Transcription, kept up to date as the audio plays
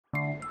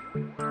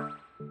This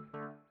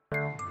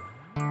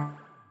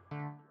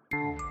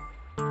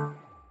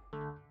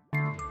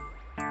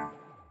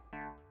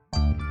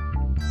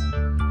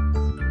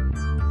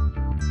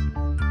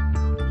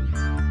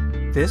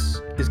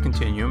is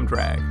Continuum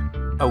Drag,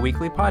 a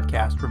weekly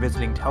podcast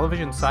revisiting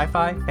television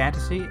sci-fi,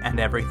 fantasy, and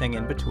everything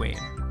in between.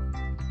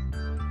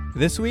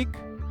 This week,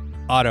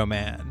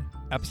 Automan,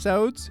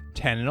 episodes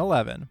 10 and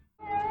 11.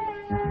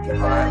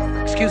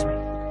 Excuse me.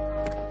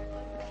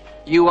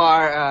 You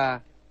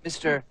are,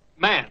 Mr.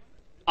 Mann.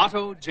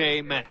 Otto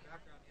J. Mann.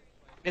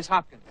 Miss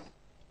Hopkins.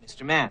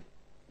 Mr. Mann.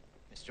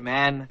 Mr.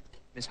 Mann,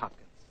 Miss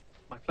Hopkins.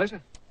 My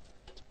pleasure.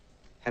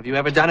 Have you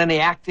ever done any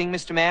acting,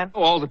 Mr. Mann?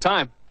 Oh, all the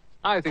time.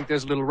 I think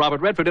there's a little Robert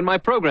Redford in my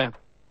program.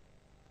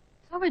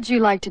 How would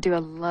you like to do a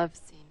love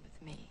scene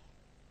with me?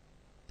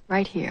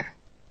 Right here.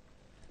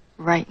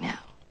 Right now.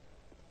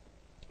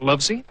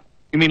 Love scene?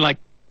 You mean like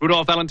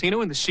Rudolph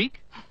Valentino in The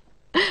Sheik?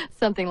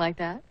 Something like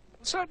that.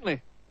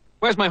 Certainly.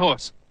 Where's my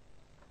horse?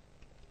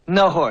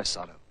 No horse,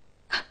 Otto.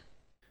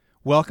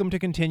 Welcome to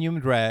Continuum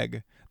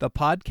Drag, the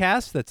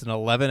podcast that's an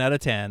 11 out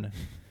of 10.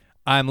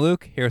 I'm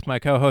Luke, here with my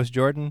co-host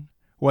Jordan.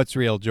 What's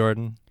real,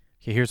 Jordan?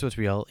 Okay, here's what's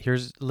real.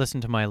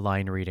 Listen to my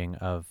line reading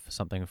of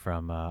something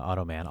from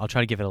Automan. I'll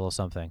try to give it a little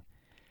something.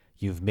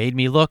 You've made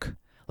me look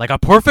like a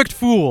perfect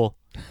fool.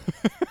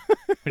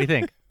 What do you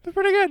think?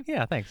 Pretty good.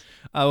 Yeah, thanks.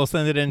 We'll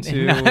send it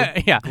into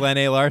Yeah. Glenn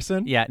A.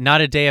 Larson. Yeah, not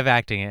a day of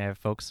acting,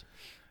 folks.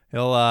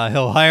 He'll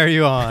hire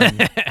you on.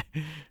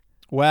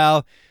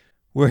 Well,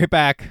 we're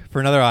back for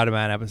another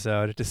Automan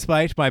episode.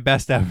 Despite my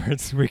best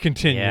efforts, we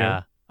continue.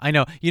 Yeah, I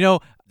know. You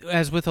know,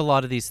 as with a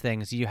lot of these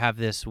things, you have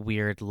this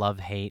weird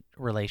love-hate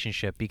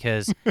relationship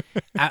because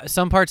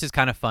some parts is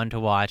kind of fun to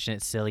watch and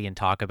it's silly and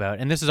talk about,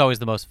 and this is always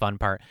the most fun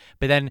part.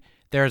 But then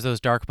there's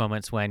those dark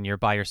moments when you're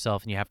by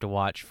yourself and you have to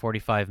watch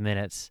 45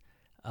 minutes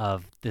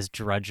of this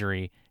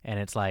drudgery, and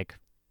it's like,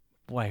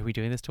 why are we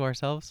doing this to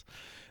ourselves?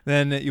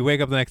 Then you wake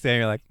up the next day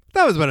and you're like,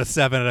 that was about a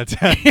 7 out of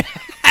 10.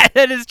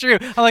 That is true.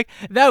 I'm like,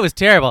 that was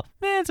terrible.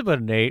 Man, it's about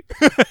an 8.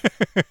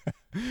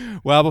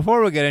 Well,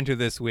 before we get into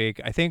this week,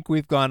 I think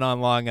we've gone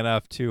on long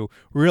enough to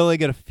really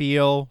get a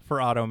feel for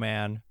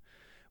Automan,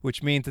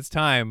 which means it's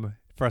time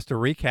for us to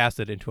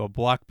recast it into a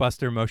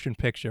blockbuster motion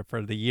picture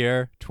for the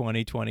year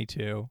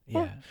 2022. Yeah.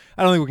 Well,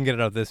 I don't think we can get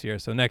it out this year,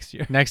 so next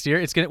year. Next year,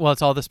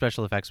 it's all the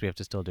special effects we have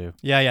to still do.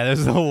 Yeah,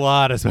 there's a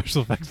lot of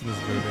special effects in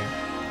this movie.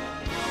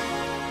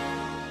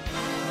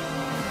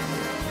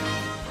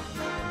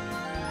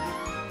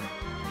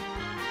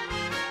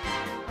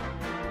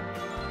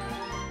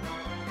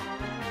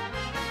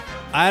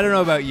 I don't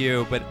know about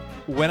you, but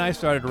when I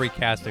started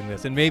recasting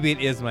this, and maybe it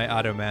is my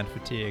Automan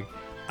fatigue,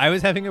 I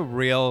was having a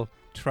real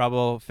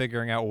trouble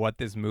figuring out what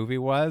this movie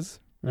was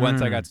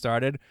once I got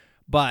started.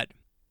 But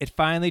it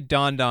finally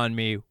dawned on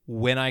me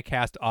when I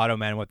cast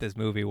Automan what this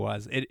movie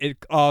was. It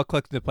all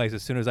clicked into place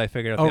as soon as I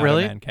figured out the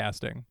Automan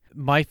casting.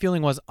 My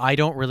feeling was I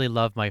don't really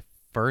love my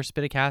first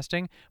bit of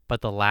casting,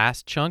 but the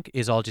last chunk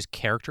is all just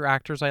character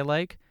actors I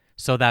like.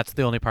 So that's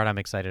the only part I'm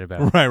excited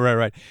about.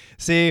 Right.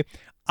 See,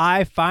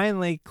 I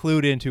finally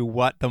clued into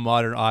what the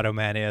modern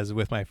Automan is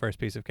with my first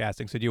piece of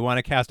casting. So do you want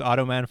to cast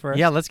Automan first?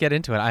 Yeah, let's get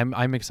into it.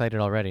 I'm excited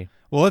already.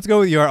 Well, let's go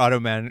with your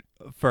Automan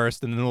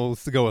first, and then we'll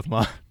go with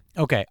mine.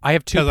 Okay, I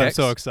have 2 picks. Because I'm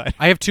so excited.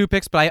 I have 2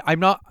 picks, but I'm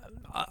not.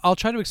 I'll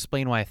try to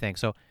explain why I think.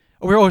 So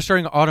we're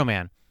starting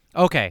Automan.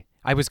 Okay,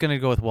 I was going to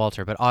go with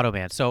Walter, but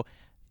Automan. So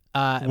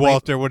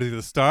Walter, what is he,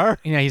 the star?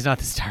 Yeah, he's not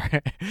the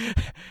star.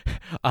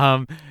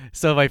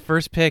 So my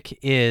first pick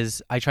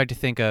is I tried to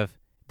think of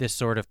this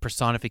sort of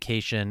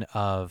personification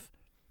of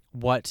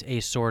what a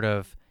sort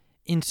of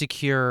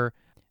insecure,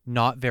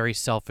 not very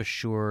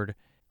self-assured,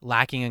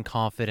 lacking in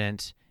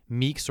confidence,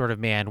 meek sort of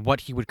man,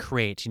 what he would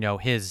create,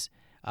 his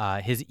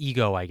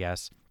ego, I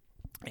guess.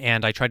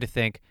 And I tried to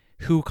think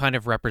who kind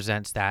of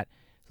represents that,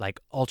 like,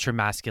 ultra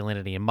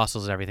masculinity and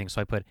muscles and everything.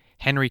 So I put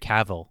Henry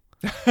Cavill,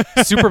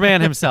 Superman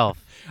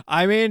himself.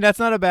 I mean, that's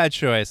not a bad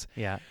choice.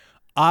 Yeah.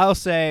 I'll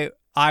say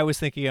I was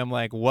thinking, I'm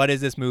like, what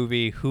is this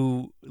movie?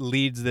 Who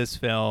leads this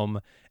film?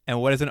 And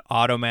what does an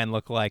Automan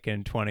look like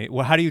in 20?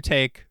 Well, how do you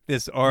take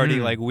this already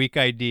like weak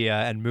idea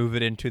and move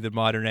it into the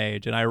modern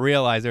age? And I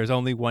realized there's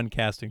only one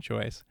casting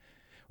choice: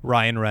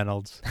 Ryan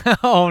Reynolds.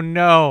 Oh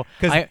no!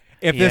 Because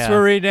if this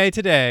were remade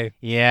today,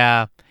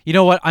 yeah, you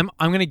know what? I'm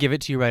gonna give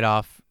it to you right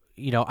off.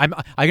 I'm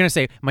gonna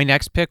say my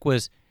next pick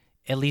was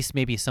at least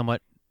maybe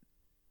somewhat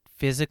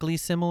physically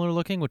similar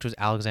looking, which was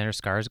Alexander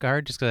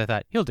Skarsgård, just because I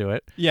thought he'll do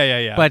it.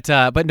 Yeah.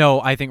 But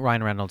no, I think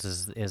Ryan Reynolds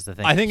is the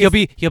thing. I think he'll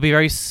be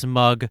very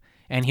smug.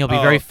 And he'll be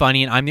very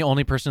funny, and I'm the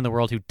only person in the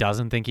world who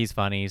doesn't think he's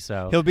funny.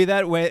 So he'll be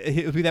that way.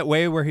 He'll be that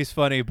way where he's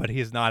funny, but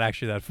he's not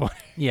actually that funny.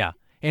 Yeah,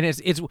 and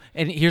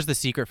and here's the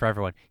secret for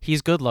everyone: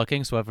 he's good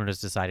looking, so everyone has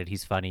decided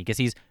he's funny because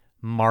he's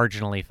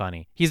marginally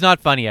funny. He's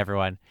not funny,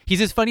 everyone. He's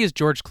as funny as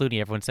George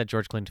Clooney. Everyone said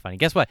George Clooney's funny.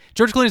 Guess what?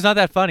 George Clooney's not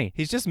that funny.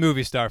 He's just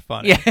movie star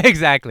funny. Yeah,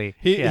 exactly.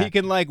 He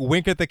can like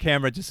wink at the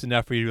camera just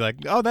enough for you to be like,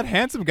 oh, that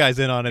handsome guy's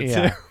in on it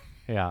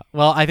too. Yeah.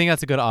 Well, I think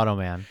that's a good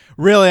Automan.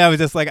 Really, I was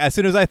just like, as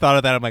soon as I thought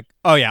of that, I'm like,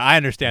 oh yeah, I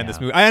understand this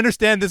Yeah. movie. I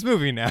understand this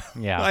movie now.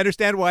 Yeah. I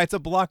understand why it's a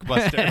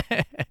blockbuster.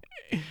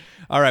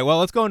 All right, well,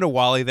 let's go into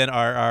Wally then,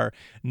 our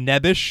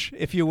nebbish,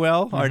 if you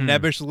will, our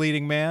nebbish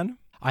leading man.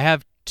 I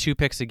have 2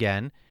 picks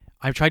again.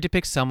 I've tried to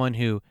pick someone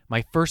who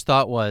my first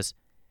thought was,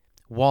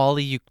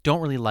 Wally, you don't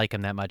really like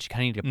him that much. You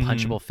kind of need a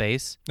punchable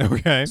face.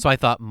 Okay. So I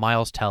thought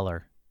Miles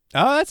Teller.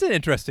 Oh, that's an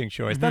interesting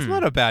choice. That's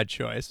not a bad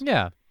choice.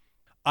 Yeah.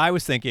 I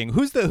was thinking,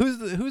 who's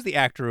the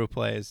actor who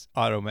plays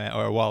Automan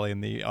or Wally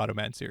in the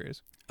Automan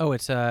series? Oh,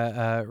 it's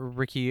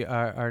Ricky,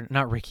 or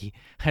not Ricky.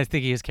 I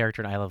think his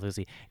character in I Love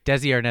Lucy.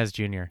 Desi Arnaz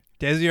Jr.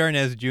 Desi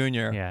Arnaz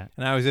Jr. Yeah.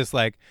 And I was just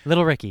like,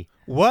 Little Ricky.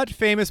 what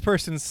famous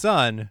person's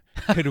son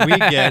could we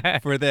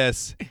get for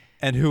this,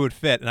 and who would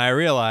fit? And I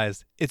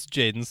realized it's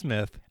Jaden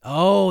Smith.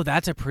 Oh,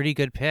 that's a pretty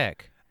good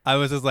pick. I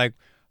was just like,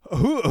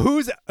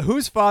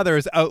 whose father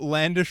is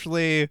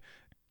outlandishly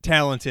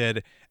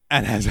talented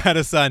and has had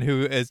a son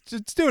who is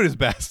just doing his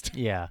best.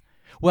 Yeah.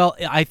 Well,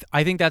 I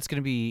think that's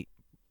going to be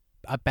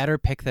a better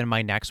pick than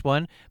my next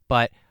one,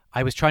 but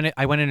I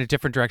went in a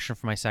different direction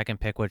for my second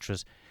pick, which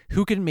was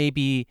who can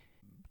maybe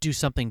do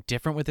something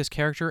different with this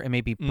character and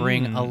maybe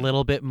bring a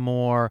little bit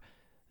more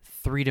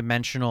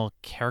three-dimensional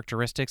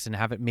characteristics and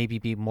have it maybe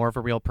be more of a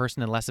real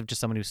person and less of just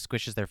someone who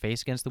squishes their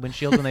face against the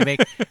windshield when they make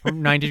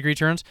 90-degree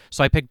turns.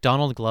 So I picked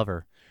Donald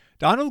Glover.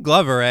 Donald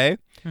Glover, eh?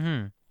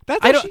 Mm-hmm.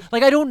 That's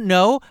I don't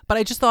know, but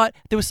I just thought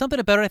there was something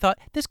about it. I thought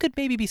this could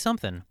maybe be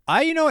something.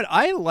 you know what?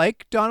 I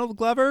like Donald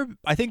Glover.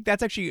 I think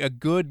that's actually a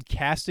good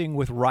casting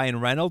with Ryan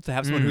Reynolds to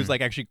have someone who's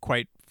like actually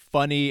quite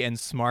funny and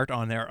smart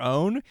on their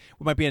own. It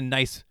might be a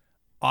nice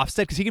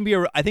offset because he can be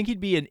I think he'd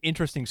be an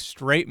interesting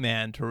straight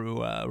man to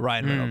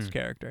Ryan Reynolds'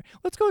 character.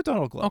 Let's go with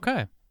Donald Glover.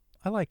 Okay.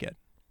 I like it.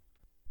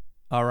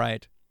 All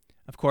right.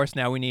 Of course,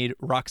 now we need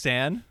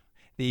Roxanne,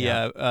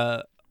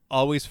 the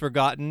always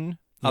forgotten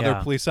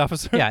other police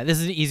officer. Yeah, this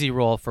is an easy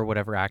role for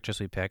whatever actress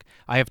we pick.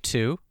 I have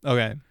 2.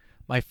 Okay.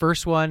 My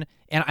first one,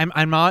 and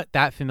I'm not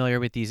that familiar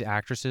with these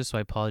actresses, so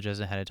I apologize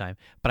ahead of time.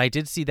 But I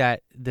did see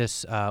that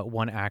this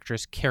one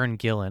actress, Karen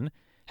Gillan,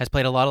 has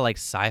played a lot of like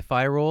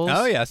sci-fi roles.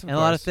 Oh yes, and a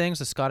lot of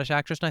things. A Scottish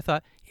actress, and I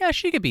thought, yeah,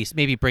 she could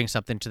maybe bring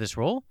something to this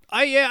role.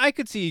 I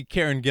could see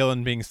Karen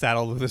Gillan being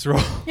saddled with this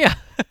role. Yeah.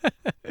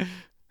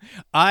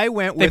 I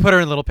went They with put her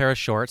in a little pair of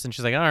shorts, and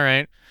she's like, all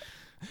right.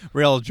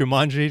 real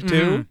Jumanji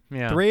 2,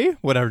 3,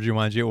 whatever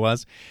Jumanji it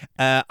was.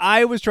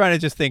 I was trying to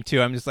just think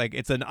too. I'm just like,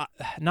 it's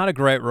not a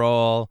great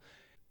role,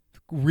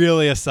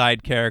 really a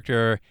side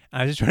character.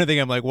 I was just trying to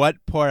think. I'm like, what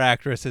poor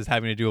actress is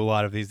having to do a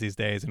lot of these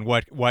days, and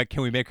what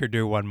can we make her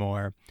do one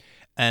more?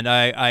 And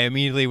I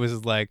immediately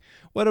was like,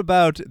 what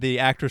about the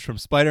actress from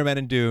Spider-Man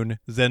and Dune,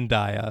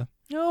 Zendaya?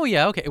 Oh,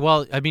 yeah, okay.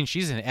 Well, I mean,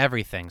 she's in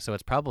everything, so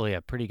it's probably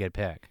a pretty good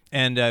pick.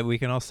 And we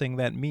can all sing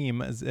that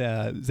meme,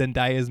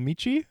 Zendaya's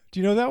Michi. Do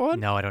you know that one?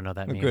 No, I don't know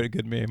that meme.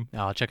 Good meme. Oh,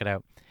 I'll check it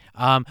out.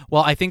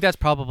 Well, I think that's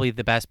probably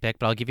the best pick,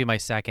 but I'll give you my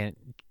second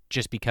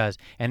just because.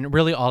 And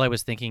really all I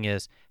was thinking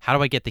is, how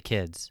do I get the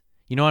kids?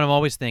 You know what I'm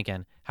always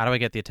thinking? How do I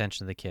get the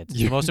attention of the kids?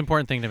 It's the most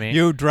important thing to me.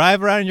 You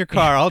drive around in your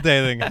car all day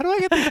thinking, how do I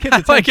get these kids'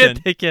 How do I attention?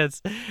 get the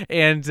kids?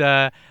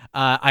 And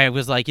I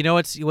was like, you know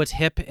what's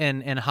hip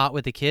and hot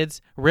with the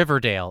kids?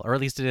 Riverdale, or at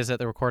least it is at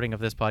the recording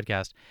of this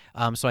podcast.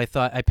 So I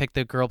thought I picked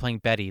the girl playing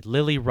Betty,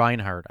 Lily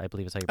Reinhardt, I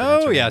believe is how you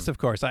pronounce her name. Yes, of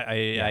course.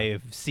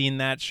 I've seen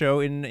that show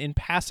in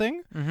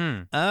passing.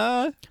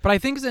 Mm-hmm. But I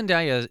think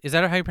Zendaya, is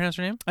that how you pronounce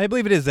her name? I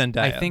believe it is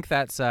Zendaya. I think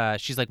that's,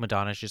 she's like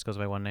Madonna. She just goes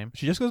by one name.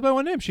 She just goes by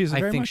one name.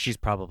 I think she's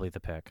probably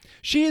the pick.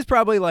 She is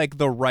probably like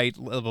the right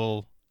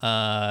level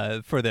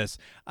for this.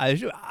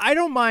 I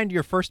don't mind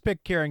your first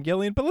pick, Karen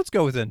Gillan, but let's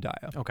go with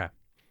Zendaya. Okay.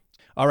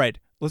 All right,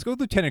 let's go with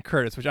Lieutenant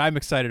Curtis, which I'm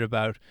excited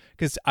about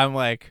because I'm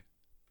like,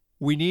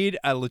 we need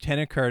a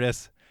Lieutenant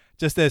Curtis,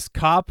 just this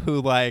cop who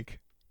like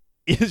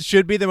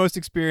should be the most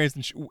experienced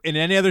and in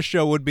any other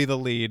show would be the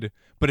lead,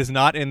 but is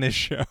not in this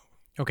show.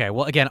 Okay,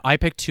 well, again, I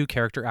picked 2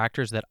 character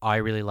actors that I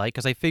really like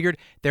because I figured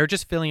they're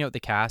just filling out the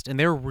cast and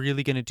they're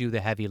really going to do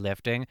the heavy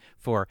lifting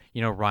for,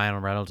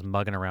 Ryan Reynolds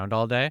mugging around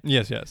all day.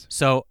 Yes.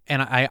 So,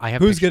 and I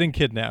have... Who's getting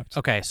kidnapped?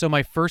 Okay, so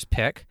my first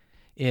pick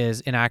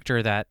is an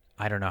actor that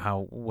I don't know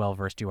how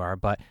well-versed you are,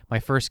 but my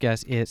first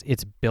guess is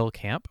it's Bill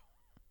Camp.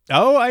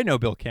 Oh, I know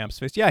Bill Camp's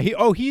face. Yeah,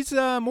 he's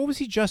what was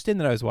he just in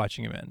that I was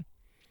watching him in?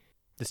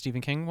 The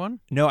Stephen King one?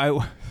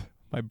 No,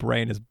 my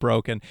brain is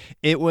broken.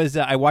 It was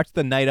I watched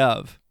The Night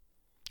Of.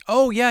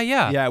 Oh, yeah.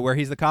 Yeah, where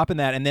he's the cop in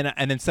that, and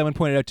then someone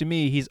pointed out to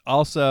me he's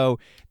also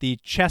the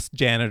chess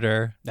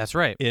janitor. That's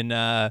right. In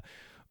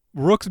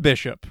Rook's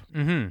Bishop.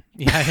 Mm-hmm.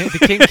 Yeah,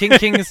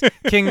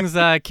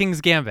 the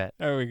King's Gambit.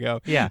 There we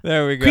go. Yeah.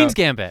 There we go.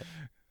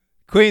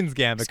 Queen's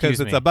Gambit, because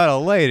it's about a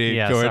lady.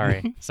 Yeah,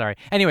 Jordan. sorry.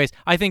 Anyways,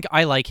 I think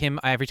I like him.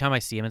 Every time I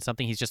see him in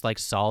something, he's just like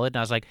solid. And I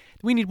was like,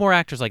 we need more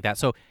actors like that.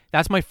 So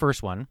that's my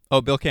first one.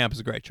 Oh, Bill Camp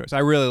is a great choice. I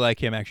really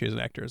like him actually as an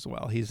actor as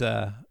well. He's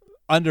a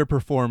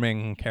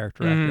underperforming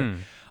character actor.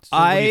 So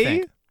what do you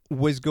think?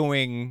 Was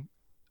going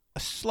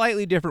a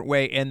slightly different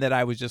way in that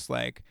I was just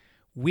like,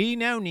 we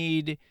now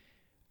need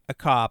a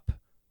cop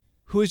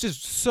who is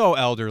just so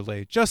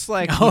elderly, just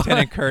like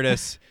Lieutenant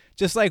Curtis,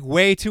 just like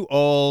way too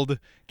old,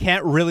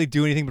 can't really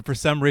do anything, but for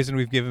some reason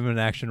we've given him an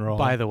action role.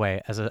 By the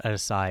way, as an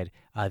aside,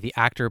 the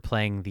actor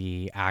playing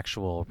the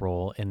actual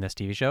role in this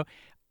TV show,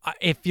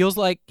 it feels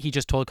like he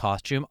just told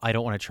costume, I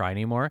don't want to try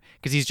anymore,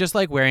 because he's just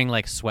like wearing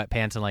like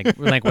sweatpants and like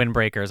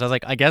windbreakers. I was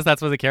like, I guess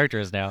that's what the character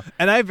is now.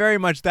 And I very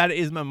much, that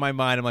is my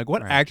mind. I'm like,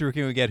 what actor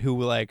can we get who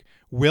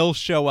will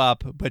show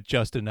up, but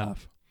just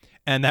enough?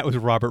 And that was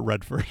Robert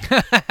Redford.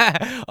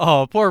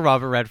 Oh, poor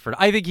Robert Redford.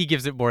 I think he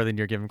gives it more than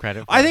you're giving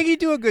credit for. I think he'd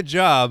do a good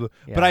job,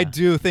 but I Yeah.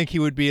 do think he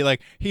would be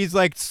like, he's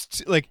like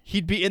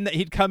he'd be in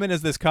he'd come in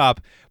as this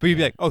cop, but he'd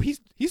be like, oh, he's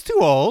too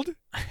old.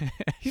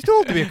 He's too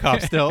old to be a cop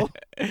still.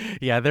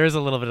 Yeah, there's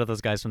a little bit of those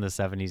guys from the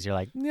 70s. You're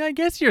like, yeah, I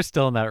guess you're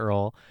still in that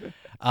role.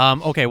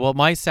 Okay, well,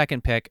 my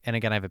second pick, and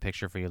again, I have a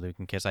picture for you, Luke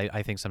and Kiss.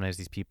 I think sometimes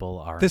these people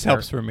are... This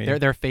helps for me.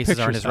 Their faces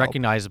aren't Pictures as help.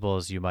 recognizable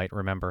as you might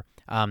remember.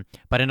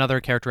 But another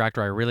character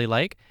actor I really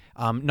like,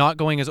 not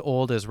going as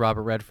old as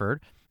Robert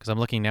Redford, because I'm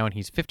looking now and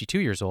he's 52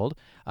 years old,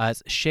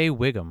 is Shea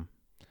Wiggum.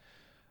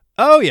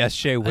 Oh, yes,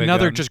 Shea Wiggum.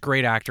 Another just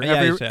great actor.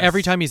 Yeah, yes.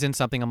 Every time he's in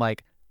something, I'm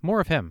like, more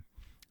of him.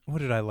 What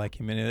did I like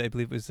him in? I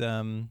believe it was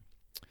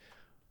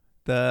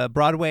the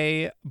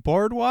Broadway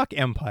Boardwalk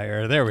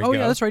Empire. There we go. Oh,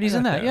 yeah, that's right. He's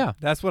in that, there. yeah.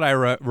 That's what I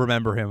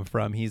remember him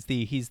from. He's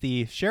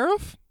the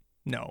sheriff?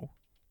 No.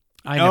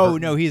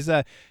 No, He's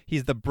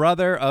the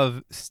brother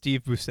of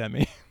Steve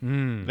Buscemi.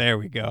 Mm. There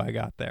we go. I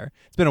got there.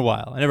 It's been a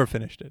while. I never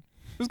finished it.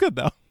 It was good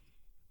though.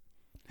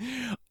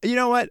 You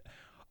know what?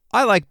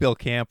 I like Bill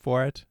Camp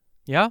for it.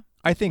 Yeah?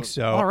 I think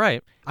so. All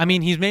right. I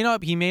mean, he may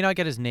not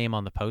get his name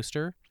on the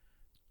poster,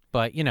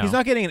 but you know. He's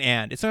not getting an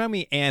and. It's not going to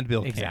be and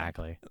Bill Camp.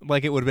 Exactly.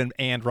 Like it would have been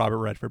and Robert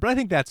Redford, but I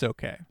think that's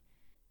okay.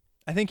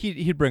 I think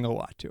he'd bring a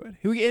lot to it.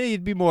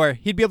 He'd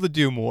be able to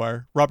do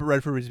more. Robert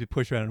Redford would just be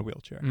pushed around in a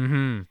wheelchair.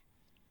 Mm-hmm.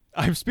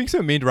 I'm speaking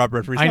so mean to Robert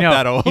Redford. He's I not know.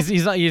 that old.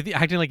 He's not. You're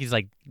acting like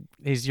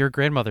he's your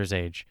grandmother's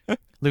age.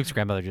 Luke's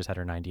grandmother just had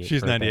her 98.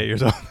 She's birthday. 98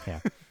 years old.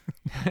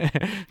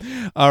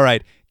 Yeah. All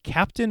right.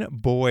 Captain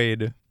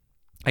Boyd.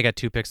 I got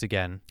two picks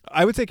again.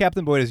 I would say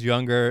Captain Boyd is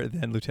younger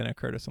than Lieutenant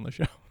Curtis on the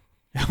show.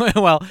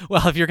 well,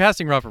 if you're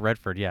casting Robert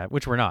Redford, yeah,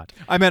 which we're not.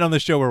 I meant on the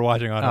show we're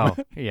watching on him.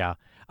 Oh, yeah.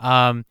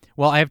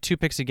 Well, I have two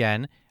picks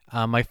again.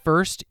 My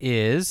first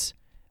is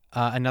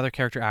another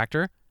character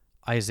actor,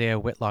 Isaiah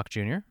Whitlock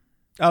Jr.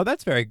 Oh,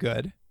 that's very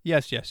good.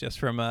 Yes.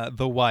 From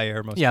The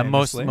Wire,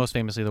 famously. most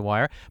famously The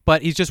Wire.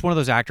 But he's just one of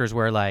those actors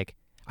where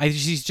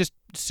he's just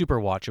super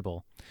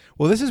watchable.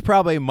 Well, this is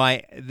probably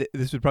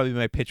this would probably be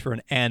my pitch for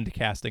an and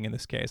casting in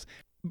this case.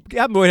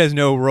 Captain Boyd has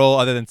no role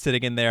other than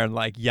sitting in there and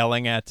like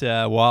yelling at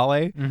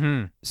Wally.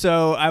 Mm-hmm.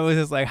 So I was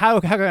just like, how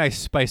can I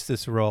spice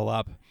this role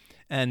up?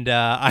 And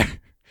I,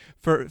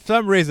 for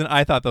some reason,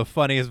 I thought the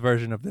funniest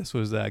version of this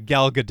was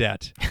Gal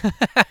Gadot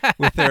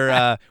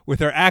with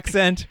her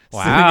accent,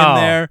 sitting in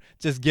there,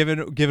 just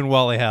giving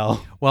Wally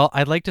hell. Well,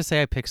 I'd like to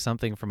say I picked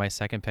something for my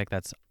second pick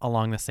that's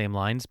along the same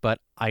lines, but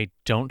I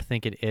don't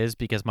think it is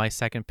because my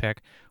second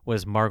pick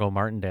was Margot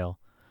Martindale.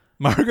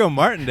 Margot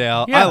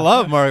Martindale. Yeah. I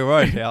love Margot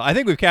Martindale. I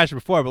think we've cast her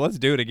before, but let's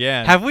do it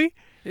again. Have we?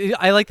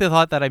 I like the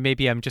thought that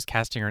I'm just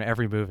casting her in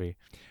every movie.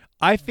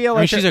 I feel I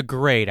mean, like she's a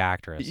great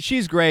actress.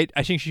 She's great.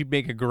 I think she'd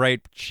make a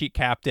great sheet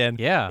captain.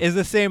 Yeah. Is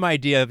the same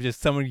idea of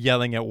just someone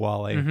yelling at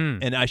Wally, Mhm.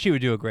 and she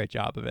would do a great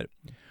job of it.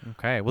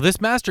 Okay. Well,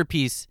 this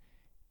masterpiece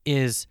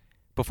is.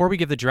 Before we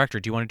give the director,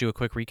 do you want to do a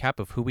quick recap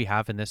of who we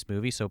have in this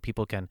movie so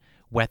people can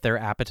whet their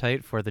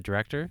appetite for the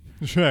director?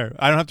 Sure.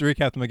 I don't have to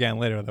recap them again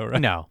later, though,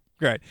 right? No.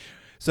 Great.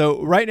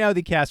 So right now,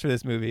 the cast for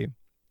this movie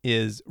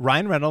is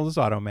Ryan Reynolds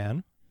as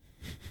Automan,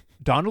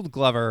 Donald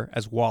Glover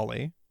as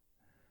Wally,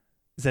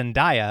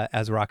 Zendaya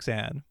as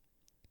Roxanne,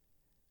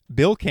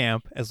 Bill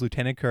Camp as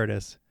Lieutenant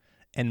Curtis,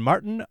 and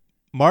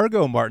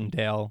Margot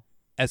Martindale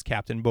as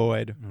Captain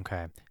Boyd.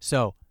 Okay.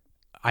 So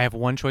I have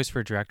one choice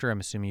for a director. I'm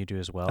assuming you do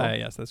as well.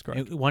 Yes, that's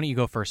correct. Why don't you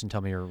go first and tell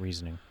me your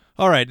reasoning?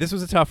 All right, this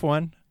was a tough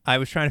one. I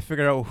was trying to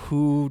figure out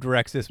who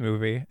directs this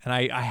movie, and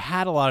I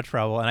had a lot of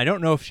trouble, and I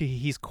don't know if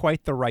he's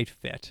quite the right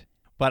fit.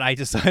 But I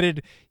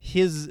decided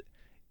his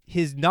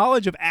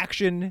knowledge of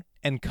action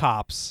and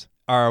cops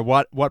are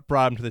what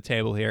brought him to the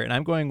table here, and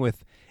I'm going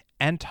with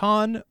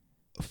Anton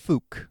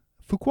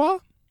Fuqua.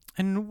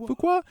 And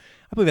Fuqua?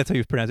 I believe that's how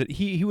you pronounce it.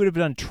 He would have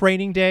done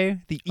Training Day,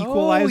 the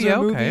Equalizer yeah,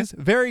 okay. movies.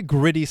 Very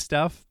gritty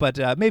stuff,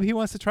 but maybe he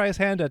wants to try his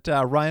hand at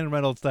Ryan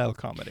Reynolds-style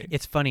comedy.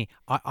 it's funny.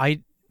 I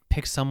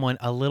picked someone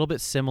a little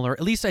bit similar.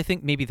 At least I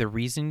think maybe the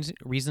reasons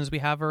we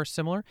have are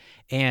similar.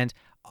 And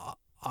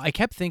I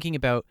kept thinking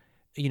about,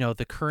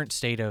 the current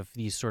state of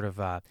these sort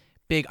of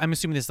big. I'm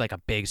assuming this is like a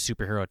big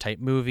superhero type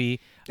movie.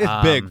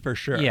 It's big for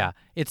sure. Yeah,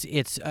 it's.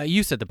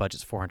 You said the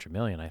budget's $400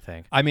 million, I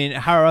think. I mean,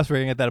 how else are we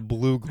going to get that a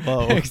blue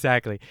glow?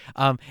 Exactly.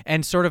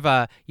 And sort of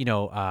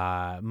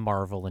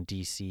Marvel and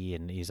DC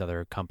and these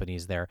other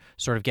companies, they're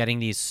sort of getting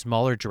these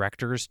smaller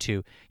directors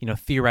to,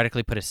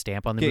 theoretically put a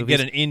stamp on the movies.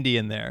 Get an indie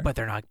in there. But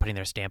they're not putting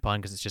their stamp on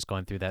because it's just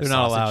going through that. They're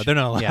not sausage. allowed. They're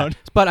not allowed. Yeah.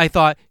 But I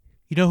thought,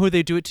 who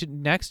they do it to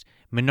next?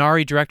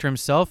 Minari director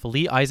himself,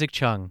 Lee Isaac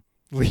Chung.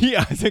 Lee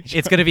Isaac.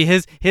 It's gonna be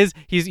his.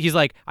 He's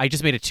like, I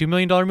just made a $2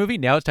 million movie.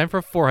 Now it's time for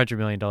a $400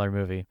 million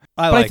movie.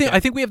 I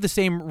think we have the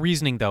same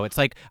reasoning though. It's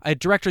like a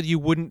director that you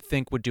wouldn't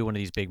think would do one of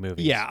these big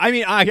movies. Yeah, I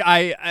mean,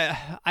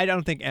 I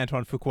don't think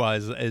Antoine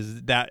Fuqua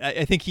is that.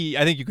 I think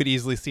you could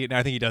easily see it now.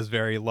 I think he does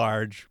very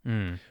large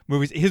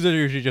movies. His are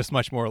usually just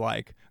much more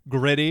like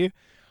gritty.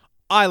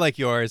 I like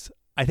yours.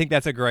 I think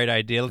that's a great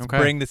idea. Let's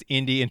bring this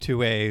indie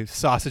into a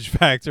sausage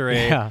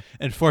factory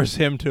and force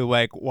him to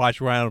like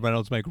watch Ryan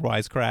Reynolds make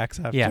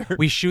wisecracks after. Yeah,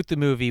 we shoot the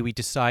movie. We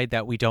decide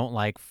that we don't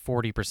like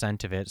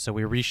 40% of it, so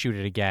we reshoot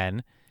it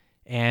again,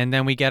 and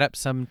then we get up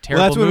some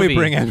terrible. Well, that's when movie. we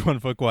bring Antoine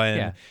Fuqua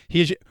in.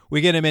 Yeah. We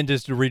get him in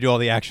just to redo all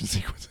the action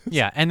sequences.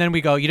 Yeah, and then we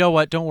go, you know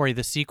what? Don't worry.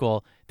 The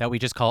sequel that we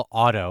just call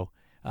Auto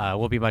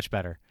will be much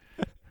better.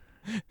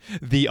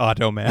 The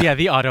Automan. Yeah,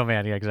 the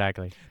Automan. Yeah,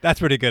 exactly. That's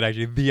pretty good,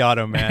 actually. The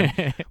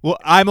Automan. Well,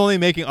 I'm only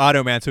making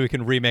Automan so we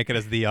can remake it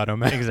as The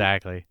Automan.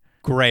 Exactly.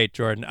 Great,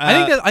 Jordan.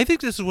 I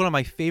think this is one of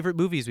my favorite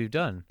movies we've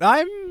done.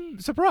 I'm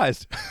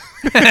surprised.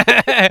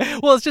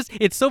 Well,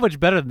 it's so much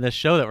better than this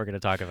show that we're going to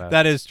talk about.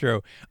 That is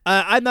true.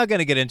 I'm not going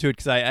to get into it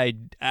because I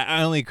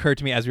only occurred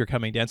to me as we were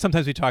coming down.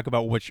 Sometimes we talk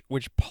about which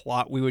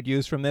plot we would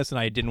use from this, and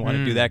I didn't want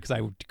to do that because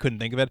I couldn't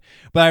think of it.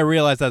 But I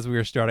realized as we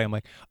were starting, I'm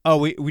like, oh,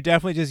 we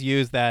definitely just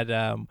used that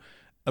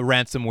a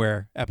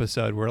ransomware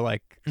episode where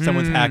like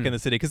someone's hacking the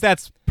city because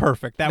that's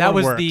perfect. That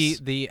was works.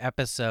 the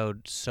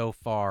episode so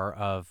far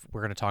of we're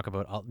going to talk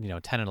about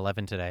 10 and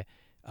 11 today.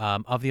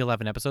 Of the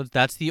 11 episodes,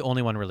 that's the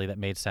only one really that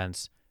made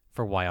sense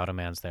for why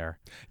Automan's there.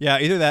 Yeah,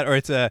 either that or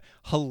it's a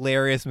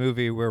hilarious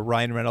movie where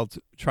Ryan Reynolds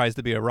tries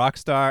to be a rock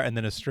star and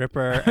then a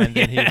stripper and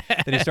then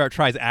he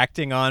tries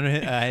acting on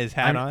his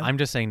hat on. I'm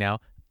just saying now,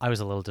 I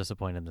was a little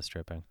disappointed in the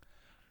stripping.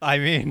 I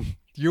mean,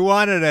 you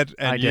wanted it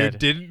and you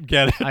didn't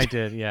get it. I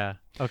did, yeah.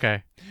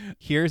 Okay.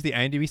 Here's the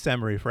IMDb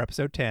summary for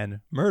episode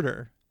 10,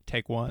 Murder,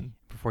 Take 1.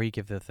 Before you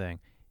give the thing,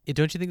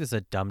 don't you think this is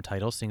a dumb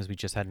title, seeing as we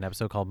just had an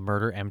episode called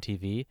Murder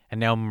MTV and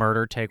now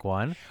Murder Take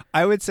 1?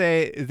 I would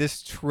say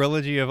this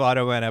trilogy of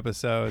Automan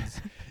episodes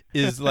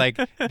is like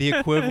the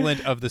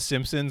equivalent of The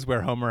Simpsons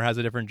where Homer has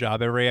a different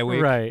job every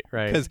week. Right.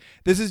 Because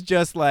this is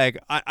just like,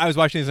 I was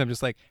watching this and I'm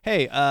just like,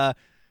 hey,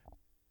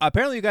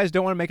 apparently you guys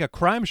don't want to make a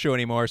crime show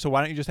anymore, so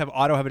why don't you just have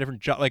Otto have a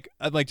different job?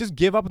 Like just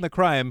give up on the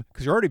crime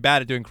because you're already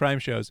bad at doing crime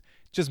shows.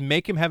 Just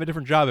make him have a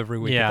different job every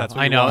week. Yeah, if that's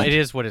what I you know. want. It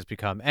is what it's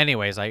become.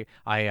 Anyways, I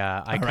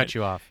cut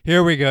you off.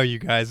 Here we go, you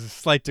guys. A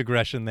slight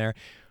digression there.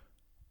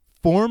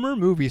 Former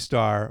movie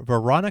star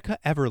Veronica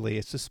Everly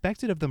is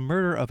suspected of the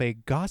murder of a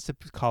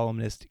gossip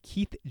columnist,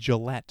 Keith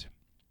Gillette.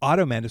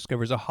 Automan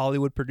discovers a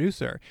Hollywood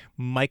producer,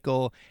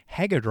 Michael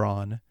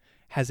Hagedorn,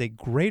 has a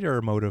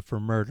greater motive for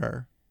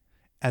murder.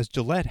 As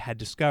Gillette had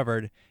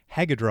discovered,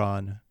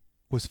 Hagedorn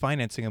was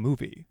financing a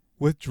movie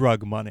with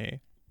drug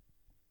money.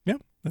 Yeah,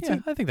 that's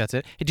it. I think that's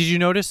it. Did you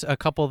notice a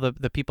couple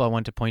of the people I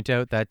want to point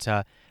out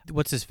that,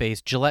 what's his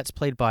face? Gillette's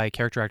played by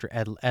character actor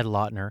Ed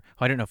Lautner,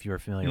 who I don't know if you were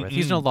familiar with.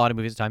 He's in a lot of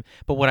movies at the time.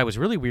 But what I was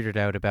really weirded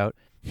out about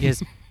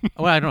is,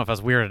 well, I don't know if I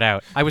was weirded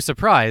out. I was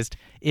surprised,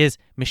 is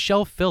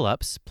Michelle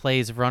Phillips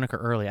plays Veronica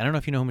Early. I don't know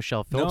if you know who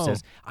Michelle Phillips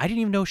is. I didn't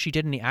even know she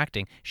did any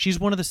acting. She's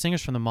one of the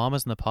singers from the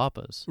Mamas and the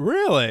Papas.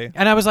 Really?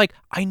 And I was like,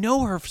 I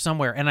know her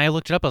somewhere. And I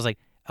looked it up. I was like,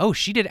 oh,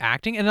 she did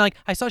acting? And like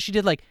I saw she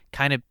did like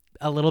kind of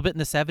a little bit in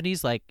the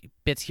 70s, like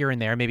bits here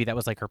and there. Maybe that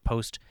was like her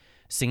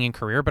post-singing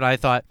career. But I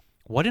thought,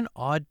 what an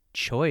odd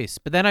choice.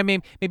 But then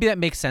maybe that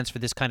makes sense for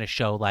this kind of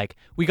show. Like,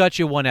 we got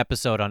you one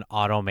episode on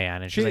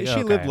Automan. And she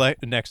okay.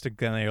 lived next to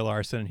Gunnar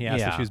Larson, and he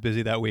asked if she was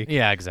busy that week.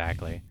 Yeah,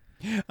 exactly.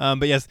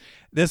 But yes,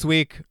 this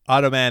week,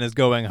 Automan is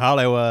going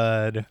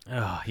Hollywood.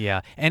 Oh,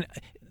 yeah. And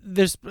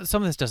there's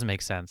some of this doesn't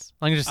make sense.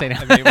 I'm just saying.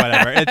 I mean,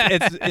 whatever.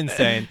 It's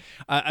insane.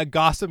 A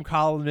gossip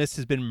columnist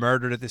has been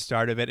murdered at the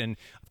start of it, and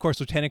of course,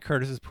 Lieutenant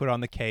Curtis is put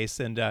on the case.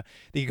 And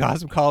the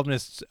gossip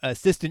columnist's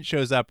assistant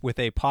shows up with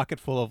a pocket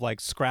full of like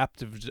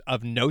scraps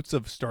of notes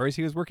of stories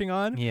he was working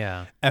on.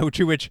 Yeah.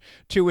 To which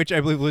I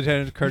believe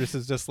Lieutenant Curtis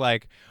is just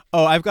like,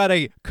 "Oh, I've got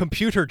a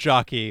computer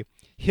jockey.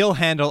 He'll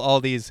handle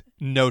all these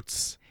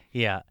notes."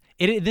 Yeah.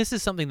 This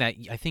is something that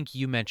I think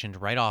you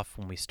mentioned right off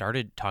when we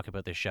started talking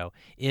about this show.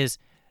 Is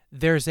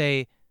there's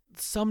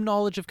some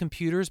knowledge of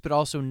computers, but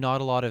also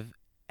not a lot of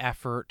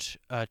effort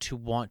to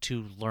want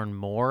to learn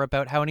more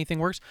about how anything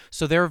works.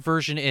 So their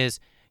version is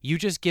you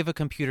just give a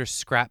computer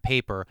scrap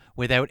paper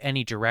without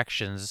any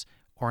directions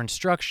or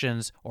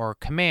instructions or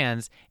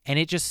commands, and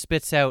it just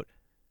spits out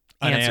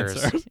answers.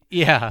 An answer.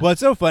 Yeah. Well,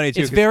 it's so funny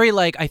too. It's very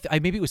like I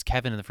maybe it was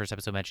Kevin in the first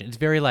episode mentioned. It's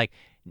very like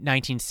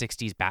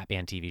 1960s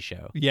Batman TV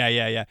show. Yeah.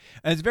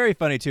 And it's very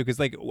funny too because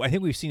like I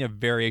think we've seen a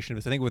variation of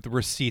this. I think with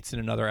receipts in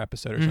another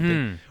episode or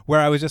something where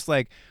I was just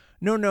like,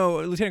 no,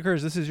 Lieutenant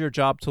Curtis, this is your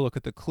job to look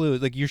at the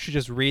clues. Like you should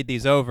just read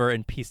these over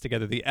and piece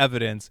together the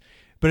evidence.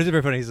 But it's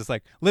very funny. He's just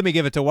like, let me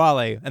give it to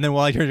Wally. And then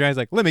Wally turns around and he's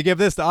like, let me give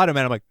this to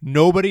Automan. I'm like,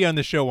 nobody on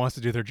the show wants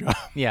to do their job.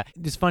 Yeah.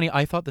 It's funny.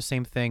 I thought the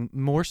same thing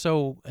more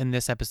so in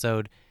this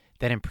episode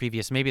than in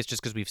previous. Maybe it's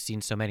just because we've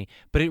seen so many.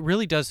 But it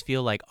really does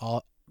feel like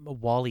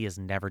Wally is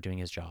never doing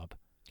his job.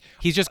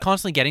 He's just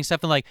constantly getting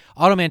stuff and like,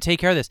 Automan, take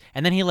care of this.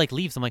 And then he like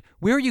leaves. I'm like,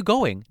 where are you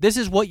going? This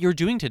is what you're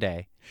doing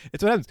today.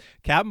 It's what happens.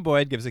 Captain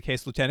Boyd gives the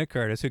case to Lieutenant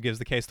Curtis, who gives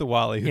the case to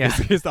Wally, who Yeah. gives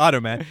the case to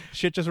Automan.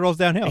 Shit just rolls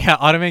downhill. Yeah,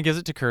 Automan gives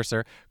it to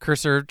Cursor.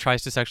 Cursor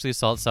tries to sexually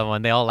assault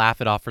someone. They all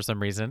laugh it off for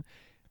some reason.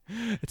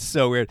 It's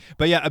so weird.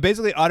 But yeah,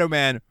 basically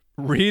Automan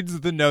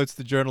reads the notes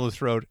the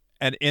journalist wrote,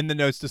 and in the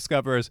notes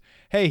discovers,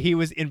 hey, he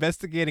was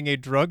investigating a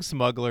drug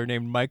smuggler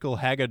named Michael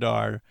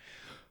Hagedorn,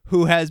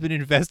 who has been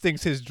investing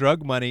his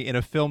drug money in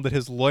a film that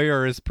his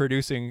lawyer is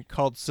producing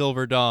called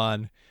Silver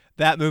Dawn.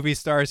 That movie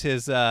stars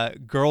his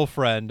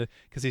girlfriend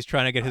because he's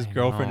trying to get his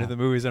girlfriend know. to the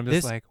movies. I'm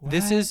just like, what?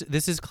 This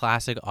is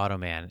classic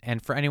Automan.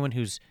 And for anyone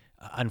who's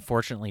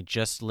unfortunately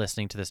just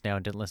listening to this now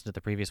and didn't listen to the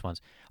previous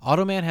ones,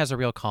 Automan has a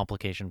real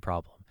complication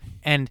problem.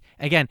 And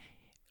again,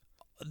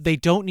 they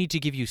don't need to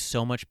give you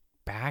so much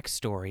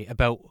backstory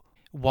about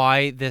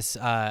why this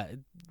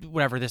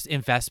this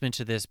investment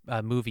to this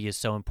movie is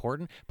so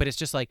important, but it's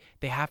just like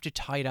they have to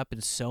tie it up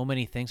in so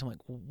many things. I'm like,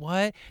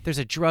 what? There's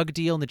a drug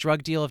deal, and the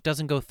drug deal, if it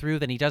doesn't go through,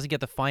 then he doesn't get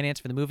the finance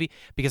for the movie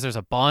because there's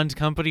a bond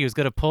company who's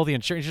going to pull the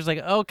insurance. She's like,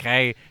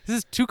 okay, this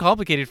is too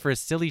complicated for a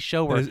silly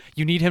show where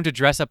you need him to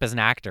dress up as an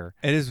actor.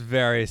 It is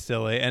very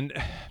silly. And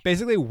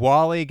basically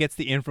Wally gets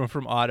the info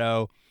from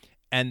Otto,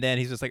 and then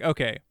he's just like,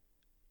 okay,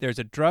 there's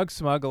a drug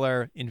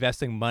smuggler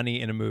investing money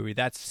in a movie.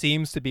 That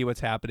seems to be what's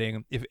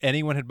happening. If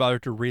anyone had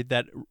bothered to read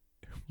that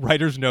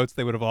writer's notes,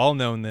 they would have all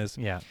known this.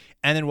 Yeah.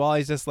 And then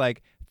Wally's just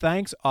like,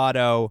 thanks,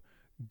 Otto.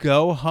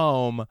 Go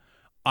home.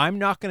 I'm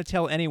not going to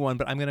tell anyone,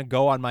 but I'm going to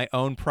go on my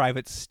own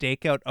private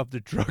stakeout of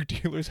the drug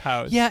dealer's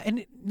house. Yeah,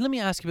 and let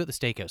me ask you about the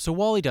stakeout. So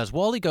Wally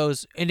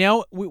goes, and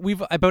now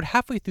we've about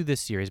halfway through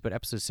this series, but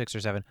episode 6 or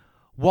 7,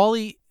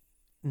 Wally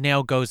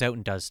now goes out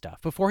and does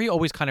stuff. Before, he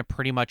always kind of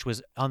pretty much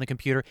was on the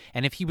computer,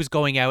 and if he was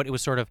going out, it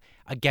was sort of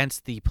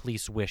against the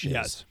police wishes.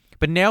 Yes.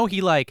 But now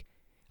he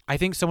I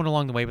think someone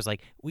along the way was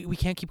like, we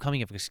can't keep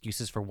coming up with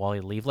excuses for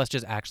Wally to leave. Let's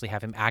just actually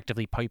have him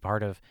actively be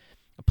part of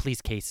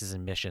police cases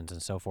and missions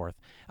and so forth.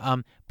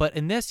 But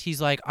in this, he's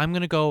like, I'm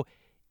going to go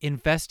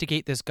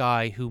investigate this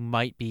guy who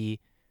might be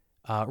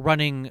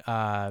running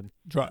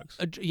Drugs.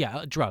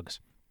 drugs,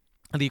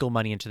 illegal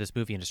money into this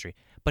movie industry.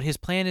 But his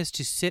plan is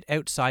to sit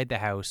outside the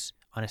house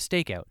on a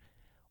stakeout.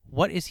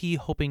 What is he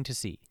hoping to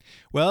see?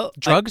 Well,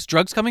 Drugs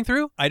coming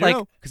through? I don't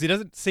know, because he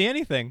doesn't see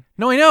anything.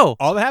 No, I know.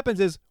 All that happens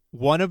is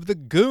one of the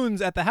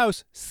goons at the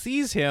house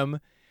sees him,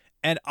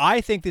 and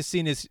I think this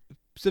scene is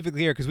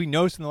specifically here because we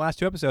noticed in the last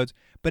 2 episodes,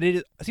 but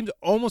it seems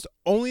almost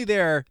only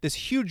there. This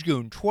huge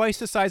goon, twice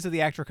the size of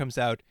the actor, comes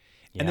out,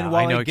 and Yeah, then I know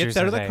Wally what gets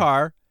you're out of the saying.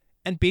 car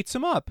and beats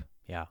him up,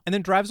 Yeah. and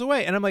then drives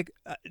away. And I'm like,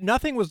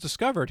 nothing was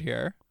discovered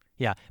here.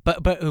 Yeah,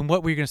 but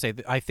what were you going to say?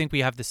 I think we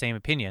have the same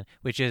opinion,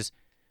 which is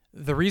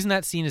the reason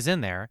that scene is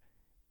in there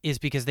is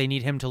because they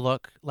need him to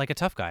look like a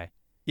tough guy.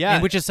 Yeah,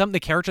 And which is the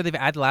character they've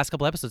added the last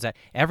couple episodes. That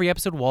every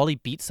episode Wally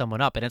beats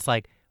someone up, and it's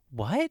like,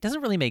 what? It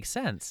doesn't really make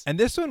sense. and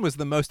this one was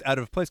the most out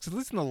of place because at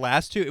least in the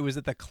last 2, it was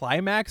at the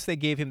climax they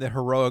gave him the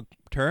heroic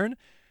turn.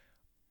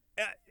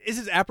 This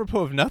is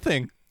apropos of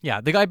nothing.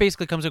 Yeah, the guy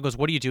basically comes and goes,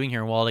 what are you doing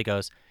here? And Wally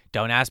goes,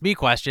 don't ask me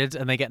questions.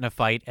 And they get in a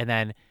fight, and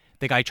then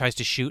the guy tries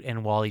to shoot,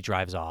 and Wally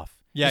drives off.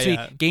 Yeah, So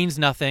yeah. he gains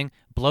nothing,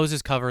 blows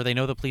his cover. They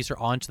know the police are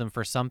onto them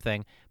for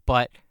something,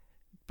 but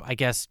I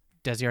guess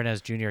Desi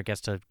Arnaz Jr. gets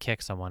to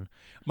kick someone.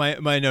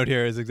 My note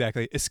here is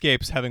exactly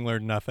escapes having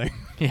learned nothing.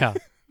 Yeah.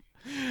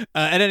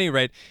 At any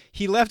rate,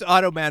 he left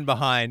Automan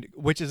behind,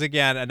 which is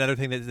again another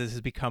thing that this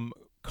has become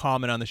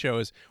common on the show.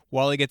 Is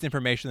Wally gets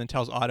information and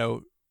tells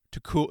Otto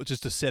to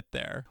just to sit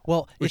there,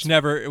 Well, which he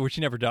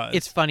never does.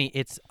 It's funny.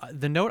 It's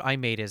the note I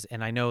made is,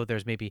 and I know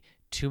there's maybe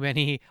too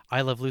many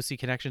I Love Lucy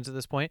connections at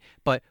this point,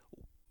 but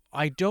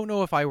I don't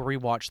know if I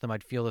rewatched them,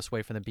 I'd feel this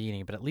way from the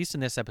beginning. But at least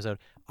in this episode,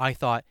 I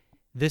thought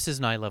this is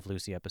an I Love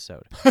Lucy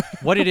episode.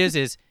 What it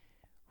is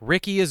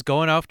Ricky is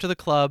going off to the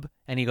club,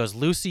 and he goes,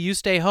 Lucy, you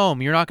stay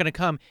home. You're not going to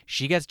come.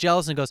 She gets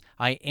jealous and goes,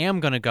 I am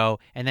going to go,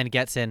 and then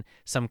gets in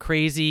some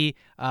crazy,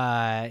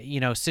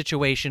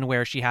 situation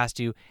where she has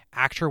to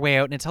act her way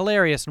out, and it's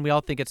hilarious, and we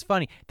all think it's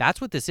funny. That's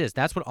what this is.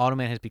 That's what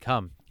Automan has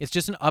become. It's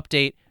just an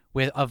update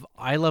of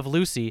I Love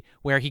Lucy,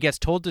 where he gets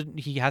told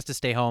he has to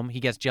stay home, he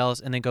gets jealous,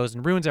 and then goes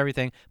and ruins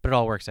everything, but it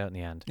all works out in the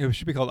end. It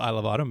should be called I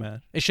Love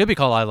Automan. It should be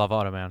called I Love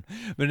Automan.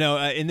 But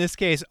no, in this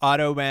case,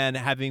 Automan,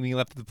 having been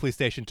left at the police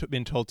station,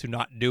 been told to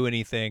not do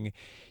anything,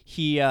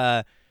 he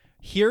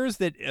hears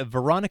that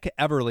Veronica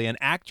Everly, an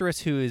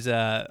actress who is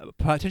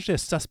potentially a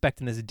suspect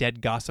in this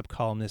dead gossip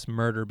columnist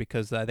murder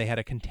because they had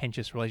a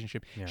contentious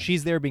relationship,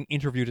 she's there being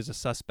interviewed as a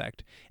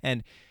suspect.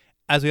 And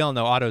as we all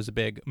know, Otto's a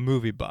big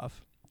movie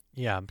buff.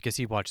 Yeah, because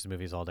he watches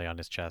movies all day on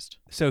his chest.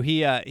 So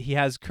he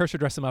has Cursor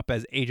dress him up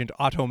as Agent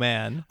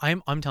Automan.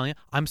 I'm telling you,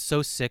 I'm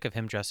so sick of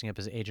him dressing up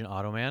as Agent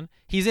Automan.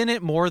 He's in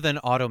it more than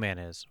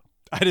Automan is.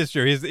 That is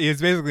true.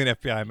 He's basically an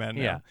FBI man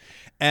now. Yeah.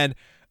 And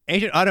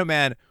Agent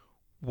Automan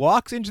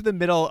walks into the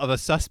middle of a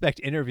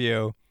suspect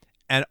interview,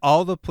 and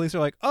all the police are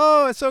like,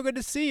 "Oh, it's so good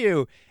to see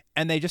you,"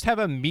 and they just have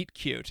a meet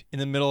cute in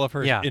the middle of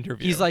her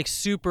interview. He's like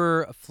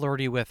super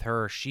flirty with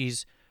her.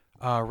 She's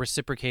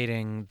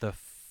reciprocating the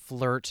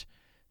flirt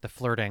the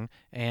flirting,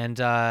 and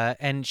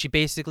she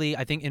basically,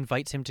 I think,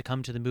 invites him to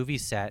come to the movie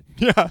set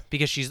Yeah.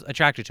 because she's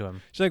attracted to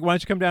him. She's like, why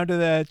don't you come down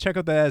to check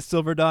out the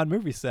Silver Dawn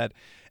movie set?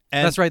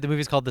 And That's right. The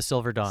movie's called The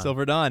Silver Dawn.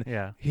 Silver Dawn.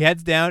 Yeah. He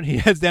heads down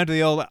to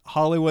the old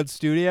Hollywood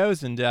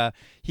studios, and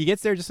he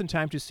gets there just in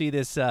time to see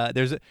this. I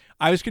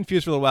was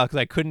confused for a little while because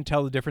I couldn't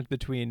tell the difference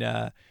between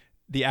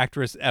the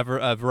actress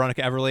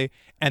Veronica Everly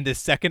and the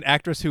second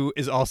actress who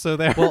is also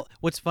there. Well,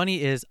 what's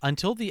funny is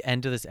until the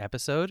end of this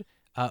episode,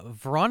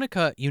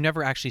 Veronica, you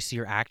never actually see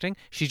her acting.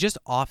 She's just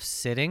off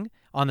sitting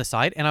on the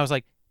side, and I was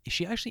like, is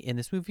she actually in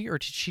this movie, or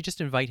did she just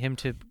invite him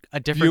to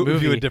a different movie?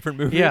 View a different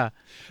movie. Yeah.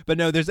 But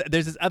no, there's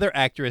this other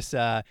actress,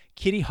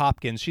 Kitty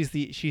Hopkins. She's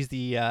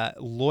the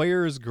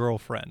lawyer's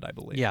girlfriend, I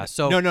believe. Yeah.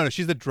 So no,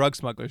 she's the drug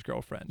smuggler's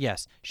girlfriend.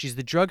 yes, she's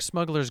the drug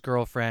smuggler's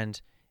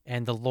girlfriend,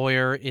 and the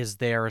lawyer is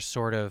there,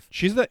 sort of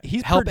He's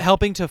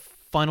helping to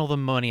funnel the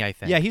money. I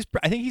think. Yeah,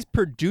 I think he's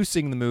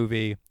producing the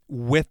movie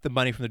with the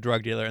money from the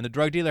drug dealer, and the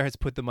drug dealer has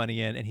put the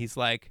money in, and he's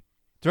like,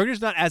 the drug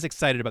dealer's not as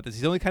excited about this.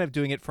 He's only kind of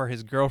doing it for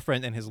his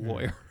girlfriend and his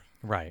lawyer.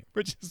 Right.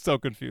 Which is so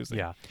confusing.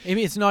 Yeah. I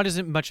mean, it's not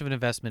as much of an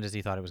investment as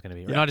he thought it was going to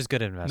be. Or Yeah. not as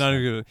good an investment. Not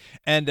good.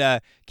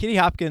 And Kitty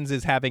Hopkins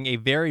is having a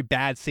very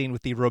bad scene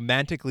with the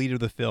romantic lead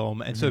of the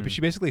film, and so she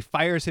basically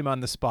fires him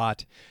on the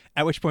spot.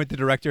 At which point the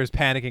director is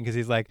panicking because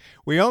he's like,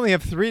 "We only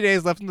have 3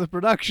 days left in the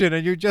production,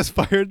 and you just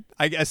fired,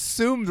 I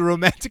assume, the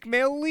romantic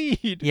male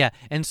lead." Yeah.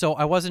 And so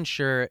I wasn't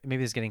sure.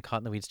 Maybe it's getting caught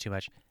in the weeds too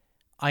much.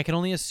 I can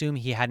only assume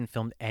he hadn't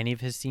filmed any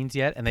of his scenes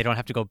yet, and they don't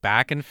have to go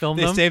back and film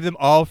They them. saved them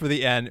all for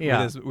the end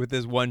Yeah. with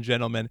this one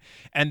gentleman.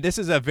 And this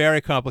is a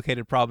very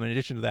complicated problem in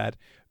addition to that,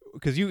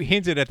 because you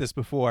hinted at this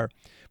before.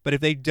 But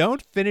if they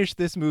don't finish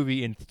this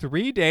movie in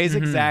 3 days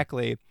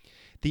exactly,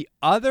 the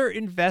other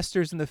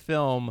investors in the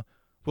film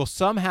will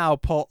somehow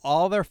pull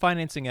all their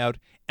financing out,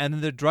 and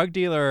then the drug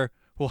dealer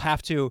will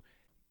have to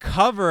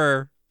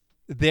cover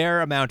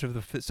their amount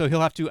of so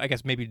he'll have to, I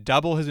guess, maybe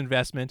double his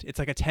investment. It's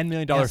like a $10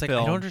 million Yeah, it's like,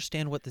 film. I don't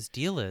understand what this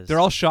deal is.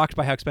 They're all shocked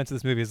by how expensive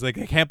this movie is. Like,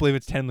 I can't believe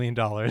it's $10 million.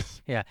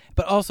 Yeah.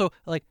 But also,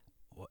 like,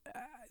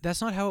 that's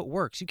not how it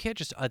works. You can't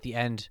just, at the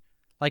end,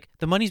 like,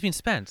 the money's been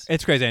spent.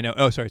 It's crazy, I know.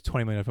 Oh, sorry, it's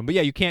 $20 million film. But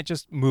yeah, you can't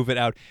just move it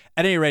out.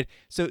 At any rate,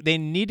 so they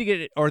need to get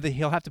it, or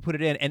he'll have to put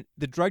it in. And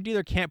the drug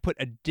dealer can't put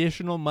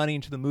additional money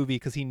into the movie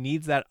because he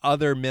needs that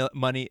other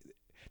money.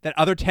 That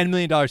other $10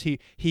 million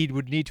he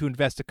would need to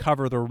invest to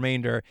cover the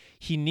remainder.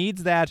 He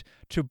needs that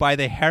to buy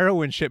the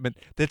heroin shipment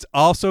that's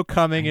also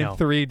coming in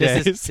 3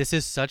 days. This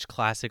is such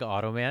classic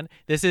Automan.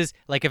 This is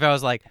like, if I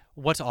was like,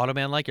 what's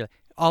Automan like? You're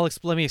like,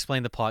 let me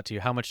explain the plot to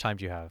you. How much time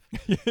do you have?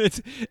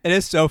 It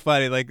is so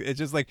funny. Like, it's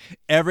just like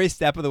every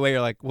step of the way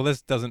you're like, well,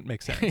 this doesn't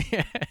make sense.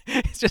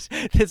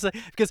 It's like,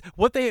 because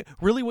what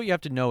you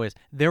have to know is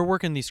they're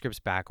working these scripts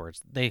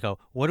backwards. They go,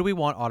 what do we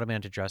want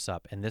Automan to dress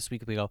up? And this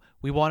week we go,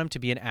 we want him to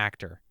be an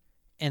actor.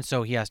 And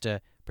so he has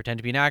to pretend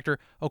to be an actor.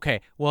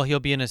 Okay, well, he'll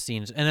be in a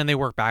scene. And then they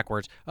work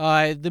backwards.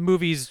 The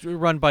movie's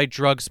run by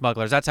drug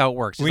smugglers. That's how it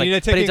works. It's We like, need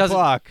a but it ticking doesn't-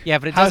 clock. Yeah,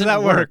 but it How does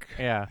doesn't that work?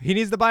 Yeah. He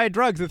needs to buy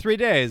drugs in 3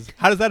 days.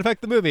 How does that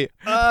affect the movie?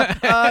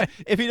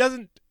 If he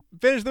doesn't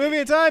finish the movie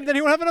in time, then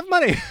he won't have enough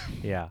money.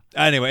 Yeah.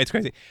 Anyway, it's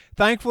crazy.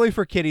 Thankfully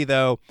for Kitty,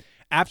 though,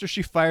 after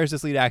she fires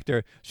this lead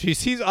actor, she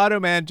sees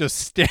Automan just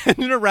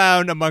standing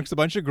around amongst a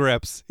bunch of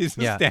grips. He's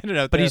just standing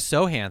out But there. he's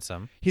so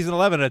handsome. He's an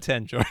 11 out of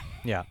 10, Jordan.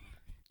 Yeah.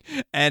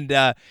 And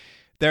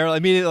they're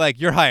immediately like,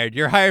 you're hired.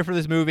 You're hired for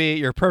this movie.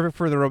 You're perfect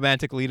for the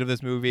romantic lead of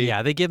this movie.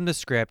 Yeah, they give him the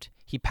script.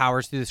 He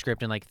powers through the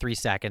script in like 3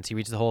 seconds. He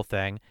reads the whole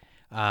thing.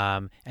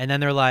 And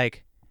then they're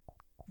like,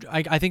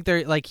 I think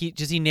they're like,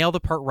 does he nail the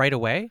part right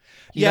away?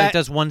 He like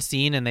does one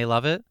scene and they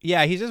love it.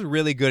 Yeah, he's just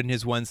really good in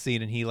his one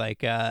scene, and he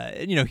like,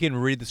 he can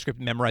read the script,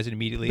 memorize it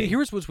immediately. But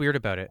here's what's weird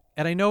about it.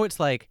 And I know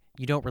it's like,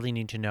 you don't really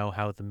need to know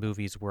how the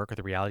movies work or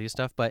the reality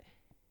stuff, but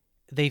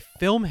they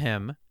film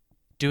him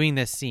doing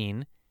this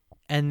scene,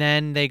 and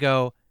then they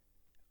go,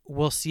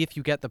 we'll see if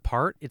you get the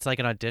part. It's like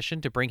an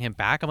audition to bring him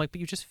back. I'm like,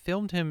 but you just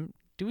filmed him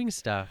doing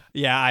stuff.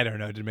 Yeah, I don't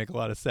know. It didn't make a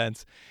lot of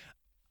sense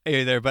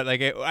either. But like,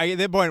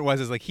 the point was,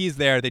 is like, he's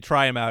there. They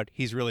try him out.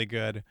 He's really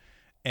good,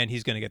 and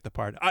he's gonna get the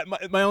part.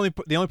 The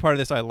only part of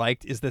this I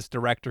liked is this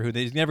director who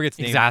he never gets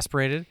named.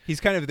 Exasperated. He's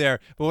kind of there.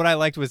 But what I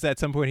liked was that at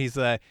some point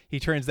he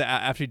turns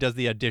after he does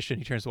the audition,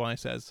 he turns to one and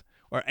says,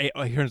 he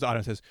turns to Otto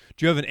and says,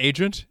 "Do you have an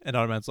agent?" And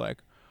Ottoman's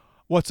like,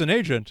 "What's an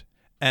agent?"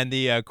 And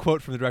the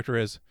quote from the director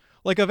is,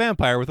 "Like a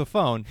vampire with a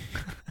phone."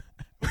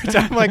 Which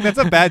I'm like, that's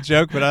a bad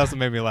joke, but it also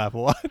made me laugh a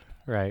lot.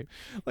 Right.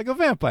 Like a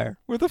vampire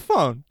with a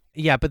phone.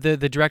 Yeah, but the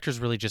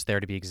director's really just there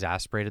to be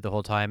exasperated the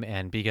whole time,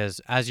 and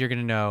because, as you're going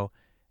to know,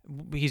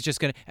 he's just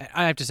going to...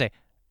 I have to say,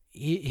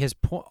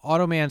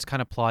 Automan's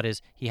kind of plot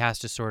is he has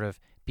to sort of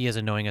be as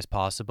annoying as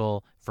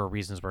possible for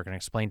reasons we're going to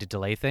explain to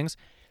delay things,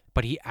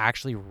 but he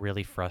actually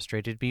really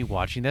frustrated me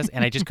watching this,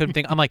 and I just couldn't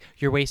think... I'm like,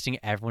 you're wasting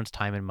everyone's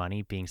time and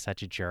money being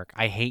such a jerk.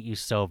 I hate you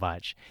so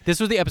much. This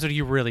was the episode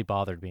you really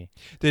bothered me.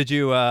 Did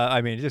you,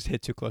 it just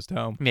hit too close to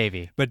home.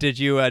 Maybe. But did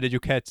you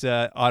catch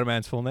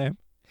Automan's full name?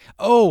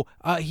 Oh,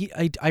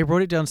 I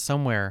wrote it down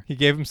somewhere. He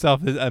gave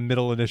himself a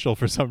middle initial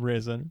for some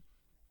reason.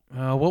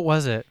 What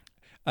was it?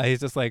 He's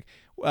just like,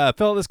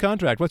 fill out this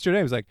contract. What's your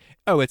name? He's like,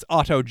 oh, it's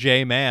Otto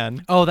J.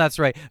 Mann. Oh, that's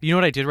right. You know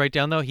what I did write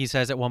down, though? He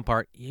says at one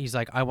part, he's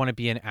like, I want to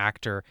be an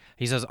actor.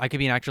 He says, I could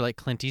be an actor like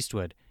Clint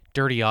Eastwood.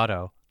 Dirty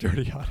Otto.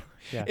 Dirty Otto.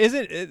 Yeah.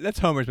 That's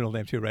Homer's middle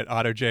name too, right?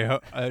 Otto J.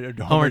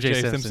 Homer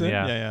J. Simpson.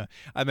 Yeah.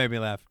 That made me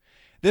laugh.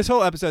 This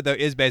whole episode, though,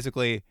 is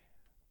basically,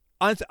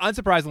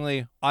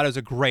 unsurprisingly, Otto's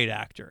a great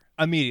actor.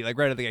 Immediately, like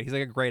right out of the gate, he's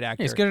like a great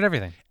actor. He's good at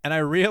everything. And I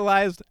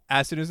realized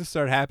as soon as this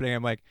started happening,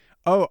 I'm like,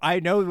 oh, I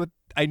know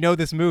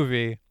this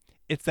movie.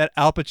 It's that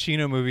Al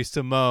Pacino movie,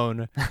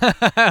 Simone,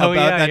 about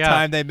that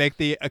time they make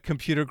a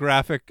computer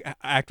graphic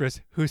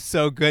actress who's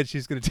so good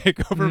she's going to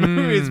take over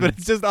movies, but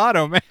it's just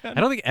Otto, man. I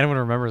don't think anyone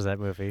remembers that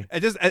movie.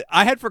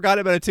 I had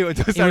forgotten about it too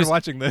until I started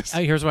watching this.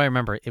 Here's what I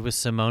remember. It was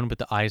Simone, but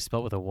the I is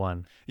spelled with a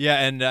 1.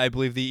 Yeah, and I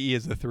believe the E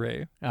is a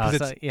 3.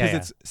 Because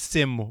it's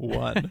Sim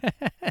 1.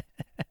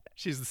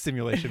 She's the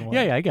simulation one.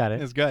 Yeah, I got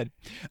it. It's good.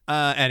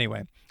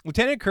 Anyway,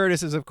 Lieutenant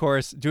Curtis is, of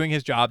course, doing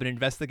his job and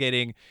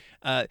investigating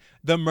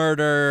the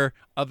murder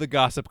of the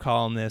gossip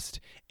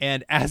columnist.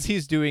 And as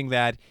he's doing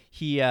that,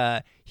 he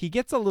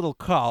gets a little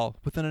call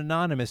with an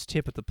anonymous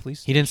tip at the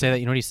police station. He didn't say that.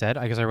 You know what he said?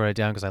 I guess I wrote it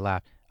down because I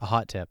laughed. A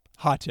hot tip.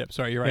 Hot tip.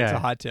 Sorry, you're right. It's a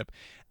hot tip.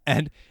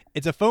 And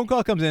it's a phone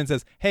call comes in and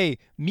says, hey,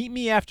 meet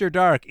me after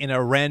dark in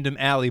a random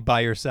alley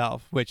by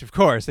yourself. Which, of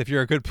course, if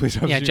you're a good police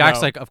officer, yeah,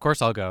 Jack's like, of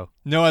course I'll go.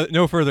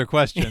 No further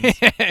questions.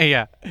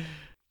 Yeah.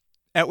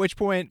 At which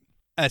point,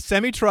 a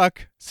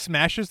semi-truck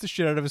smashes the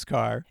shit out of his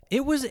car.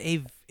 It was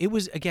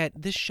again,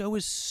 this show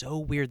is so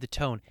weird, the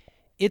tone.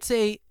 It's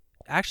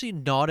actually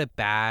not a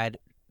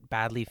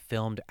badly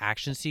filmed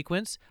action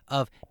sequence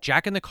of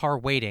Jack in the car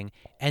waiting,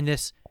 and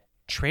this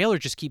trailer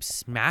just keeps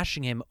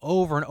smashing him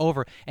over and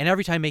over, and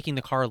every time making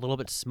the car a little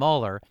bit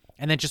smaller,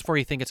 and then just before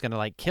you think it's going to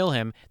like kill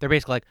him, they're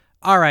basically like,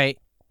 all right,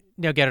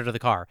 now get out of the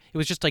car. It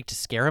was just like to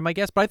scare him, I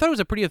guess, but I thought it was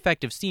a pretty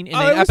effective scene in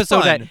an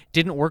episode that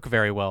didn't work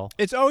very well.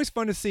 It's always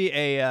fun to see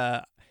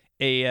a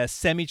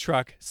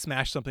semi-truck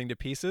smash something to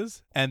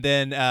pieces, and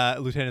then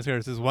Lieutenant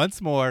Curtis is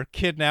once more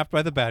kidnapped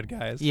by the bad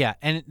guys. Yeah,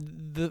 and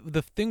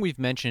the thing we've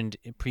mentioned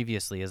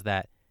previously is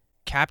that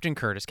Captain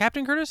Curtis?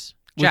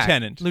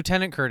 Jack,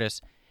 Lieutenant Curtis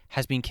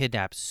has been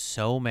kidnapped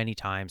so many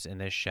times in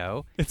this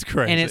show. It's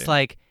crazy. And it's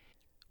like,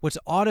 what's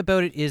odd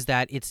about it is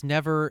that it's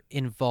never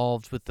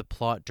involved with the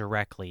plot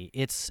directly.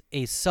 It's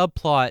a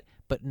subplot,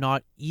 but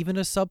not even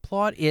a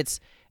subplot. It's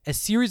a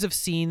series of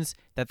scenes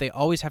that they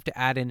always have to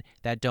add in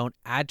that don't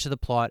add to the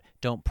plot,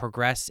 don't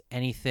progress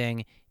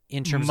anything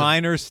in terms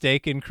minor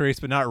stake increase,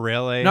 but not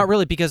really. Not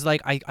really, because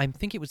like I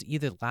think it was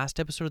either last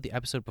episode or the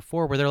episode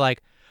before where they're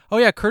like, oh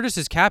yeah, Curtis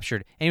is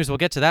captured. Anyways, we'll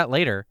get to that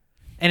later.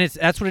 And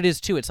that's what it is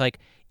too. It's like,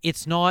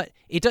 it's not,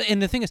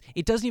 and the thing is,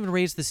 it doesn't even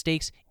raise the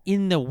stakes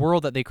in the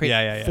world that they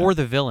create for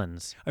the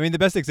villains. I mean, the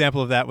best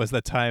example of that was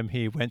the time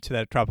he went to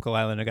that tropical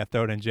island and got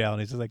thrown in jail,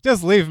 and he's just like,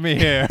 just leave me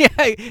here. Yeah,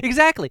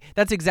 exactly.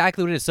 That's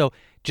exactly what it is. So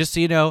just so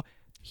you know,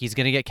 he's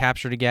going to get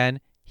captured again.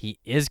 He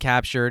is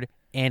captured,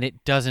 and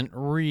it doesn't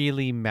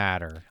really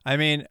matter. I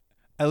mean,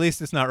 at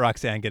least it's not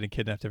Roxanne getting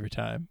kidnapped every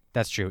time.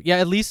 That's true. Yeah,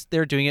 at least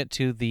they're doing it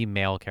to the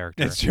male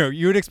character. That's true.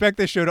 You would expect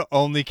this show to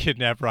only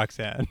kidnap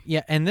Roxanne.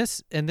 Yeah, and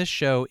this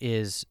show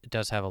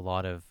does have a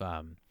lot of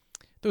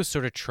those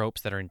sort of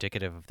tropes that are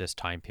indicative of this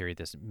time period,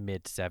 this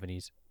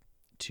mid-70s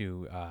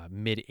to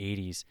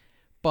mid-80s.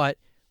 But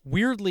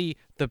weirdly,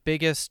 the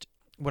biggest,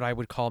 what I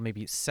would call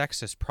maybe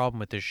sexist problem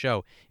with this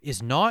show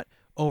is not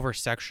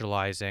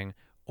over-sexualizing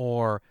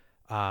or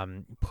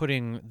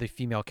putting the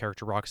female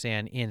character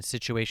Roxanne in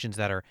situations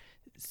that are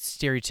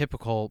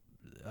stereotypical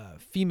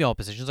female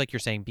positions, like you're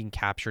saying, being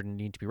captured and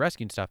need to be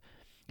rescued and stuff.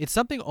 It's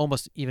something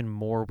almost even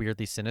more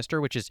weirdly sinister,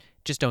 which is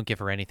just don't give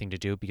her anything to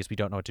do because we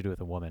don't know what to do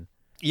with a woman.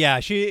 Yeah,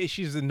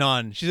 she's a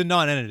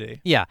non-entity.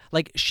 Yeah,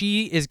 like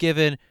she is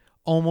given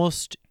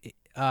almost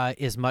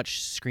as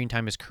much screen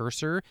time as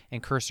Cursor,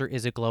 and Cursor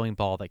is a glowing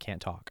ball that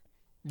can't talk.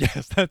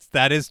 Yes,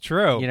 that is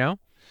true. You know?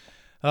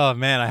 Oh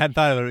man, I hadn't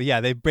thought of it.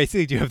 Yeah, they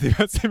basically do have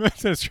the same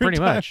amount of screen pretty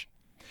time. much.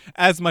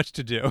 As much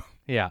to do.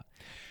 Yeah.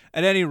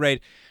 At any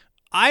rate,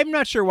 I'm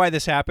not sure why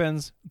this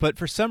happens, but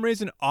for some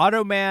reason,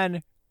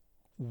 Automan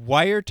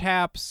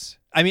wiretaps.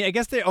 I mean, I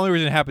guess the only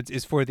reason it happens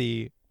is for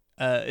the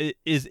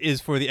is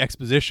for the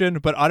exposition.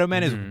 But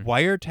Automan is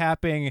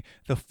wiretapping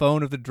the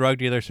phone of the drug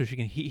dealer so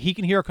he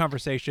can hear a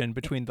conversation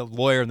between the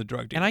lawyer and the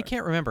drug dealer. And I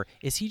can't remember,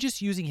 is he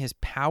just using his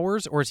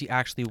powers or is he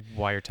actually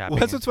wiretapping? Well,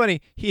 that's what's funny.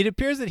 It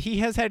appears that he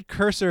has had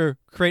Cursor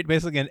create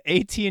basically an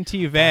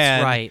AT&T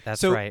van.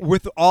 That's right. So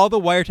with all the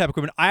wiretap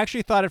equipment, I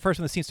actually thought at first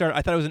when the scene started,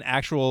 I thought it was an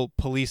actual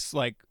police,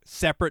 like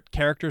separate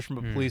characters from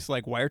a police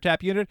like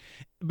wiretap unit.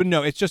 But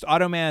no, it's just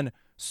Automan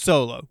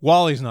solo.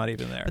 Wally's not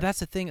even there. But that's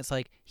the thing. It's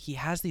like he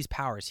has these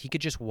powers. He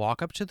could just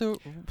walk up to the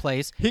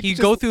place. He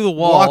could go through the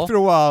wall. Walk through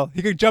the wall.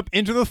 He could jump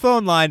into the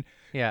phone line.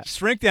 Yeah.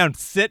 Shrink down,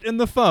 sit in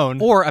the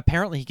phone. Or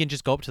apparently he can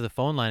just go up to the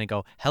phone line and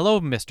go, "Hello,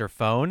 Mr.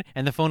 Phone,"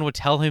 and the phone would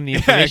tell him the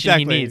information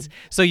he needs.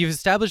 So you've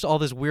established all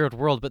this weird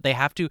world, but they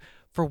have to,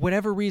 for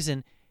whatever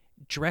reason,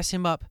 dress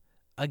him up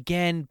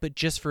again, but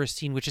just for a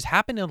scene, which has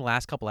happened in the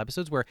last couple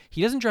episodes where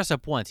he doesn't dress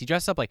up once. He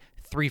dresses up like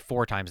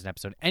 3-4 times an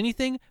episode.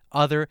 Anything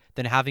other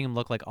than having him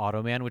look like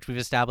Automan, which we've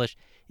established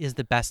is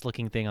the best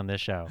looking thing on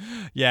this show.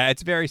 Yeah,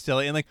 it's very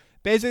silly. And like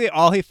basically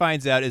all he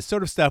finds out is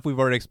sort of stuff we've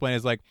already explained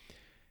is like,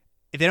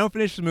 if they don't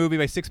finish the movie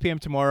by 6 p.m.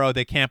 tomorrow,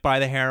 they can't buy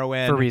the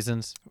heroin. For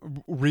reasons.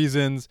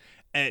 Reasons.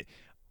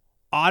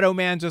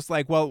 Automan's just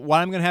like, well, what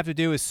I'm going to have to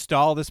do is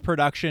stall this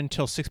production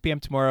till 6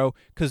 p.m. tomorrow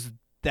because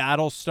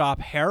that'll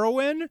stop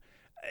heroin.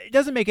 It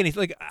doesn't make any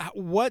like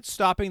what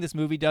stopping this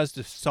movie does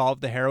to solve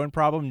the heroin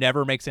problem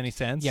never makes any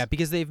sense. Yeah,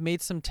 because they've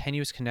made some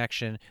tenuous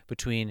connection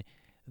between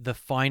the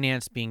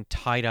finance being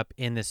tied up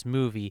in this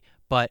movie,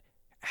 but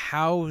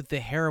how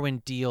the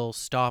heroin deal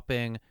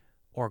stopping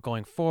or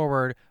going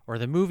forward, or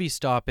the movie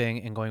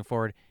stopping and going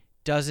forward,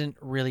 doesn't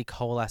really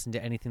coalesce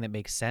into anything that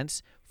makes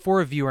sense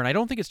for a viewer. And I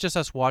don't think it's just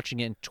us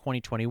watching it in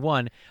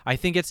 2021. I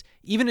think it's,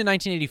 even in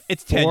 1984,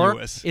 it's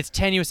tenuous. It's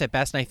tenuous at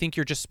best, and I think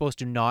you're just supposed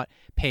to not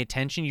pay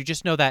attention. You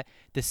just know that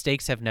the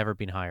stakes have never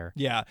been higher.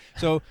 Yeah.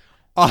 So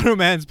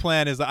Automan's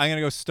plan is I'm going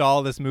to go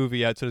stall this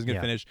movie out so it's going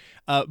to finish.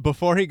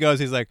 Before he goes,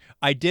 he's like,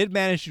 I did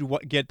manage to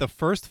get the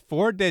first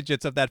 4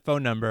 digits of that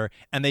phone number,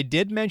 and they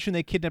did mention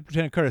they kidnapped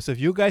Lieutenant Curtis. So if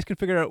you guys can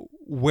figure out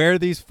where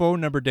these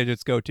phone number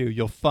digits go to,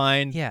 you'll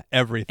find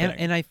everything.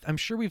 And I'm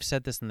sure we've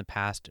said this in the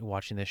past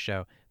watching this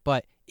show,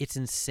 but it's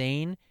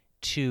insane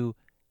to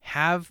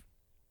have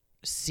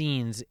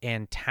scenes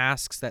and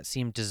tasks that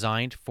seem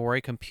designed for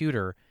a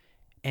computer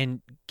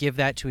and give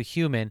that to a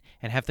human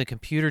and have the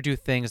computer do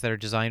things that are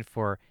designed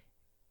for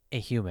a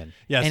human.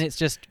 Yes. And it's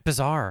just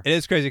bizarre. It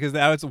is crazy because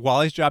now it's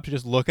Wally's job to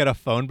just look at a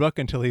phone book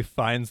until he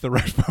finds the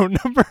right phone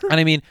number. And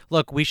I mean,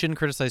 look, we shouldn't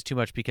criticize too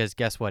much because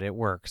guess what? It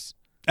works.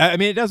 I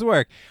mean, it does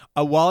work.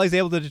 Wally's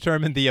able to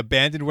determine the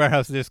abandoned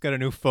warehouse has just got a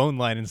new phone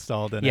line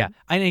installed in it. Yeah.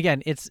 And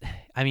again,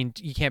 I mean,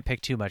 you can't pick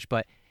too much,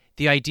 but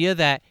the idea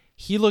that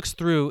he looks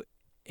through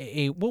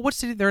what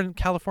city? They're in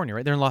California,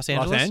 right? They're in Los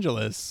Angeles? Los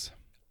Angeles.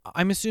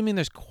 I'm assuming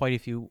there's quite a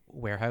few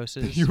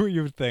warehouses.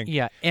 you would think.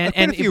 Yeah. And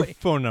a few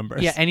phone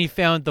numbers. Yeah, and he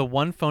found the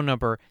one phone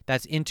number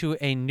that's into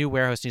a new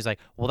warehouse, and he's like,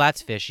 well,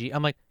 that's fishy.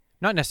 I'm like,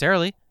 not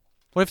necessarily.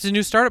 What if it's a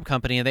new startup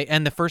company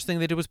and the first thing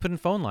they did was put in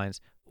phone lines?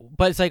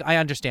 But it's like, I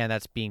understand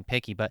that's being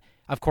picky, but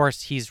of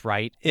course he's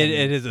right. It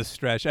is a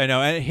stretch. I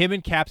know. And him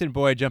and Captain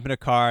Boyd jump in a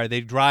car.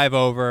 They drive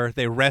over.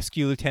 They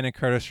rescue Lieutenant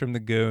Curtis from the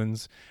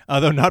goons,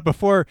 although not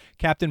before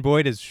Captain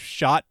Boyd is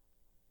shot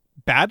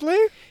badly.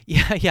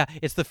 Yeah.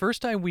 It's the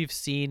first time we've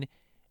seen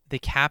the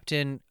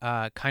captain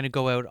kind of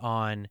go out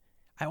on,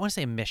 I want to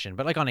say a mission,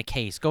 but like on a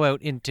case, go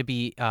out to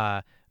be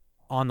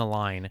on the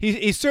line.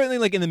 He's certainly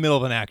like in the middle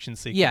of an action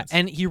sequence. Yeah,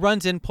 and he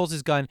runs in, pulls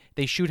his gun.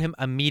 They shoot him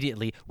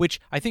immediately,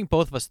 which I think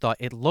both of us thought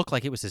it looked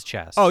like it was his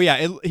chest. Oh,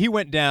 yeah. He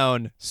went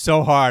down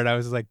so hard. I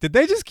was like, did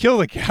they just kill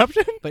the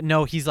captain? But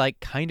no, he's like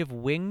kind of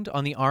winged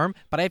on the arm.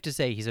 But I have to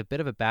say, he's a bit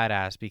of a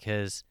badass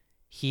because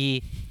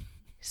he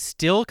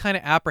still kind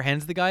of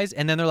apprehends the guys.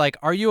 And then they're like,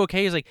 are you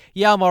okay? He's like,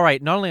 yeah, I'm all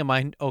right. Not only am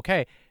I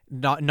okay,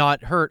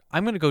 not hurt,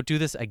 I'm going to go do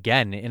this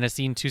again in a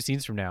scene 2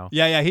 scenes from now.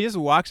 Yeah. He just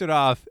walks it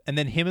off, and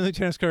then him and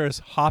Lieutenant Curtis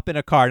hop in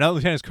a car. Not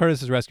Lieutenant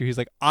Curtis' rescue. He's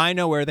like, I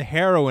know where the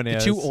heroin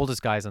is. The 2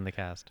 oldest guys on the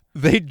cast.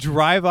 They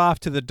drive off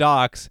to the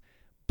docks,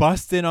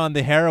 bust in on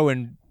the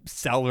heroin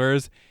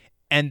sellers,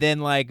 and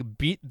then like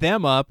beat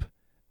them up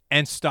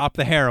and stop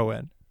the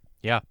heroin.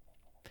 Yeah.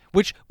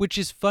 Which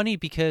is funny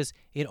because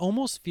it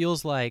almost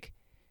feels like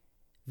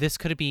this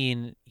could have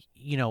been,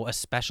 a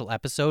special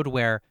episode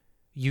where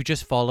you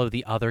just follow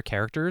the other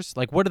characters.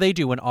 Like, what do they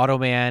do when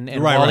Automan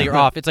and Wally are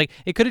off? It's like,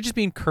 it could have just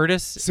been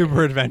Curtis.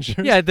 Super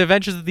adventures. Yeah, the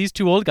adventures of these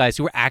 2 old guys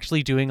who were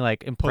actually doing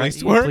like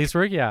police work. Police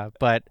work, yeah.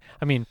 But,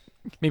 I mean,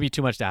 maybe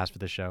too much to ask for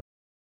this show.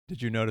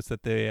 Did you notice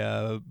that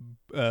the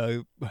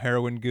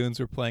heroin goons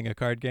were playing a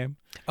card game?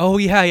 Oh,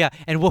 yeah.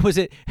 And what was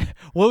it?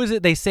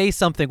 They say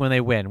something when they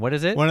win. What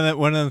is it? One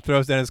of them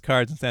throws down his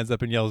cards and stands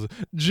up and yells,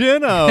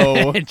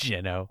 Gino!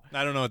 Gino.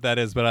 I don't know what that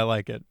is, but I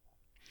like it.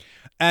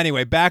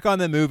 Anyway, back on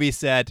the movie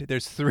set.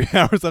 There's 3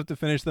 hours left to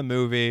finish the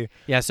movie.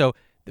 Yeah, so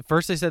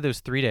first they said there was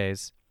 3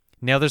 days.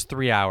 Now there's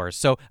 3 hours.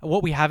 So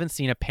what we haven't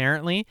seen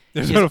apparently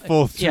there's been a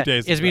full 2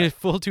 days. It's been a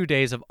full 2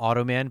 days of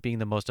Automan being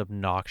the most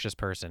obnoxious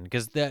person,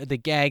 because the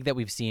gag that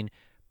we've seen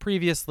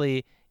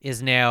previously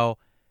is now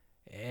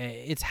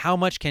it's how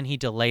much can he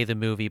delay the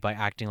movie by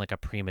acting like a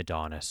prima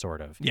donna, sort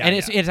of. Yeah, and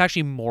it's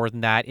actually more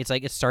than that. It's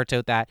like it starts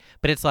out that,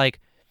 but it's like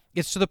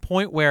it's to the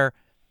point where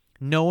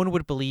no one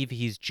would believe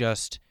he's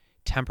just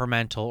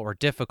temperamental or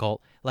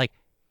difficult. Like,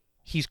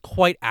 he's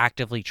quite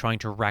actively trying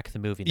to wreck the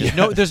movie.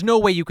 There's no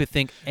way you could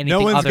think anything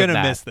other than that. No one's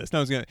gonna miss this. No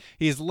one's gonna.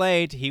 He's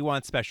late. He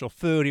wants special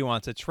food. He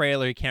wants a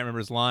trailer. He can't remember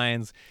his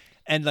lines.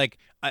 And like,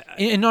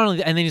 and not only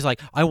that, and then he's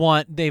like,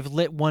 they've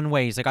lit one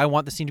way. He's like, I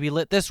want the scene to be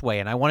lit this way,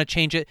 and I want to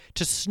change it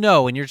to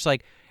snow. And you're just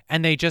like,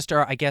 and they just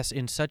are, I guess,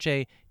 in such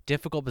a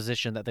difficult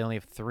position that they only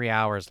have 3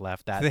 hours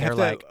left. That they're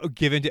like,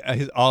 give in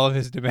to all of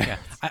his demands.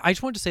 Yeah. I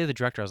just wanted to say to the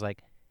director, I was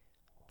like,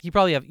 you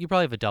probably have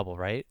a double,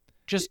 right?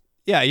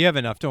 Yeah, you have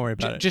enough. Don't worry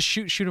about it. Just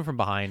shoot him from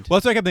behind. Well,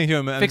 that's what I kept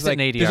thinking to him. Fix it in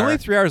ADR. There's only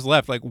 3 hours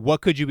left. Like,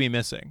 what could you be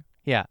missing?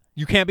 Yeah.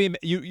 You can't be.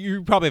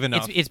 You probably have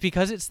enough. It's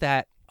because it's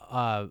that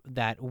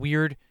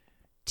weird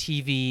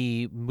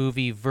TV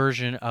movie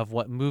version of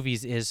what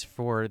movies is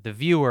for the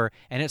viewer,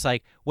 and it's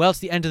like, well, it's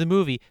the end of the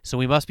movie, so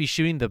we must be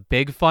shooting the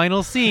big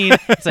final scene.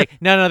 It's like,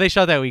 no, they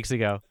shot that weeks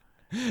ago.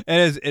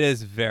 It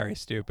is very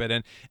stupid,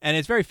 and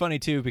it's very funny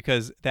too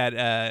because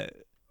that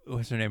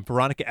what's her name,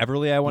 Veronica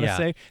Everly, I want to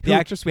say, the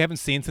actress we haven't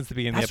seen since the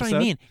beginning of the episode. That's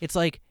what I mean. It's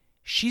like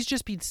she's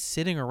just been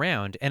sitting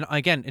around, and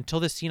again,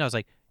 until this scene, I was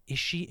like, is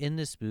she in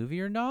this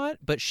movie or not?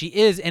 But she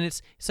is, and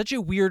it's such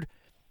a weird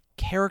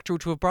character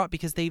to have brought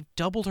because they've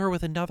doubled her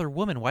with another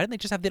woman. Why didn't they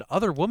just have the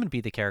other woman be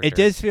the character? It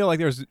does feel like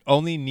there's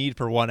only need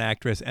for one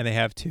actress and they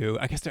have two.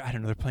 I guess I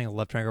don't know, they're playing a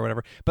love triangle or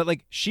whatever. But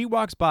like she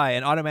walks by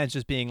and Automan's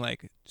just being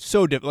like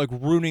so like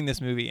ruining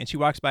this movie, and she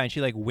walks by and she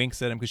like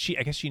winks at him because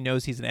I guess she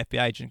knows he's an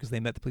FBI agent because they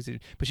met the police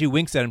agent. But she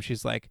winks at him.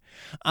 She's like,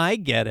 "I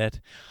get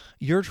it.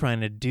 You're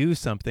trying to do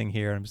something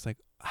here." And I'm just like,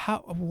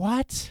 "How?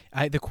 What?"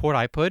 The quote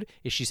I put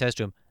is she says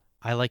to him,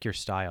 "I like your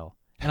style,"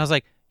 and I was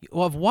like,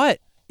 "Well, of what?"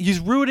 He's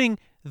ruining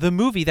the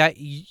movie that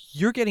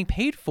you're getting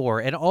paid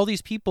for and all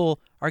these people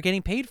are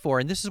getting paid for,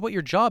 and this is what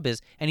your job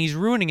is, and he's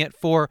ruining it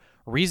for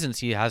reasons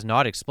he has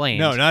not explained.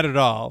 No, not at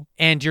all.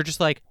 And you're just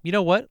like, you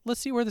know what? Let's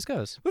see where this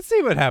goes. Let's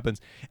see what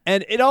happens.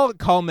 And it all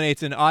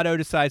culminates in Otto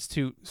decides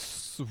to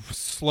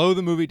slow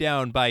the movie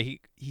down by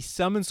he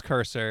summons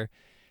Cursor.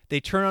 They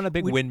turn on a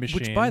big wind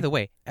machine. Which, by the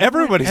way,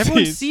 everyone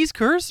sees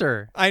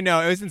Cursor. I know.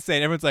 It was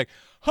insane. Everyone's like,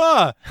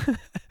 huh.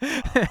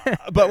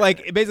 But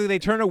like basically they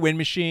turn a wind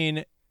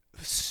machine.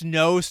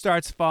 Snow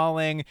starts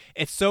falling.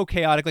 It's so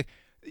chaotic. Like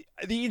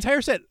the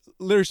entire set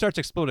literally starts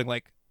exploding.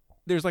 Like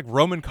there's like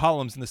Roman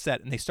columns in the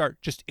set, and they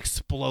start just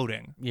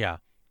exploding. Yeah.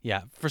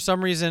 For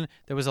some reason,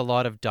 there was a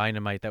lot of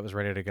dynamite that was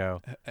ready to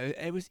go.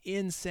 It was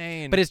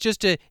insane. But it's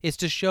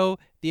to show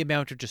the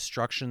amount of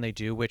destruction they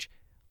do. Which,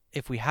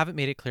 if we haven't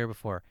made it clear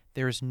before,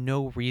 there is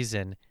no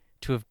reason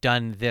to have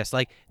done this.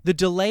 Like the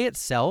delay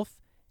itself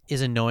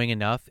is annoying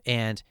enough,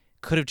 and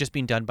could have just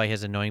been done by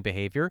his annoying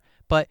behavior.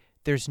 But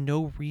there's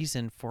no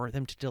reason for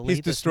them to delay.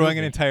 He's destroying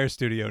an entire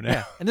studio now.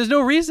 Yeah. And there's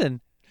no reason.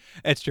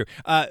 It's true.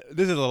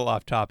 This is a little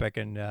off topic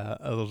and a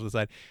little to the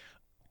side.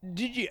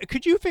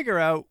 Could you figure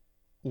out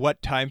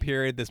what time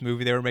period this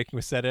movie they were making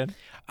was set in?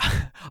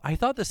 I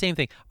thought the same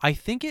thing. I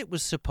think it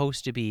was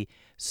supposed to be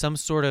some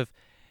sort of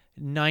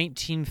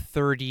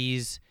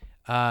 1930s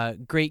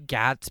Great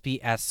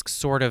Gatsby-esque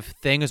sort of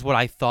thing is what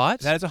I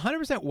thought. That is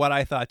 100% what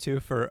I thought too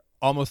for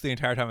almost the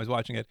entire time I was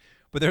watching it.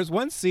 But there's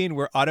one scene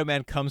where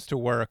Automan comes to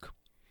work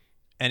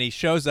and he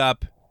shows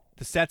up,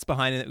 the set's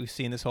behind him that we've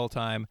seen this whole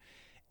time,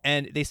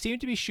 and they seem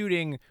to be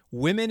shooting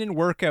women in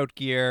workout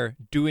gear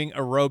doing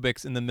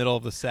aerobics in the middle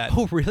of the set.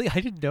 Oh, really? I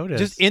didn't notice.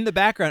 Just in the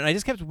background. And I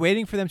just kept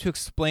waiting for them to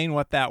explain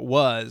what that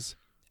was,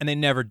 and they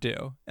never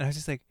do. And I was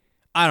just like,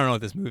 I don't know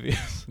what this movie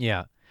is.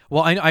 Yeah.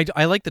 Well,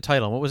 I like the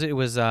title. What was it? It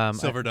was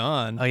Silver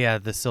Dawn. Oh yeah,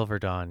 the Silver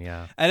Dawn.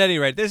 Yeah. At any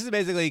rate, this is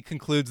basically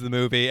concludes the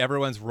movie.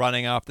 Everyone's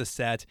running off the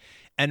set,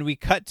 and we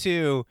cut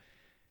to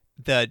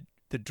the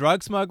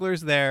drug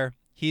smuggler's there.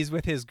 He's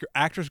with his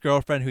actress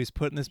girlfriend who's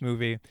put in this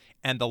movie,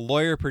 and the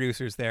lawyer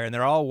producer's there, and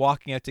they're all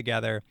walking out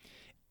together.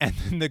 And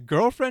then the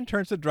girlfriend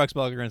turns to the drug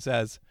smuggler and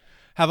says,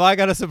 "Have I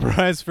got a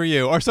surprise for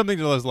you?" or something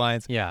to those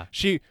lines. Yeah.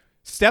 She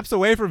steps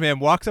away from him,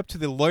 walks up to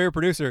the lawyer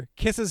producer,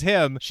 kisses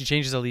him. She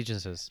changes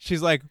allegiances.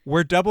 She's like,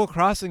 "We're double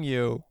crossing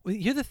you." Well,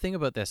 here's the thing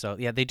about this, though.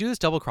 Yeah, they do this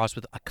double cross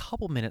with a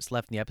couple minutes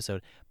left in the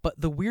episode.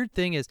 But the weird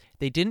thing is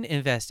they didn't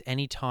invest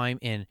any time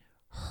in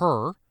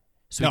her.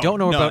 So we don't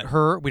know about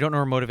her. We don't know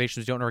her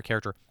motivations. We don't know her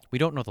character. We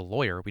don't know the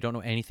lawyer. We don't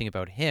know anything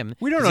about him.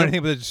 We don't know anything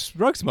about the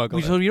drug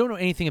smuggler. So we don't know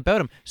anything about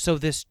him. So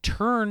this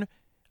turn,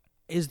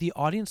 is the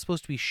audience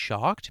supposed to be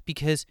shocked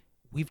because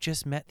we've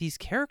just met these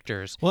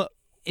characters? Well,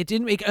 it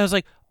didn't make. I was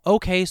like,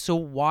 okay, so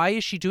why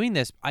is she doing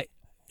this?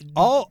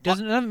 None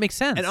of it make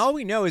sense. And all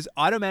we know is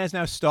Automan has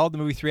now stalled the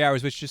movie 3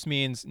 hours, which just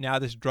means now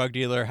this drug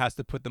dealer has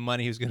to put the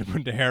money he was going to put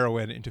into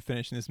heroin into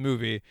finishing this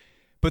movie.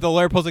 But the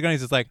lawyer pulls a gun.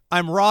 He's just like,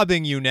 "I'm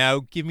robbing you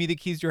now. Give me the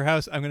keys to your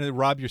house. I'm going to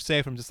rob your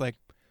safe." I'm just like,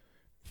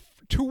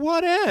 to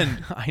what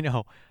end? I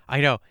know.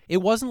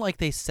 It wasn't like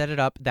they set it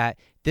up that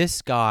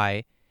this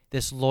guy,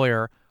 this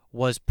lawyer,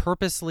 was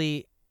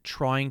purposely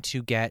trying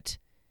to get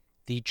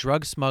the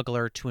drug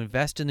smuggler to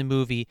invest in the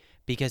movie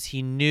because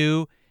he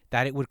knew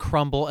that it would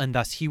crumble and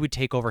thus he would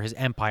take over his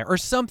empire or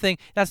something.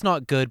 That's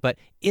not good, but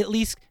at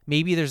least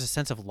maybe there's a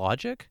sense of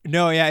logic.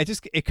 No, yeah,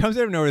 it comes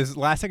out of nowhere, this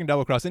last second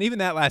double cross, and even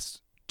that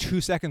lasts 2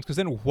 seconds because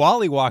then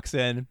Wally walks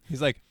in.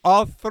 He's like,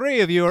 "All three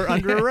of you are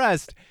under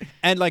arrest."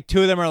 And like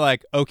 2 of them are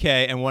like,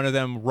 "Okay," and one of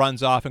them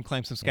runs off and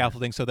claims some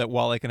scaffolding so that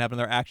Wally can have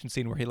another action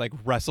scene where he like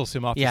wrestles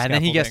him off the scaffolding.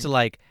 And then he gets to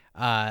like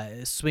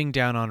swing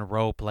down on a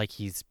rope like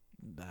he's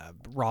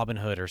Robin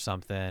Hood or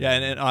something. Yeah,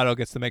 and Otto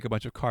gets to make a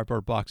bunch of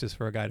cardboard boxes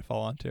for a guy to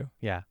fall onto.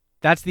 Yeah.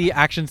 That's the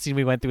action scene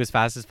we went through as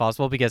fast as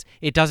possible because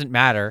it doesn't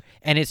matter,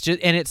 and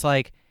it's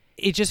like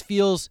it just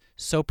feels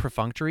so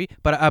perfunctory.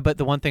 But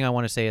the one thing I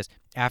want to say is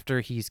after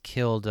he's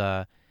killed,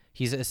 I'm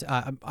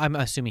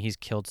assuming he's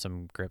killed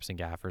some grips and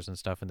gaffers and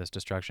stuff in this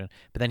destruction.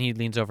 But then he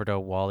leans over to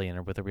Wally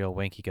and with a real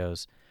wink he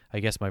goes, I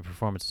guess my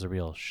performance is a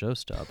real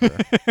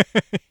showstopper.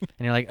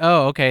 And you're like,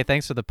 oh, okay,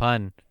 thanks for the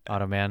pun,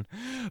 Automan.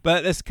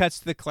 But this cuts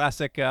to the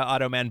classic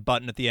Automan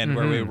button at the end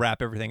where we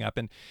wrap everything up.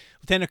 And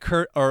Lieutenant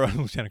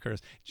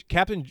Curtis,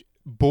 Captain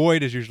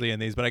Boyd is usually in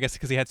these, but I guess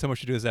because he had so much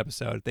to do this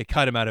episode, they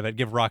cut him out of it,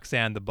 give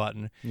Roxanne the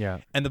button.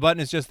 Yeah. And the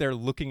button is just there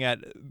looking at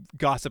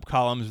gossip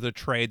columns, the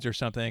trades or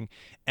something,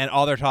 and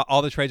all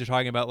the trades are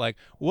talking about, like,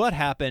 what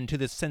happened to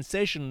this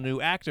sensational new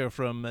actor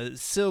from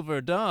Silver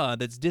Dawn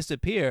that's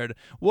disappeared?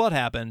 What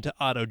happened to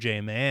Otto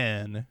J.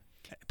 Mann?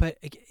 But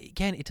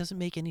again, it doesn't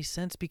make any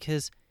sense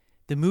because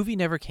the movie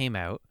never came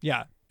out.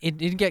 Yeah. It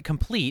didn't get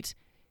complete.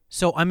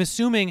 So I'm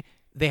assuming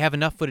they have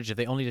enough footage if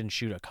they only didn't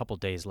shoot a couple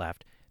days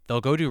left. They'll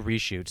go do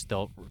reshoots.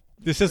 The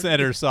assistant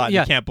editor saw it.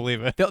 Yeah. You can't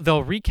believe it.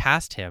 They'll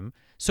recast him.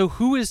 So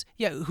who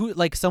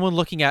like someone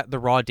looking at the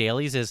raw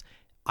dailies is,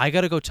 I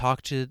got to go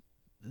talk to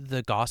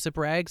the gossip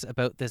rags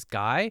about this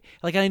guy.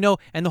 Like, I know,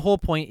 and the whole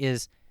point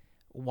is,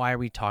 why are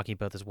we talking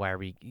about this? Why are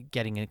we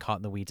getting caught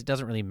in the weeds? It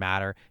doesn't really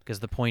matter because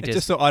the point It's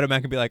is just so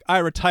Automan can be like, I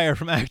retire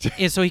from acting.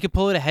 and so he could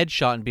pull out a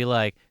headshot and be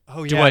like,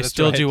 Oh, do yeah, I that's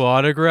still right. do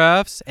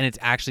autographs? And it's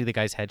actually the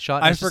guy's headshot.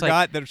 And I it's just like-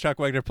 forgot that Chuck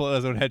Wagner pulled out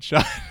his own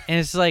headshot. and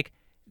it's like,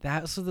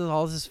 that's what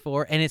all this is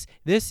for. And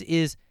this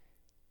is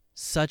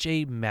such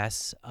a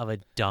mess of a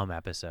dumb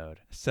episode.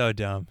 So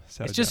dumb.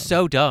 It's just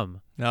so dumb.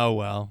 Oh,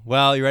 well.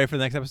 Well, you ready for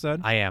the next episode?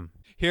 I am.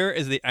 Here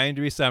is the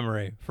IMDb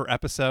summary for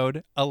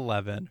episode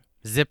 11.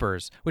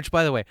 Zippers, which,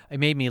 by the way, it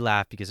made me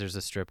laugh because there's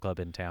a strip club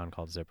in town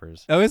called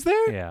Zippers. Oh, is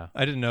there? Yeah.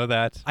 I didn't know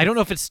that. I don't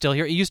know if it's still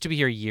here. It used to be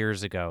here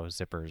years ago,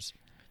 Zippers.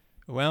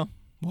 Well,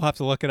 we'll have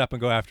to look it up and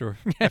go after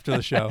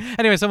the show.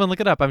 Anyway, someone look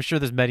it up. I'm sure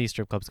there's many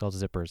strip clubs called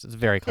Zippers. It's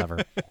very clever.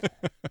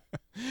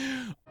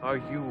 Are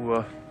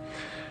you,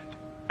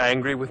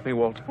 angry with me,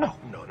 Walter? No,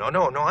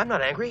 I'm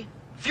not angry.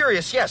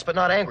 Furious, yes, but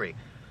not angry.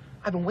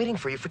 I've been waiting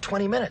for you for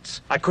 20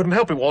 minutes. I couldn't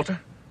help it,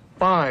 Walter.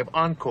 5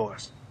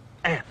 encores.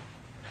 And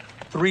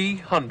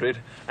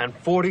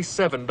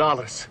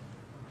 $347.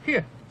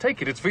 Here,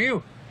 take it. It's for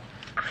you.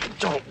 I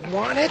don't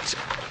want it.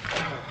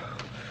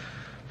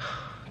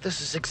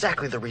 This is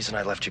exactly the reason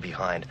I left you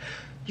behind.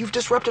 You've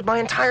disrupted my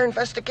entire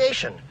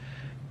investigation.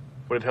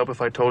 Would it help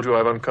if I told you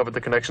I've uncovered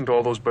the connection to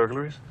all those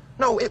burglaries?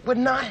 No, it would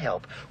not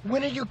help.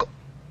 When are you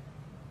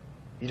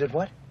You did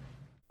what?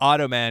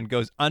 Automan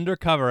goes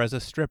undercover as a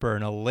stripper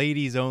in a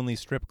ladies-only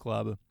strip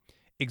club.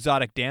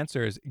 Exotic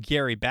dancers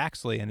Gary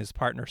Baxley and his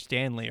partner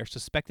Stanley are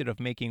suspected of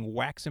making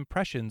wax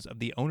impressions of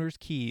the owner's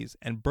keys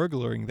and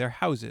burglaring their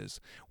houses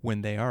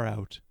when they are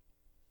out.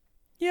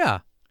 Yeah.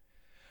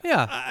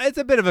 Yeah. It's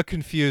a bit of a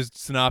confused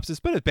synopsis,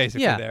 but it's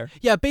basically there.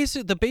 Yeah,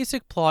 the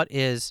basic plot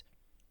is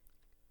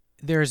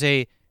there's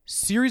a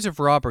series of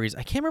robberies.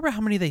 I can't remember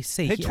how many they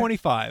say Hit here.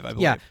 25, I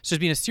believe. Yeah, so there's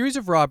been a series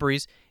of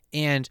robberies,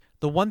 and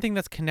the one thing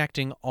that's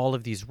connecting all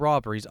of these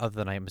robberies, other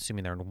than I'm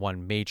assuming they're in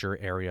one major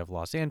area of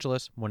Los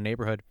Angeles, one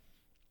neighborhood,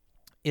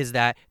 is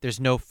that there's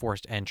no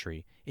forced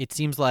entry. It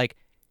seems like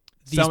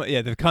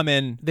they've come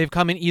in. They've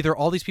come in either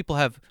all these people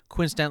have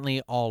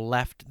coincidentally all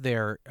left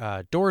their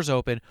doors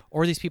open,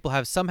 or these people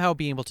have somehow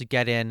been able to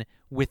get in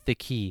with the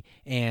key.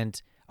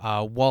 And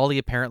Wally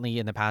apparently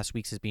in the past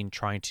weeks has been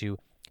trying to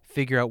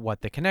figure out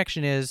what the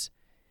connection is.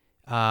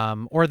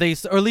 Or at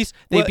least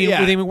they've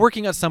been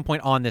working at some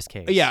point on this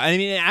case. Yeah, I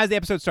mean, as the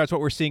episode starts, what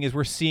we're seeing is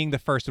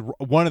the first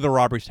one of the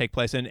robberies take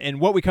place,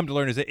 and what we come to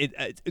learn is that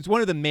it's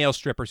one of the male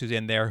strippers who's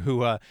in there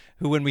who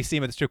when we see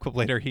him at the strip club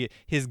later,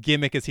 his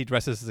gimmick is he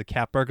dresses as a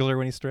cat burglar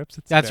when he strips.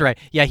 That's right.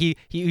 Yeah,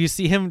 you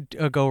see him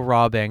go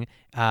robbing,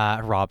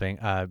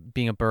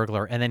 being a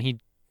burglar, and then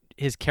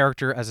his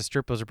character as a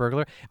stripper was a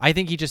burglar. I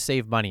think he just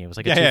saved money. It was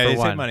like a 2 for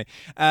 1. Saved money.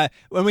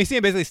 When we see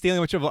him basically stealing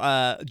a bunch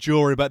of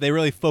jewelry, but they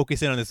really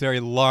focus in on this very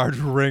large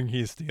ring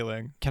he's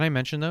stealing. Can I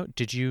mention though?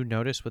 Did you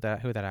notice who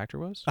that actor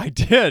was? I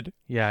did.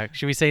 Yeah.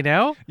 Should we say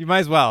now? You might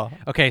as well.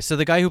 Okay, so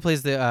the guy who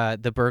plays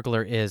the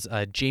burglar is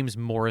James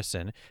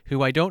Morrison,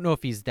 who I don't know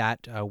if he's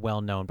that well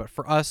known, but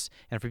for us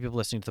and for people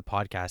listening to the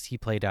podcast, he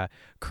played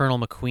Colonel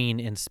McQueen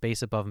in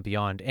Space Above and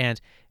Beyond,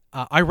 and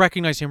I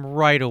recognize him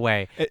right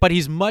away, but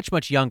he's much,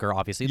 much younger,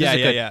 obviously. This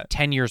is a good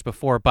 10 years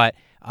before, but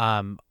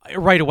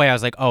right away I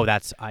was like, oh,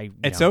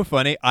 It's so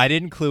funny. I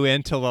didn't clue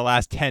in till the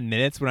last 10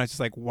 minutes when I was just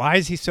like, why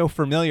is he so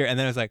familiar? And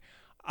then I was like,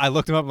 I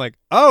looked him up, I'm like,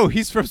 oh,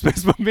 he's from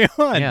Space Above and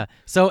Beyond. Yeah.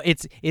 So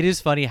it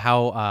is funny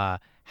how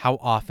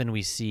often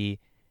we see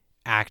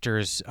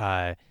actors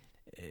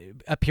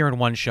appear in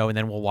one show and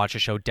then we'll watch a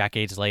show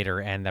decades later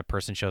and that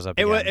person shows up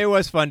again. It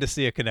was fun to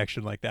see a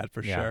connection like that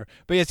for sure.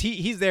 But yes,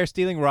 he's there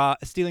stealing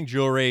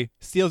jewelry,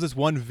 steals this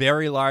one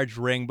very large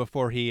ring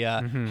before he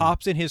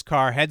hops in his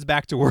car, heads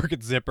back to work at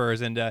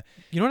Zippers. And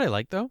you know what I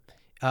like though?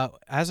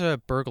 As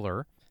a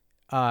burglar,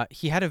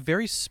 he had a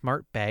very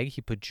smart bag he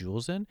put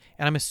jewels in,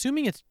 and I'm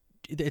assuming it's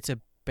a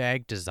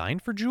bag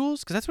designed for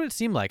jewels? Because that's what it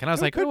seemed like. And I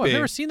was It like, could I've be.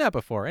 never seen that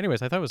before.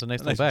 Anyways, I thought it was a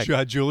nice little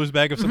bag. jeweler's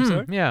bag of some Mhm,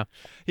 sort. Yeah.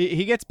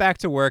 He gets back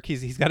to work.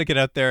 He's got to get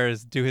out there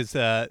do his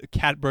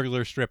cat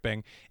burglar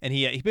stripping, and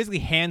he basically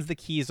hands the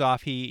keys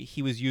off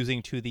he was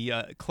using to the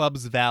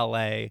club's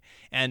valet.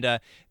 And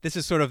this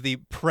is sort of the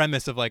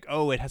premise of like,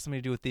 oh, it has something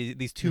to do with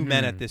these two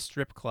men at this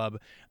strip club.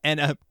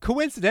 And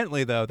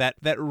coincidentally, though,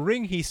 that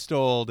ring he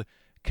stole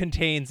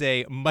contains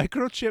a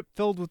microchip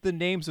filled with the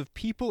names of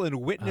people in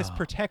witness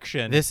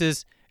protection. This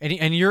is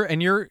and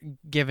you're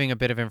giving a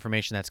bit of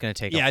information that's going to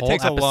take a it whole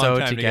takes a long episode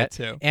time to get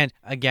to. And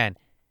again,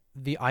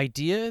 the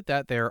idea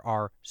that there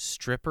are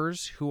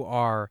strippers who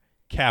are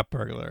Cat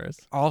burglars.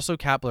 also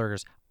cat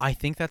burglars, I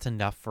think that's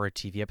enough for a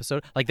TV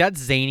episode. Like, that's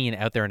zany and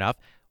out there enough.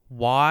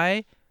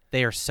 Why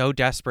they are so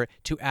desperate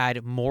to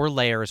add more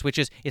layers, which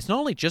is it's not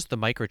only just the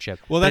microchip,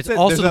 Well, but that's it's it.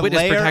 also There's the a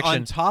witness layer protection.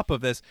 on top of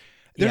this.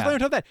 There's Yeah. a layer on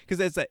top of that because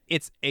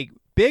it's a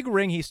big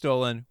ring he's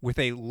stolen with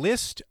a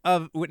list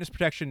of witness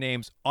protection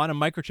names on a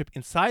microchip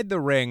inside the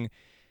ring,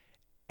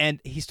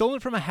 and he's stolen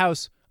it from a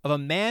house of a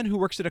man who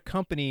works at a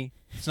company.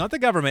 It's not the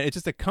government. It's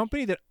just a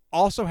company that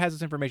also has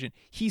this information.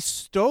 He's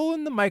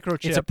stolen the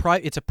microchip.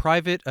 It's a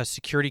private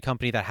security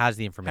company that has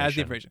the information. Has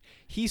the information.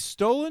 He's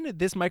stolen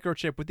this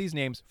microchip with these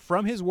names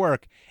from his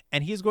work,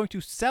 and he is going to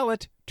sell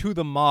it to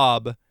the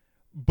mob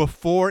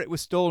before it was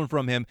stolen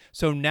from him.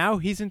 So now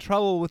he's in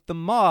trouble with the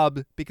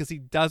mob because he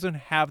doesn't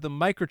have the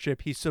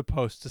microchip he's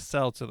supposed to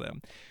sell to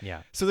them.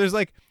 Yeah. So there's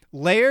like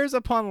layers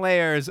upon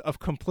layers of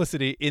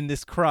complicity in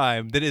this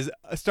crime that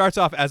starts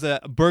off as a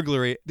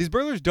burglary. These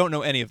burglars don't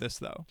know any of this,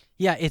 though.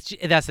 Yeah,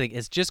 that's the thing.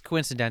 It's just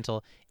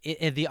coincidental.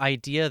 The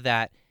idea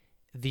that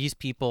these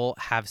people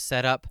have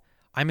set up,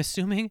 I'm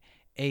assuming,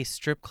 a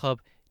strip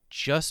club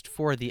just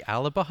for the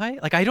alibi.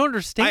 Like, I don't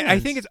understand. I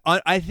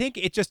think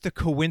it's just a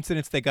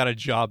coincidence they got a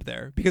job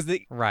there because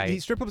the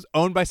strip club is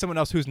owned by someone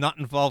else who's not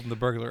involved in the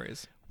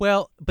burglaries.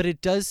 Well, but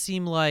it does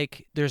seem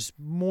like there's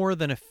more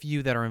than a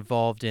few that are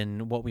involved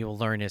in what we will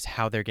learn is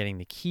how they're getting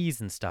the keys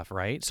and stuff,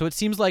 right? So it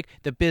seems like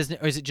the business,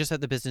 or is it just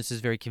that the business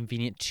is very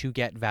convenient to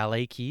get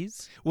valet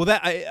keys? Well,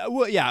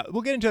 yeah,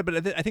 we'll get into it,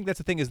 but I think that's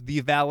the thing is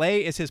the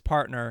valet is his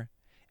partner,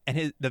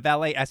 and the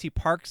valet, as he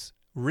parks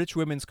rich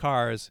women's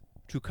cars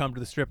to come to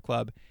the strip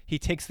club, he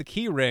takes the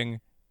key ring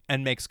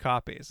and makes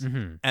copies.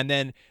 Mm-hmm. And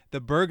then the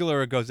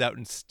burglar goes out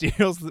and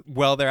steals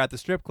while they're at the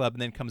strip club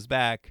and then comes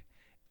back,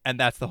 and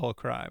that's the whole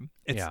crime.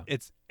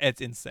 It's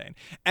insane.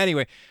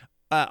 Anyway,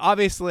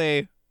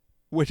 obviously,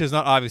 which is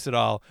not obvious at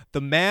all,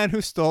 the man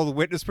who stole the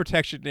witness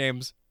protection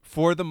names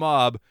for the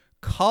mob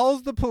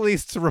calls the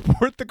police to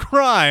report the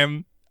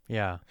crime.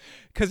 Yeah.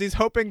 Because he's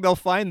hoping they'll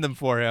find them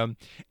for him.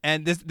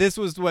 And this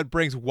was what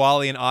brings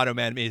Wally and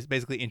Automan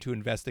basically into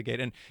investigate.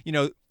 And,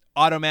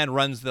 Automan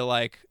runs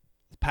the,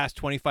 past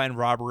 25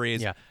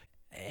 robberies. Yeah.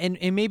 And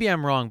maybe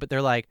I'm wrong, but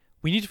they're like,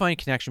 we need to find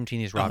a connection between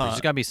these robberies.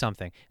 There's got to be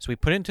something. So we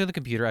put it into the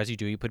computer, as you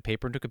do. You put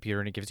paper into a computer,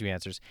 and it gives you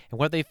answers. And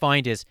what they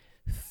find is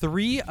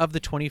 3 of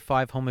the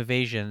 25 home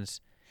evasions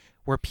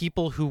were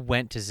people who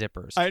went to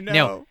Zippers. I know.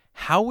 Now,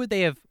 how would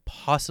they have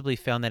possibly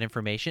found that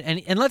information?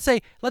 And let's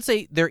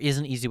say there is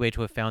an easy way to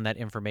have found that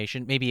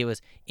information. Maybe it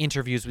was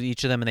interviews with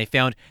each of them, and they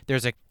found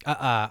there's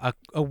a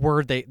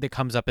word that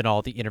comes up in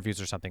all the interviews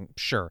or something.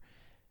 Sure.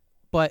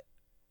 But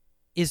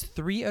is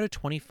 3 out of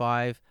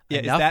 25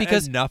 enough? Is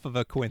that enough of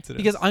a coincidence?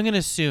 Because I'm going to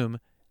assume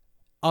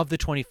of the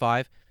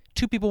 25,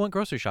 2 people went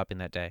grocery shopping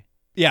that day.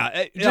 Yeah.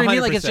 Do you know what I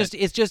mean? Like,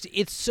 100%.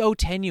 it's so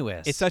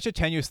tenuous. It's such a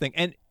tenuous thing.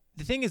 And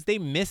the thing is, they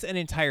miss an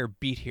entire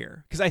beat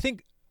here. Because I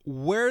think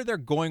where they're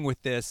going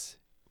with this,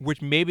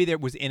 which maybe there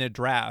was in a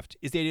draft,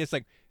 is the idea it's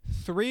like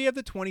 3 of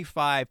the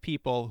 25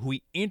 people who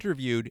we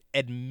interviewed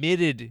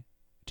admitted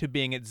to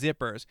being at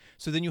Zippers.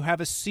 So then you have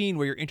a scene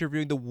where you're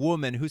interviewing the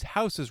woman whose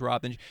house is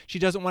robbed and she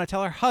doesn't want to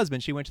tell her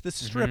husband she went to the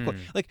strip club.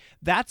 Like,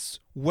 that's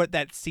what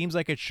that seems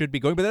like it should be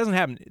going, but that doesn't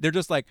happen. They're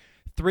just like,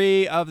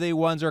 3 of the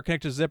ones are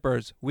connected to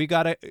Zippers. We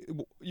gotta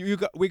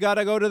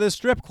go to this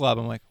strip club.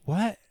 I'm like,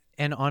 what?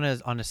 And on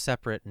a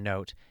separate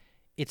note,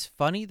 it's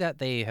funny that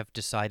they have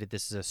decided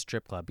this is a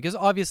strip club because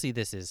obviously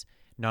this is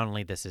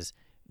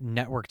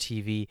network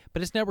TV,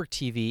 but it's network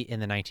TV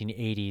in the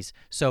 1980s.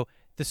 So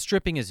the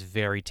stripping is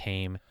very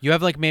tame. You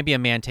have maybe a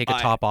man take a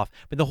top off,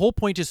 but the whole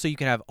point is so you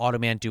can have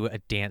Automan do a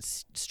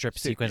dance strip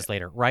sequence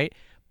later, right?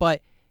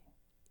 But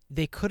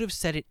they could have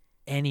said it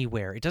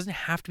anywhere. It doesn't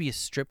have to be a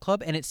strip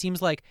club, and it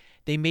seems like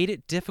they made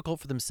it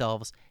difficult for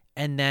themselves,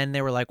 and then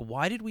they were like,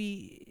 why did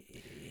we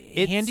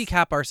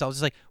handicap ourselves?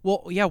 It's like,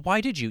 well, yeah, why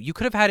did you? You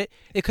could have had it.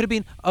 It could have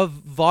been a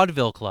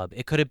vaudeville club.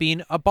 It could have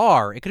been a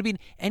bar. It could have been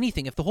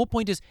anything. If the whole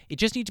point is it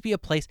just needs to be a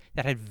place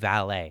that had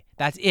valet.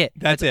 That's it.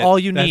 That's all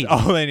you need.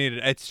 That's all I needed.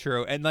 It's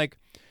true. And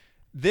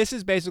this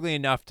is basically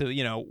enough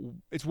to,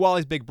 it's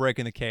Wally's big break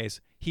in the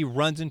case. He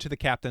runs into the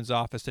captain's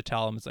office to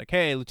tell him, it's like,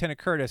 hey, Lieutenant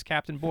Curtis,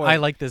 Captain Boyd. I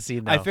like this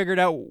scene, though. I figured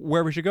out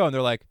where we should go. And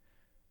they're like,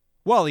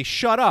 Wally,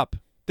 shut up.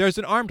 There's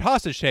an armed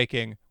hostage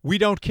taking. We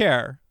don't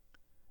care.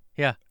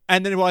 Yeah.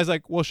 And then Wally's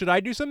like, well, should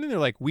I do something? They're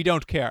like, we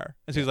don't care.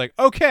 And so he's like,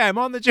 okay, I'm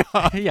on the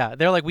job. Yeah.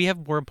 They're like, we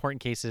have more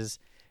important cases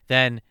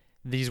than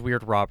these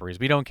weird robberies.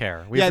 We don't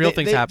care. We have real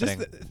things happening.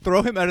 Just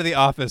throw him out of the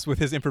office with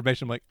his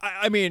information. I'm like,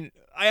 I mean,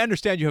 I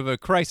understand you have a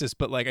crisis,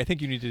 but like, I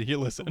think you need to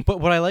listen. But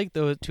what I like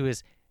though too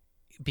is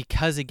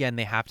because again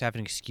they have to have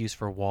an excuse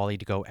for Wally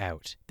to go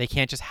out. They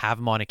can't just have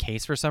him on a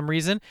case for some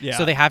reason. Yeah.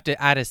 So they have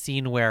to add a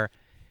scene where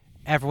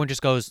everyone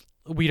just goes,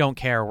 "We don't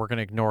care. We're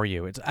gonna ignore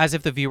you." It's as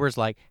if the viewer's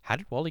like, "How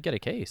did Wally get a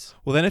case?"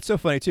 Well, then it's so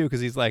funny too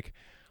because he's like,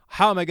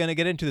 how am I going to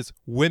get into this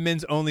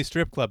women's only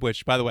strip club?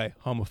 Which, by the way,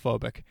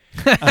 homophobic.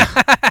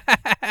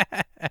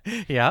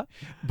 Yeah.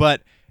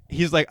 But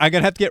he's like, I'm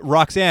going to have to get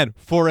Roxanne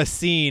for a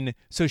scene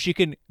so she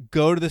can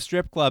go to the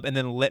strip club and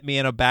then let me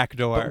in a back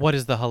door. But what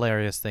is the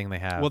hilarious thing they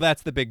have? Well,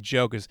 that's the big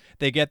joke is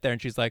they get there and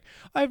she's like,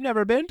 I've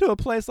never been to a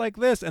place like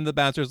this. And the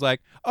bouncer's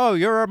like, oh,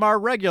 you're our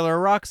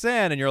regular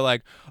Roxanne. And you're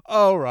like,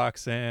 oh,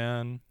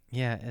 Roxanne.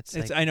 Yeah, it's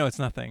like, I know it's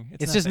nothing.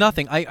 It's just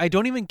nothing. I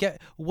don't even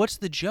get what's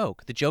the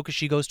joke. The joke is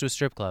she goes to a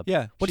strip club.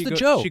 Yeah. What's the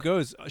joke?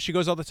 She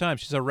goes all the time.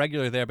 She's a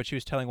regular there, but she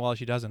was telling Wally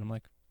she doesn't. I'm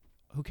like,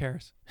 who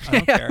cares? I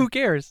don't Yeah, care. who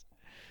cares?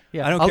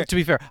 Yeah, I don't care. To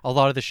be fair, a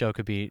lot of the show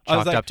could be I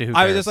was chalked like, up to who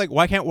cares. I was just like,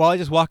 why can't Wally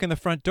just walk in the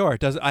front door?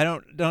 I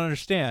don't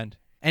understand.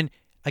 And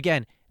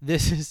again,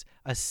 this is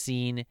a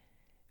scene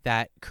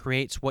that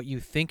creates what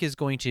you think is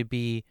going to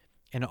be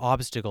an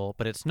obstacle,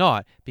 but it's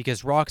not,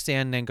 because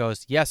Roxanne then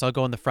goes, yes, I'll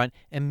go in the front.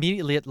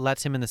 Immediately it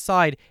lets him in the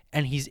side,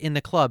 and he's in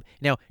the club.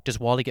 Now, does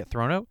Wally get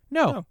thrown out?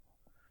 No.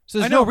 So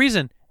there's no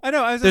reason. I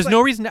know. There's no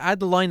reason to add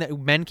the line that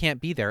men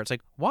can't be there. It's like,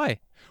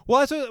 why?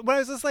 Well, when I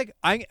was just like,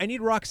 I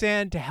need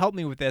Roxanne to help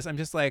me with this. I'm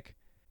just like,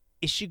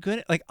 is she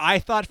gonna like? I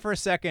thought for a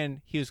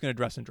second he was gonna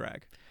dress in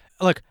drag.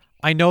 Look,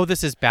 I know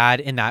this is bad,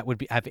 and that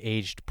would have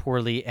aged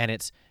poorly, and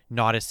it's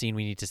not a scene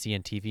we need to see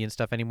on TV and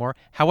stuff anymore.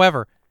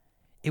 However,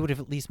 it would have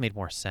at least made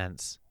more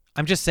sense.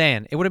 I'm just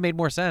saying, it would have made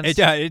more sense.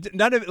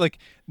 None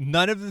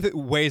of the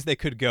ways they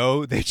could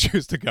go, they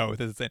choose to go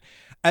with it.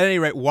 At any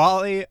rate,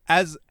 Wally,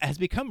 as has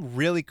become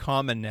really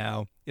common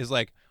now, is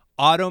like,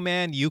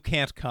 Automan, you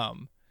can't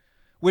come.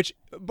 Which,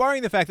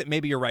 barring the fact that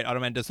maybe you're right,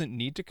 Automan doesn't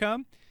need to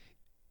come.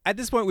 At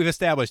this point, we've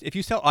established if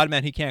you tell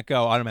Automan he can't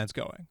go, Automan's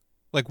going.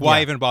 Like,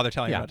 why even bother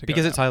telling him not to go?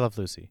 Because it's I Love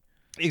Lucy.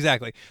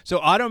 Exactly. So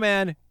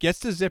Automan gets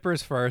to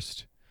Zippers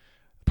first,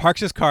 parks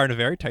his car in a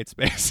very tight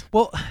space.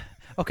 Well,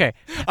 okay.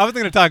 I wasn't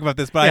going to talk about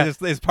this, but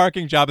his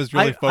parking job is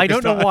really focused on. I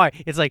don't know why.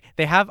 It's like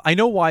I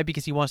know why,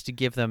 because he wants to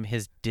give them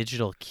his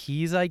digital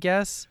keys, I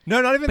guess.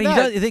 No, not even but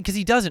that. Because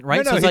he doesn't,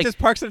 right? No, so it's he just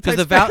parks in a tight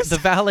space. The space.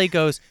 valet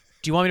goes,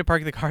 do you want me to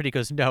park the car? And he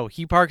goes, no.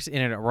 He parks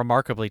in a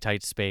remarkably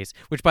tight space,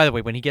 which, by the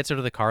way, when he gets out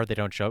of the car, they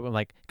don't show up. I'm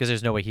like, because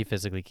there's no way he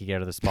physically could get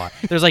out of the spot.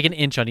 There's like an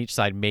inch on each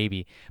side,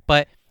 maybe.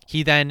 But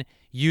he then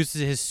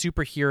uses his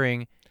super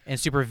hearing and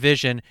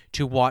supervision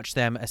to watch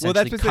them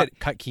essentially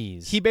cut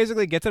keys. He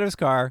basically gets out of his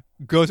car,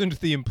 goes into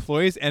the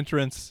employee's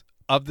entrance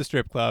of the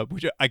strip club,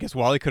 which I guess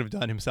Wally could have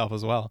done himself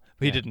as well,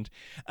 but he didn't.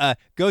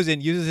 Goes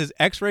in, uses his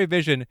X-ray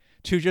vision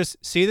to just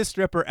see the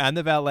stripper and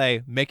the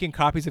valet making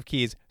copies of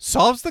keys,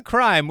 solves the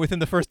crime within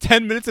the first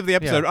 10 minutes of the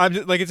episode. Yeah. I'm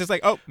just like, it's just like,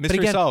 oh,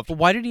 mystery solved. But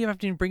why did he have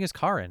to bring his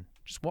car in?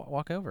 Just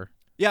walk over.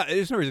 Yeah,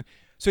 there's no reason.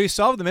 So he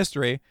solved the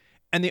mystery,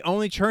 and the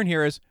only turn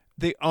here is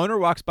the owner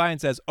walks by and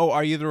says, oh,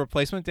 are you the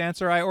replacement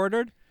dancer I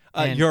ordered?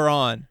 You're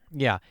on.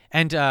 Yeah,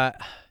 and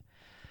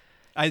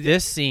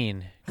this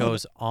scene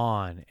goes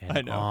on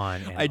and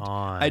on and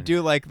on. I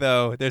do like,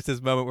 though, there's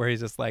this moment where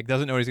he's just like,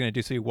 doesn't know what he's going to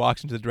do, so he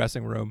walks into the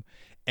dressing room,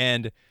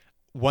 and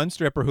one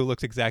stripper who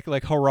looks exactly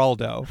like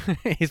Geraldo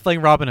he's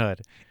playing Robin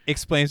Hood,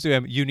 explains to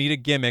him, you need a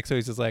gimmick. So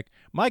he's just like,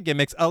 my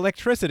gimmick's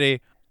electricity.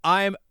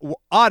 I'm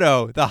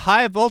Otto, the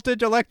high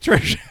voltage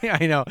electrician.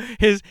 I know.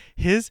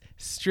 His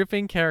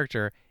stripping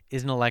character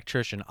is an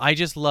electrician. I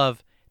just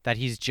love that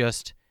it's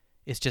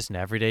just an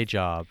everyday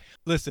job.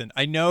 Listen,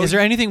 I know. Is there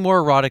anything more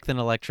erotic than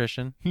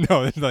electrician?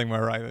 No, there's nothing more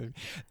erotic.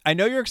 I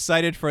know you're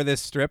excited for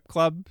this strip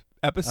club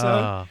episode.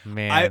 Oh,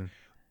 man.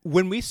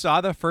 When we saw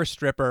the first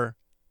stripper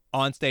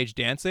on stage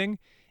dancing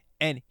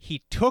and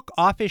he took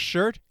off his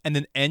shirt and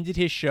then ended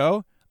his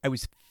show, I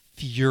was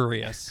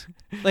furious.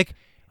 Like,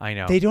 I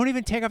know. They don't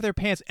even take off their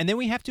pants. And then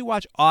we have to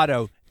watch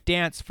Otto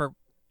dance for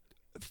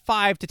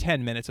 5 to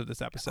 10 minutes of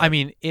this episode. I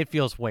mean, it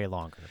feels way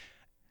longer.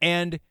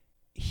 And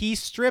he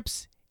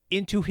strips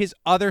into his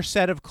other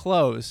set of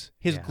clothes,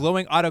 his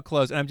glowing Otto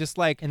clothes, and I'm just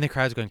like, and the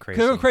crowd's going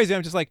crazy.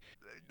 I'm just like,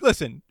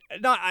 listen, we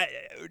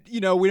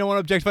don't want to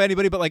objectify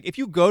anybody, but like, if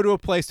you go to a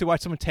place to watch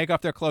someone take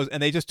off their clothes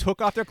and they just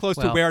took off their clothes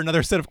to wear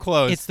another set of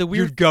clothes,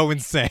 you'd go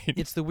insane.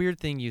 It's the weird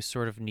thing you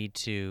sort of need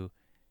to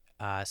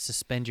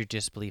suspend your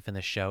disbelief in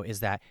the show,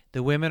 is that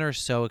the women are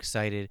so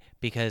excited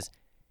because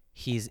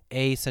he's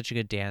A, such a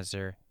good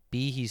dancer,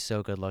 B, he's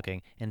so good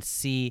looking, and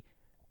C,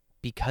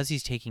 because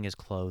he's taking his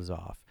clothes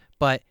off.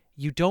 But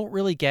you don't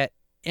really get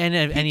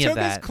any of that. He took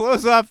his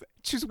clothes off,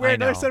 just wear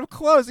another set of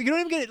clothes. You don't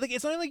even get it. Like,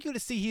 it's not like you get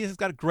to see he has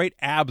got great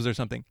abs or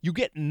something. You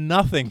get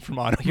nothing from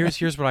Otto.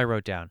 Here's what I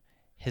wrote down.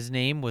 His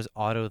name was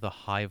Otto the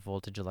High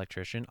Voltage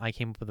Electrician. I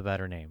came up with a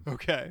better name.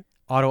 Okay.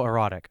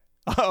 Autoerotic.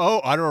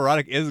 Oh,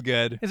 autoerotic is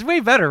good. It's way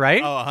better,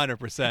 right? Oh,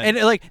 100%. And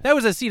like, that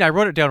was a scene. I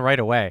wrote it down right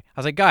away. I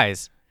was like,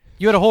 guys,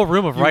 You had a whole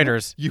room of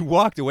writers. You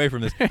walked away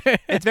from this.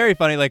 It's very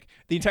funny. Like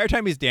the entire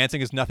time he's dancing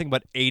is nothing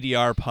but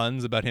ADR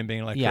puns about him being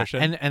an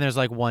electrician. and there's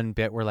like one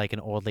bit where like an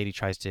old lady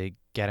tries to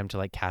get him to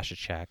like cash a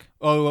check.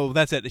 Oh, well,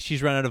 that's it.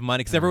 She's run out of money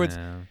because everyone's.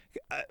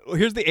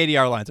 Here's the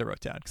ADR lines I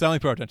wrote down because I only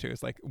wrote down two.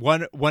 It's like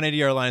one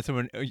ADR line.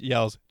 Someone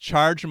yells,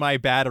 "Charge my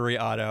battery,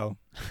 Otto,"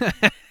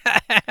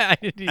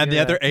 and the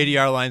other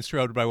ADR line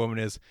thrown by a woman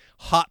is,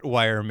 "Hot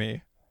wire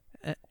me."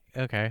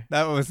 Okay.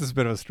 That was just a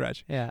bit of a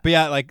stretch. Yeah. But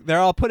yeah, like they're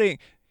all putting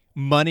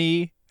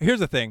money. Here's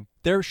the thing: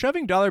 they're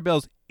shoving dollar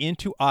bills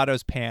into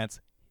Otto's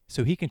pants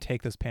so he can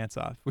take those pants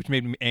off, which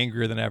made me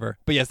angrier than ever.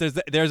 But yes,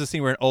 there's a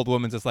scene where an old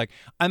woman's just like,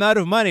 "I'm out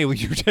of money. Will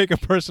you take a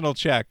personal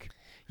check?"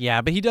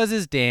 Yeah, but he does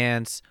his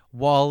dance.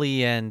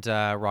 Wally and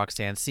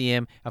Roxanne see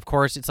him. Of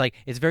course,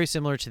 it's very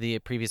similar to the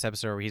previous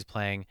episode where he's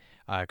playing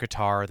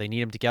guitar. They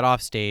need him to get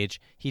off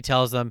stage. He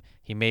tells them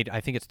he made,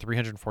 I think it's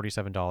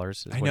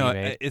 $347. I know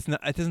it's not.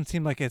 It doesn't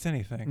seem like it's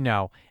anything.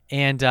 No,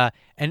 and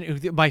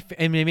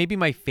maybe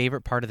my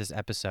favorite part of this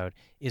episode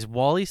is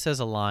Wally says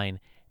a line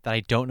that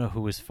I don't know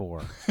who is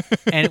for,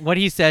 and what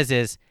he says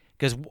is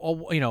because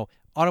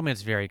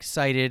Automan's very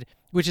excited,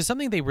 which is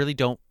something they really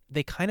don't.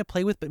 They kind of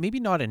play with, but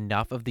maybe not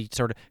enough of the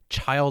sort of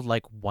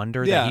childlike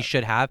wonder that he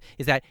should have,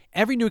 is that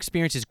every new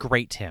experience is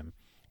great to him.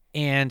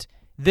 And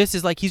this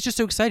is like, he's just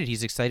so excited.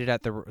 He's excited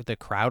at the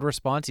crowd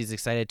response. He's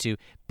excited to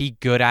be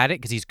good at it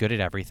because he's good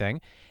at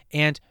everything.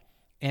 And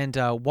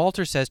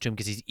Walter says to him,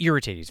 because he's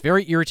irritated. He's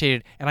very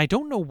irritated. And I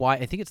don't know why.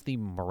 I think it's the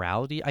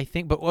morality, I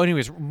think. But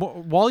anyways,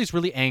 Wally's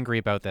really angry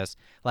about this,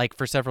 like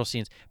for several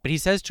scenes. But he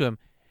says to him,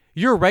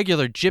 "You're a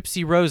regular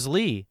Gypsy Rose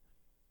Lee."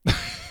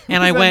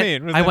 And I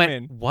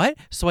went, what?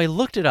 So I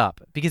looked it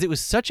up because it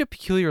was such a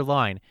peculiar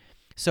line.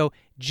 So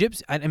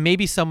and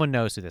maybe someone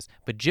knows who this,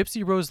 but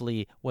Gypsy Rose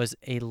Lee was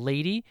a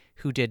lady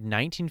who did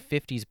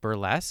 1950s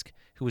burlesque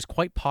who was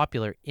quite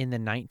popular in the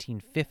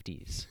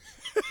 1950s.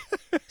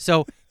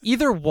 So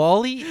either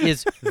Wally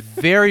is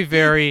very,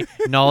 very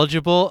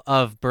knowledgeable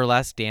of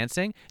burlesque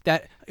dancing.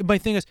 That my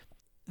thing is,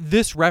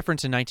 this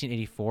reference in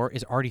 1984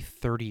 is already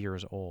 30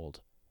 years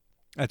old.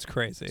 That's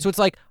crazy. So it's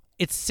like,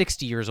 it's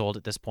 60 years old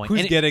at this point.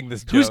 Who's getting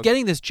this joke? Who's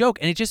getting this joke?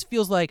 And it just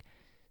feels like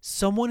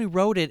someone who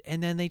wrote it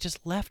and then they just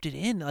left it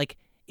in. Like,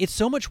 it's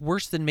so much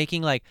worse than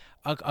making like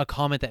a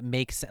comment that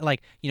makes,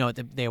 like,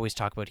 they always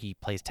talk about he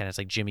plays tennis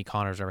like Jimmy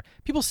Connors or whatever.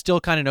 People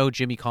still kind of know who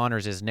Jimmy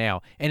Connors is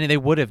now. And they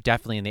would have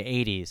definitely in the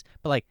 80s.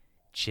 But like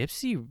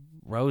Gypsy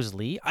Rose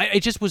Lee, it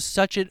just was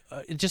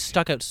it just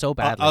stuck out so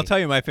badly. I'll tell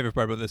you my favorite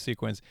part about this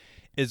sequence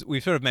is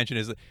we've sort of mentioned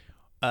is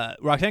that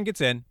Roxanne gets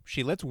in.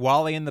 She lets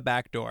Wally in the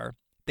back door.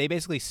 They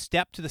basically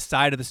step to the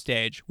side of the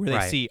stage where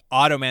they see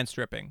Automan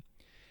stripping.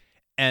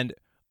 And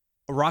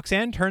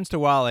Roxanne turns to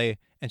Wally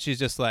and she's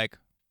just like,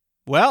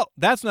 "Well,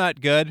 that's not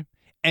good."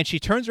 And she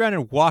turns around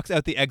and walks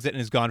out the exit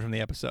and is gone from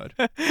the episode.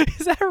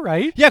 Is that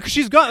right? Yeah, because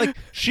she's gone. Like,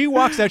 she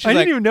walks out. She's I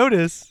didn't even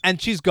notice.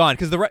 And she's gone.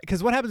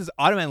 Because what happens is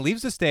Automan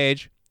leaves the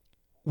stage.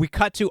 We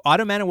cut to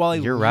Automan and Wally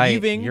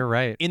leaving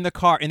in the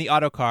car, in the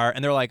auto car.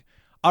 And they're like,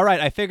 "All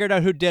right, I figured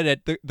out who did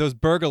it. Those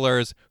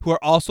burglars who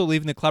are also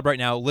leaving the club right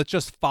now. Let's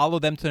just follow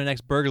them to the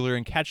next burglar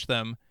and catch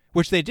them,"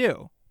 which they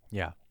do.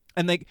 Yeah.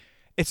 And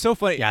it's so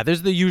funny. Yeah,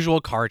 there's the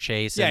usual car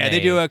chase. Yeah, they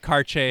do a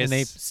car chase. And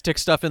they stick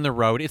stuff in the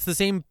road. It's the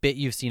same bit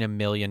you've seen a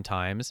million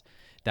times.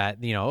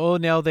 That,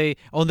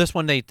 this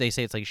one they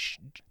say it's like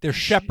they're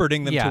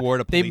shepherding them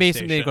toward a police station. They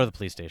basically go to the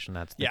police station.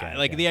 That's the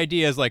gag, the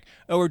idea is like,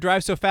 oh, we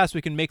drive so fast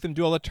we can make them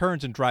do all the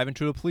turns and drive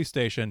into a police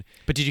station.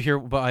 But did you hear?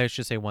 But I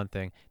should say one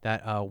thing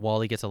that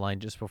Wally gets a line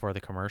just before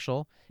the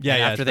commercial. Yeah, and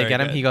yeah. After they get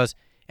him, he goes,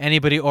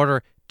 "Anybody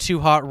order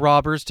 2 hot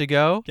robbers to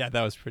go?" Yeah,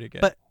 that was pretty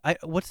good. But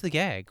what's the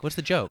gag? What's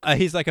the joke?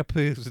 He's like a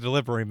police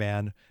delivery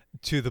man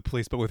to the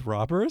police, but with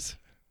robbers.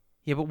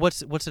 Yeah, but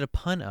what's it a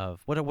pun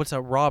of? What's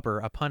a robber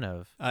a pun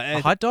of? A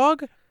a hot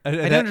dog? I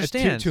don't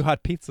understand. Two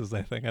hot pizzas,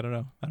 I think. I don't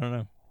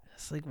know.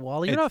 It's like,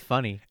 Wally, you're not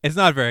funny. It's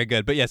not very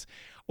good, but yes.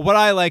 What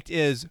I liked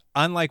is,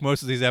 unlike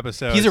most of these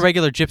episodes... He's a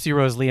regular Gypsy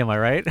Rose Lee, am I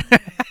right?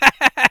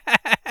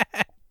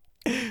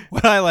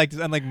 What I liked is,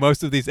 unlike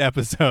most of these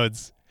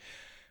episodes,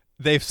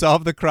 they've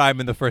solved the crime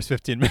in the first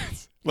 15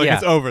 minutes.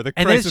 It's over. The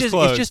case is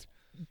closed. It's just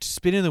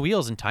spinning the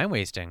wheels and time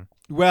wasting.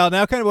 Well,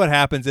 now kind of what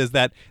happens is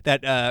that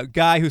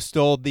guy who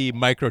stole the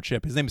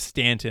microchip, his name's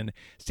Stanton.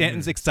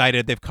 Stanton's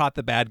excited. They've caught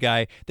the bad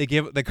guy. They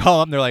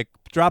call him. They're like,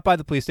 "Drop by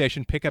the police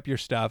station, pick up your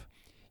stuff."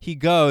 He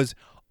goes.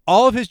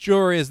 All of his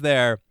jewelry is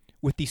there,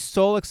 with the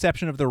sole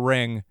exception of the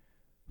ring,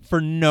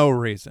 for no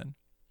reason.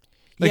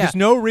 There's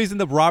no reason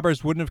the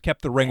robbers wouldn't have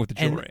kept the ring with the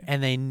jewelry.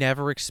 And they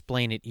never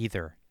explain it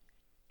either.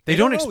 They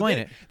don't explain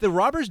it. The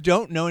robbers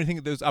don't know anything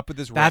that was up with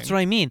this ring. That's what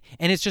I mean.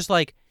 And it's just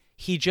like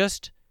he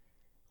just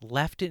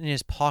left it in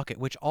his pocket,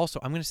 which also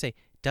I'm going to say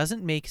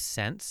doesn't make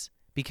sense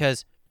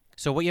because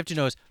so what you have to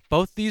know is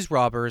both these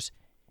robbers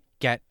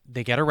get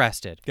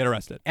arrested.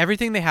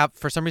 Everything they have,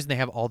 for some reason, they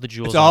have all the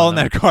jewels. It's all in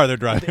that car they're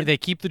driving. They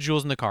keep the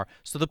jewels in the car.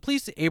 So the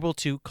police are able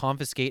to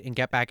confiscate and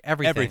get back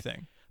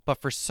everything.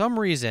 But for some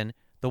reason,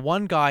 the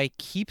one guy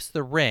keeps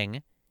the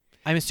ring,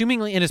 I'm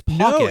assuming in his pocket.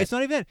 No, it's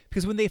not even that.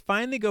 Because when they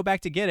finally go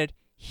back to get it,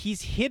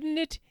 he's hidden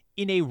it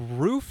in a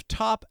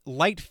rooftop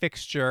light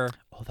fixture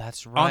Oh,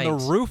 that's right. on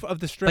the roof of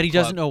the strip But he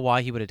club. doesn't know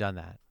why he would have done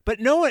that. But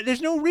no,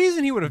 there's no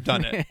reason he would have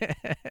done it.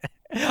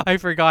 I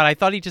forgot. I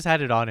thought he just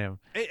had it on him.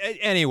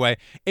 Anyway,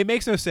 it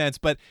makes no sense.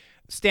 But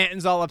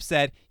Stanton's all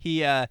upset.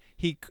 He's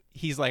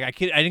like, I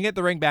didn't get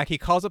the ring back. He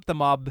calls up the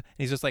mob. And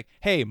he's just like,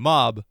 hey,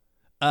 mob,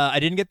 I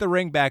didn't get the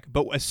ring back.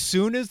 But as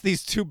soon as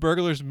these two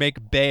burglars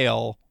make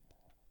bail,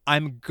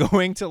 I'm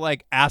going to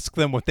like ask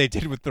them what they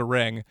did with the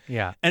ring.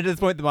 Yeah. And at this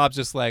point, the mob's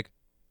just like,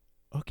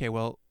 okay,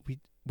 well,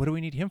 what do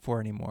we need him for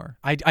anymore?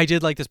 I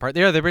did like this part.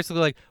 They're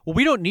basically like, well,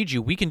 we don't need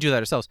you. We can do that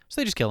ourselves.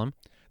 So they just kill him.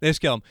 They just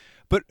kill him.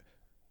 But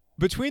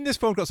between this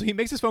phone call, so he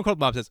makes this phone call to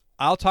the mob, says,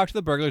 I'll talk to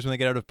the burglars when they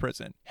get out of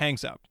prison.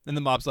 Hangs up. And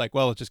the mob's like,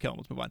 well, let's just kill him.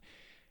 Let's move on.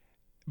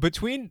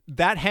 Between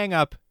that hang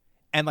up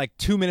and like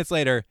 2 minutes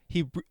later,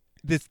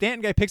 the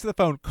Stanton guy picks up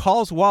the phone,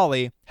 calls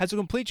Wally, has a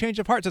complete change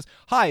of heart, says,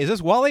 hi, is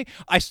this Wally?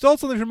 I stole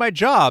something from my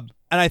job,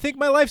 and I think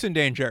my life's in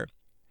danger.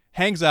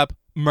 Hangs up,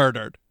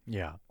 murdered.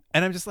 Yeah.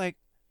 And I'm just like,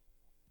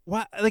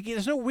 what? Like,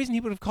 there's no reason he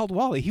would have called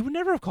Wally. He would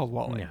never have called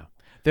Wally. Yeah.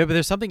 But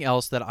there's something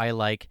else that I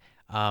like,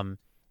 and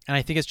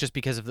I think it's just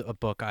because of a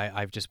book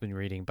I've just been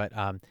reading. But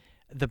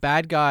the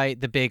bad guy,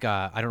 the big,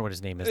 I don't know what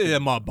his name is. The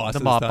mob boss. The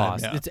this mob time,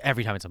 boss. yeah. It's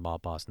every time it's a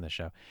mob boss in this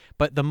show.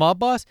 But the mob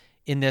boss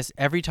in this,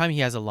 every time he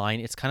has a line,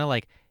 it's kind of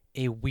like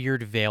a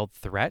weird veiled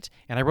threat.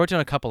 And I wrote down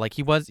a couple. Like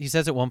he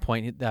says at one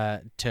point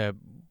to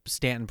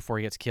Stanton before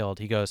he gets killed,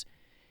 he goes,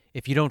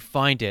 if you don't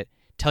find it,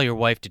 tell your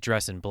wife to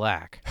dress in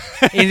black.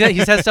 And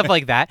he says stuff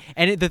like that.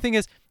 And the thing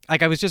is,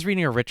 like I was just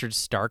reading a Richard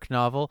Stark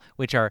novel,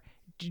 which are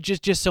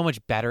just so much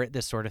better at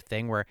this sort of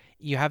thing, where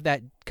you have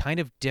that kind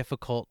of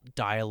difficult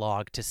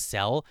dialogue to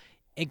sell.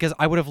 Because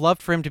I would have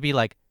loved for him to be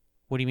like,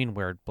 what do you mean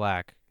wear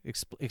black?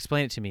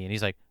 Explain it to me. And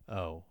he's like,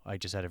 oh, I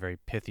just had a very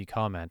pithy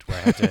comment where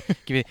I had to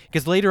give it.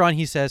 Because later on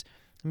he says,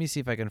 let me see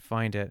if I can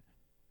find it.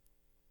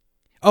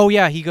 Oh,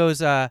 yeah. He goes,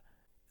 the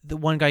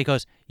one guy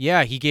goes,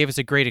 yeah, he gave us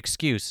a great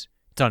excuse.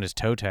 It's on his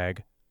toe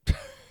tag.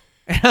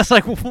 And I was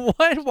like, what?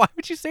 Why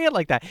would you say it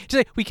like that? Just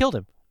say, we killed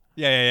him.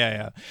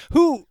 Yeah.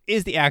 Who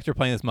is the actor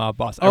playing this mob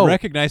boss? Oh. I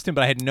recognized him,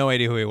 but I had no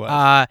idea who he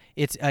was.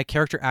 It's a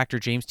character actor,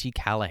 James T.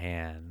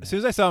 Callahan. As soon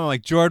as I saw him, I'm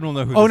like, Jordan will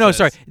know who Oh, this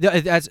no, is.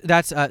 sorry.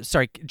 That's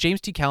sorry.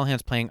 James T.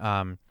 Callahan's playing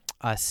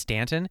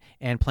Stanton,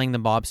 and playing the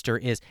mobster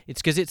it's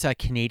because it's a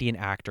Canadian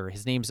actor.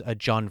 His name's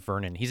John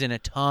Vernon. He's in a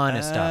ton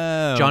of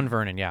stuff. John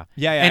Vernon, yeah.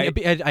 Yeah.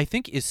 And I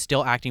think is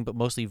still acting, but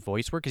mostly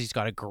voice work because he's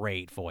got a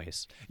great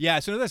voice. Yeah,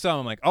 as soon as I saw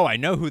him, I'm like, oh, I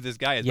know who this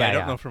guy is, but I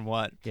don't know from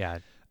what. Yeah.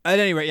 At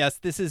any rate, yes,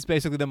 this is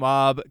basically the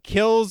mob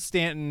kills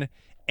Stanton,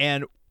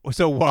 and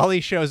so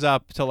Wally shows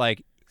up to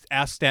like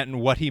ask Stanton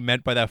what he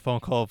meant by that phone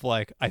call of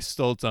like, I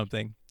stole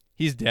something.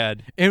 He's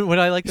dead. And what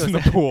I like He's in the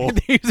pool.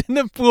 He was in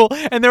the pool,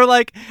 and they're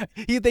like,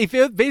 they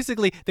threw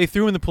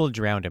him in the pool and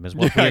drowned him as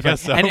well. Yeah, I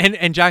guess so.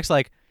 And Jack's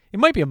like, it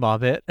might be a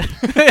mob hit.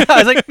 I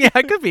was like, yeah,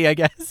 it could be, I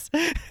guess.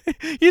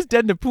 He's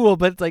dead in the pool,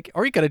 but it's like,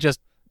 or he could have just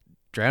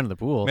drowned in the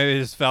pool, Maybe he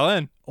just fell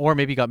in. or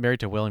maybe he got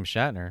married to William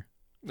Shatner.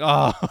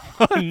 Oh,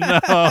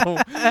 no.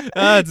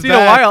 It's been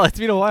a while. It's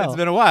been a while. It's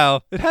been a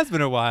while. It has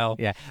been a while.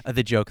 Yeah,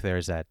 the joke there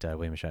is that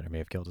William Shatner may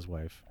have killed his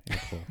wife in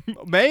the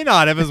pool. May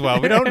not have as well.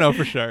 We don't know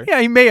for sure.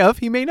 Yeah, he may have.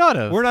 He may not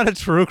have. We're not a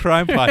true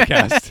crime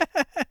podcast.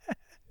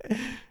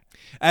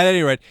 At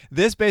any rate,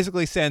 this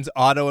basically sends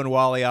Otto and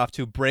Wally off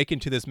to break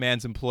into this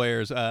man's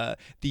employer's, the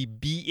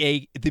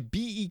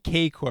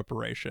BEK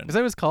Corporation. Is that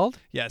what it's called?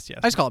 Yes.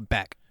 I just call it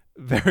Beck.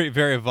 Very,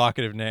 very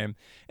evocative name.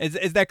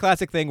 It's that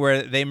classic thing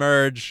where they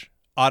merge.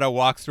 Otto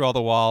walks through all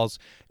the walls,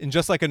 and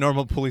just like a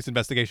normal police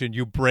investigation,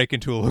 you break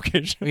into a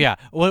location. Yeah.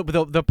 Well,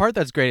 the part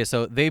that's great is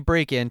so they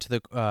break into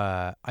the.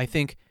 I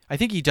think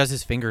he does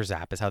his finger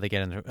zap is how they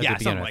get in. Yeah,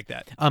 something like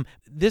that.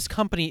 This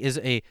company is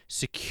a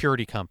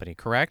security company,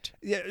 correct?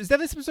 Yeah, is that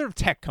some sort of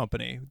tech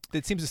company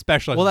that seems to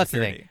specialize Well, in that's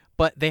security? the thing.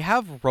 But they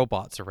have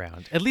robots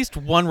around. At least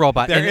one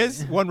robot. There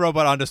is one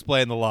robot on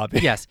display in the lobby.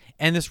 Yes,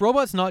 and this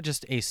robot's not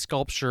just a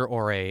sculpture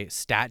or a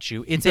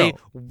statue. It's No. a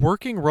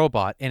working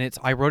robot, and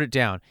I wrote it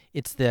down.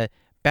 It's the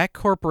Beck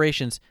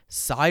Corporation's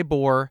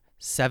Cybor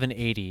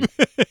 780.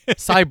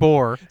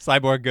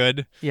 Cyborg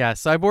good. Yeah,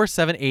 Cybor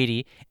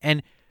 780,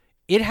 and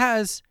it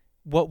has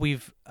what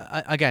we've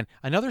again,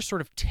 another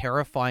sort of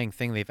terrifying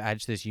thing they've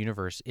added to this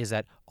universe is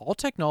that all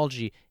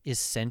technology is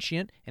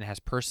sentient and has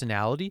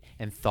personality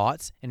and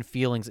thoughts and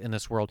feelings in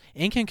this world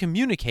and can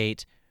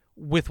communicate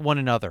with one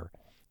another.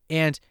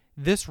 And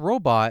this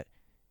robot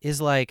is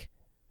like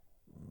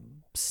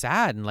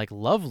sad and like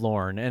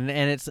lovelorn, and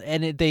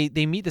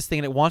they meet this thing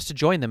and it wants to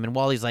join them, and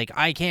Wally's like,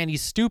 I can't,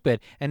 he's stupid,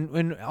 and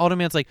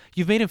Automan's like,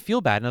 you've made him feel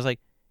bad, and I was like,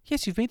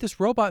 yes, you've made this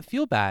robot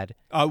feel bad.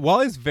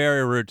 Wally's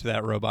very rude to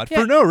that robot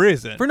Yeah. for no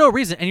reason. For no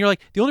reason. And you're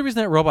like, the only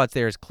reason that robot's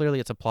there is clearly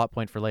it's a plot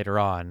point for later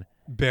on.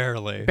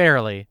 Barely.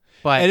 Barely.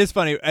 But It is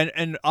funny,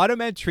 and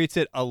Automan treats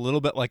it a little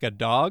bit like a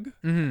dog.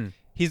 Mhm.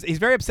 he's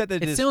very upset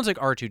that It sounds like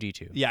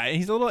R2D2. Yeah, and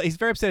he's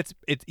very upset.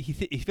 He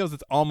feels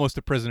it's almost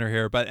a prisoner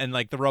here, and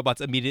like the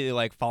robot's immediately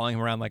like following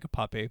him around like a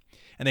puppy,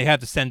 and they have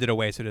to send it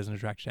away so it doesn't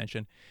attract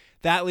attention.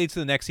 That leads to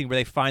the next scene where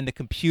they find the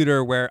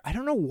computer. Where I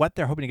don't know what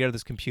they're hoping to get out of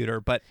this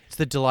computer, but It's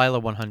the Delilah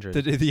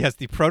 100. yes,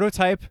 the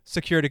prototype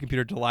security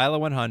computer Delilah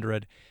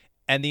 100,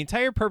 and the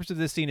entire purpose of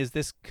this scene is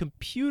this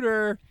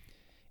computer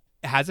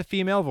has a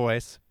female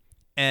voice,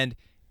 and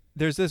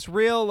there's this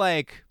real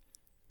like.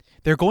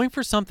 They're going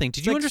for something.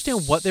 Did you like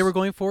understand what they were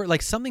going for?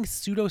 Like something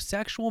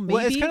pseudo-sexual, maybe?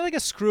 Well, it's kind of like a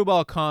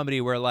screwball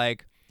comedy where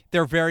like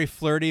they're very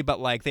flirty,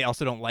 but like they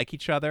also don't like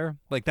each other.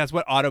 Like that's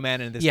what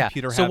Automan and this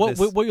computer so have.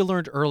 what you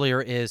learned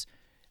earlier is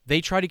they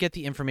try to get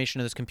the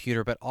information of this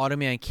computer, but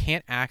Automan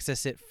can't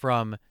access it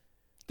from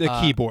the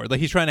keyboard.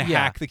 Like he's trying to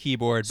yeah. hack the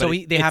keyboard, So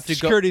but they have to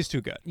go- security's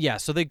too good. Yeah,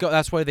 so they go.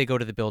 That's why they go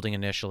to the building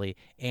initially,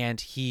 and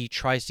he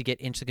tries to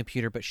get into the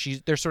computer, but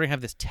they're sort of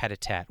have this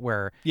tete-a-tete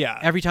where Yeah.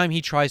 every time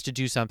he tries to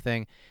do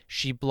something,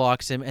 she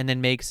blocks him and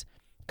then makes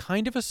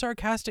kind of a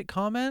sarcastic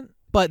comment.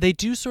 But they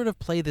do sort of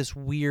play this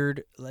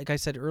weird, like I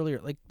said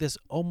earlier, like this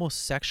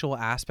almost sexual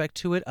aspect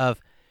to it of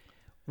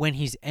when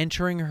he's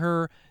entering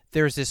her.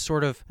 There's this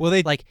sort of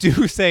They like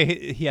do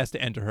say he has to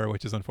enter her,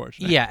 which is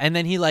unfortunate. yeah, and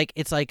then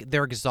it's like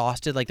they're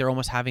exhausted, like they're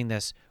almost having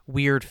this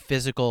weird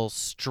physical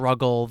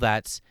struggle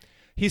that's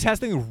He's has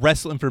to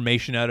wrestle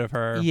information out of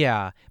her.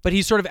 yeah, but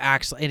he sort of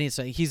acts and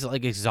he's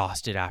like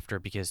exhausted after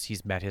because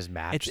he's met his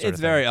match. It's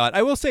very odd.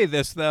 I will say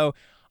this though.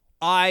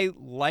 I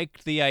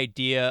liked the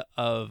idea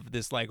of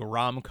this like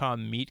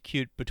rom-com meet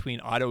cute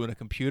between Otto and a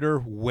computer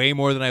way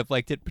more than I've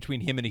liked it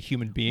between him and a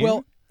human being.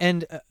 Well,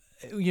 and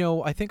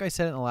I think I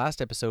said it in the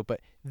last episode, but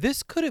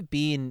this could have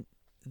been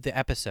the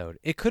episode.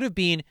 It could have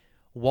been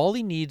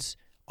Wally needs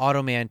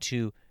Automan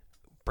to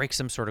break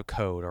some sort of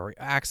code or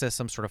access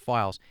some sort of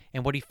files,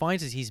 and what he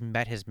finds is he's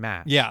met his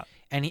match. Yeah.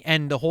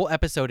 And the whole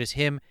episode is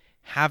him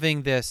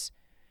having this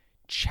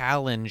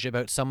challenge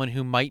about someone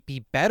who might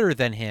be better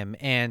than him,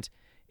 and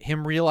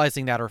him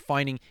realizing that or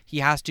finding he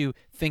has to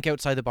think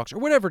outside the box or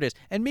whatever it is.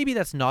 And maybe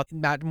that's not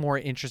that more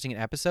interesting an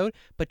episode,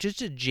 but just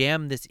to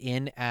jam this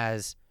in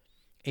as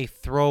a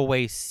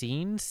throwaway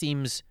scene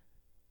seems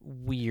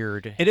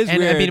weird. It is and,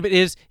 weird. I mean, but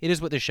it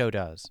is what the show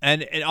does.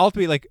 And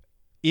ultimately, like,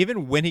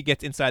 even when he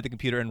gets inside the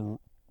computer and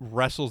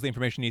wrestles the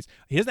information he needs,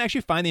 he doesn't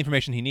actually find the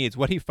information he needs.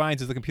 What he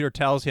finds is the computer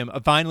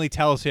finally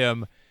tells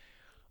him,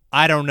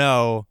 I don't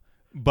know,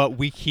 but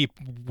we keep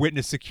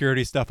witness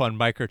security stuff on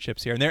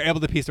microchips here. And they're able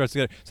to piece the rest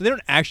together. So they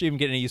don't actually even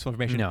get any useful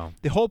information. No.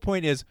 The whole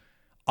point is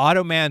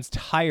Automan's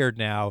tired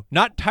now.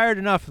 Not tired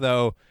enough,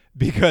 though,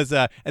 because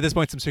at this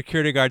point some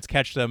security guards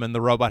catch them and the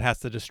robot has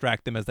to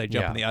distract them as they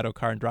jump in the auto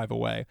car and drive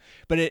away.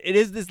 But it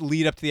is this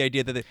lead up to the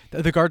idea that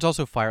the guards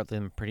also fire at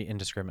them pretty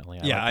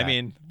indiscriminately. I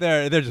mean,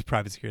 they're just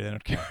private security. They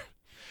don't care.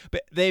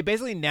 But they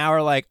basically now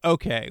are like,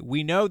 okay,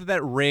 we know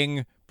that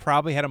ring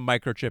probably had a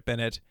microchip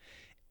in it,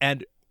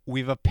 and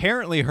we've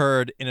apparently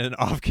heard in an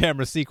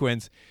off-camera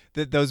sequence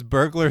that those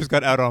burglars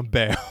got out on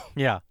bail.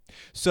 Yeah.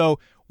 So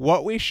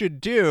what we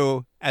should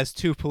do as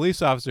two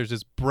police officers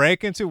is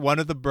break into one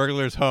of the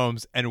burglars'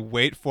 homes and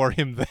wait for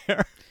him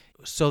there.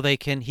 So he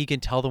can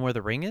tell them where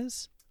the ring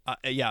is?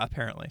 Yeah,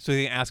 apparently. So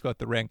they can ask about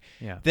the ring.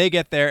 Yeah. They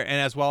get there,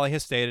 and as Wally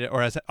has stated,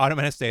 or as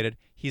Automan has stated,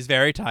 he's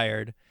very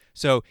tired.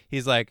 So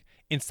he's like,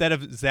 instead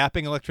of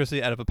zapping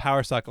electricity out of a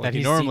power socket like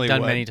he normally done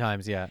would, many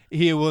times, yeah.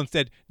 he will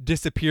instead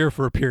disappear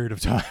for a period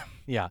of time.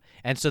 Yeah.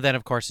 And so then,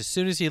 of course, as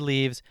soon as he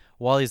leaves,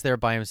 Wally's there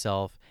by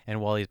himself,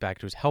 and Wally's back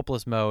to his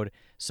helpless mode.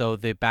 So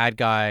the bad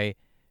guy...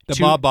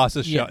 Mob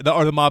bosses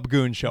or the mob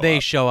goons show up. They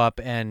show up,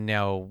 and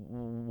now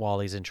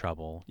Wally's in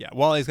trouble. Yeah,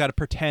 Wally's got to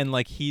pretend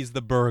like he's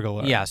the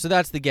burglar. Yeah, so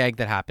that's the gag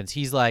that happens.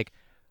 He's like,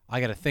 I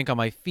got to think on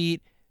my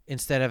feet.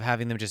 Instead of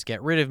having them just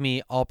get rid of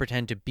me, I'll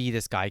pretend to be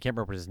this guy. I can't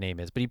remember what his name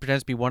is, but he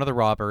pretends to be one of the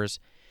robbers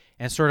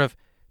and sort of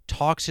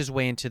talks his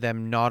way into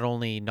them not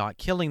only not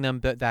killing them,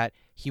 but that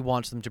he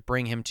wants them to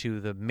bring him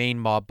to the main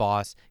mob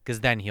boss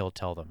because then he'll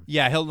tell them.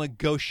 Yeah, he'll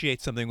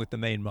negotiate something with the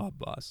main mob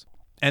boss.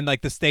 And,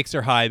 like, the stakes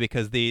are high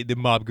because the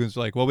mob goons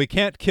are like, well, we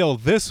can't kill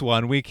this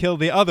one. We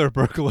killed the other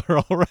burglar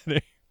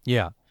already.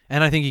 Yeah.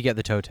 And I think you get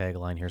the toe tag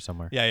line here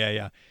somewhere.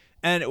 Yeah.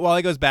 And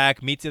Wally goes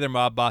back, meets the other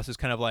mob bosses,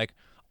 kind of like,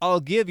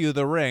 I'll give you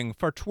the ring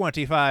for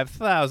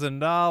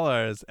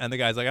 $25,000. And the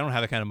guy's like, I don't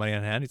have that kind of money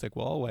on hand. He's like,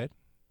 well, I'll wait.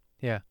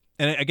 Yeah.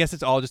 And I guess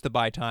it's all just to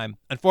buy time.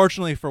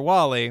 Unfortunately for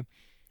Wally,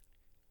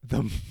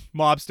 the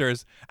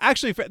mobsters,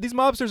 these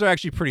mobsters are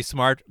actually pretty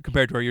smart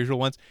compared to our usual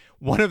ones.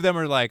 One of them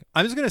are like,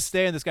 I'm just going to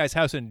stay in this guy's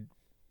house and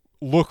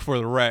look for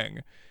the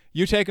ring.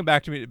 You take him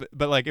back to me,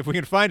 but like, if we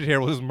can find it here,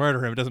 we'll just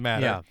murder him. It doesn't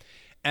matter. Yeah.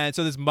 And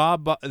so this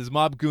mob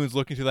goon's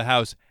looking through the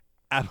house,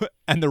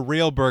 and the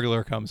real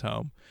burglar comes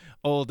home.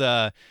 Old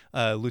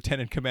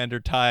Lieutenant Commander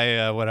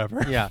Ty,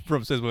 whatever. Yeah.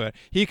 From Sizzler.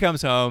 He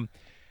comes home,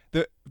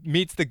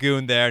 meets the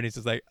goon there, and he's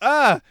just like,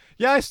 yeah,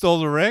 I stole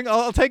the ring.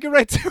 I'll take it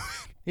right to it.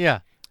 Yeah.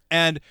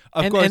 And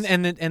of course,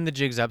 and the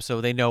jig's up, so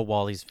they know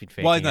Wally's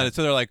faking. Wally's not it.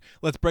 So they're like,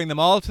 let's bring them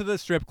all to the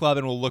strip club,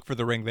 and we'll look for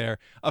the ring there.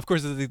 Of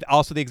course, this is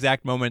also the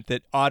exact moment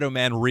that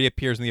Automan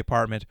reappears in the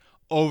apartment,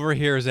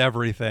 overhears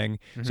everything.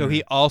 So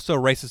he also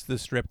races to the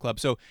strip club.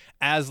 So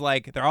as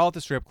like they're all at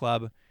the strip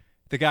club,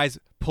 the guy's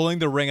pulling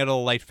the ring out of the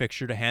light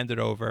fixture to hand it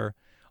over.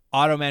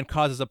 Automan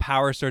causes a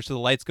power surge so the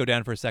lights go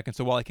down for a second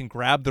so Wally can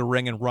grab the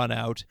ring and run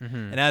out.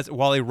 And as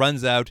Wally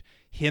runs out,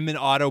 him and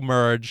Otto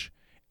merge,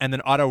 and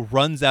then Otto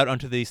runs out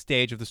onto the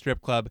stage of the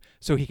strip club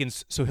so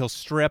he'll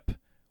strip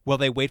while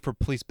they wait for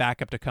police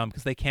backup to come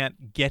because they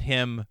can't get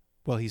him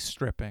while he's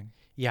stripping.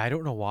 Yeah, I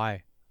don't know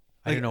why.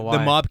 I don't know The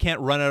why. mob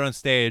can't run out on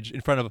stage in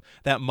front of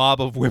that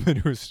mob of women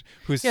who's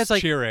Yeah, it's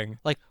like- cheering.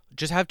 Like,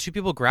 just have two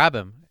people grab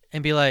him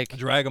and be like,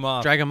 Drag him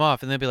off. drag him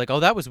off, and then be like,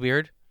 oh, that was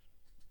weird.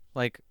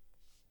 Like,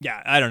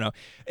 Yeah, I don't know.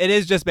 It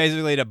is just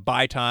basically to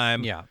buy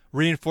time. Yeah.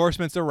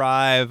 Reinforcements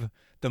arrive.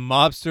 The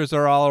mobsters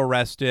are all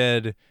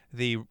arrested.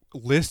 The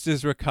list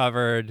is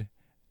recovered.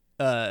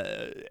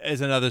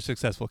 Is another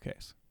successful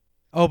case.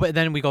 oh, but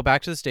then we go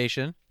back to the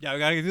station. Yeah, we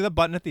gotta do the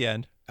button at the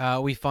end.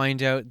 We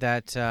find out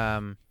that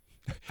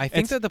I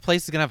think that the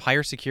place is gonna have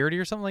higher security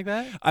or something like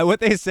that. What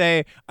they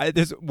say,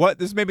 this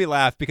made me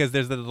laugh because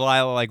there's the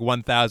Delilah like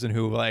 1000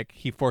 who like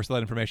he forced that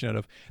information out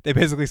of. They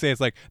basically say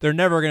it's like they're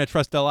never gonna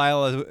trust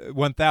Delilah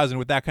 1000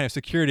 with that kind of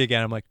security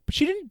again. I'm like, but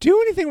she didn't do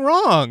anything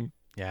wrong.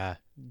 Yeah,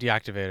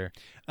 deactivator.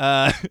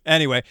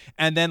 Anyway,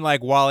 and then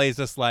like Wally's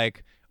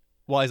like,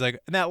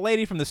 and that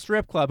lady from the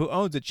strip club who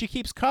owns it, she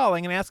keeps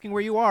calling and asking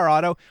where you are,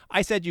 Otto.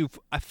 I said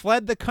I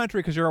fled the country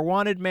because you're a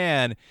wanted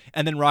man.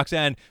 And then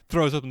Roxanne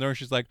throws up the door and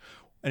she's like,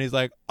 and he's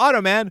like,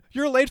 Otto man,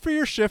 you're late for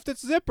your shift at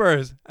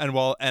Zippers. And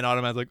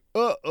Otto man's like,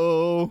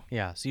 uh-oh.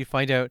 Yeah, so you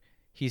find out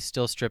he's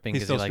still stripping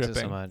He's because he still likes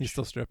stripping. it so much. He's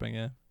still stripping,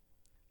 yeah.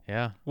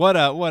 Yeah. What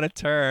a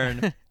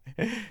turn.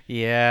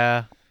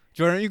 Yeah.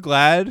 Jordan, are you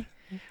glad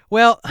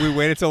Well, we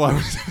waited so long?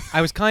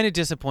 I was kind of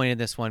disappointed in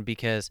this one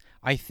because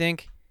I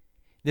think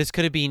this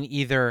could have been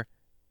either,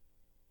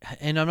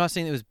 and I'm not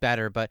saying it was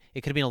better, but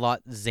it could have been a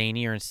lot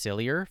zanier and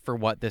sillier for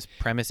what this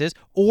premise is,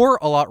 or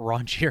a lot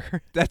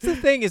raunchier. That's the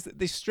thing, is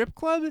the strip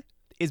club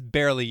is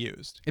barely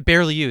used. It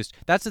barely used.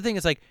 That's the thing.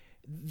 It's like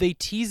they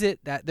tease it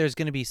that there's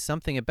going to be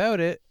something about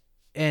it,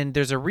 and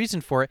there's a reason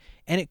for it,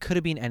 and it could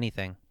have been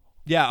anything.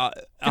 Yeah,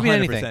 Could be 100%.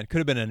 anything. Could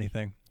have been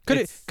anything. Could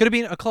It's have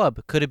been a club.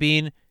 It could have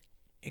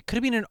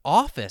been an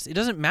office. It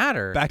doesn't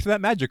matter. back to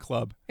that magic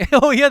club.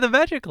 Oh yeah, the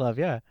Magic Club.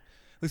 Yeah.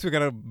 At least we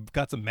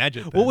got some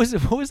magic. What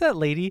then. was that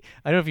lady?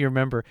 I don't know if you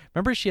remember.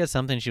 Remember she had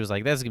something. She was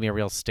like, "This is gonna be a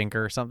real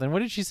stinker" or something. What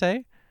did she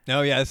say?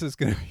 Oh yeah, this is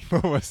gonna be.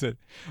 What was it?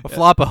 A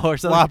floppo or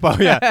something. Floppo,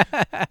 yeah.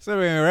 It's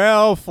gonna be a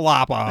real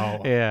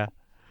floppo. Yeah.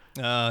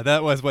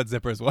 That was what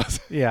Zippers was.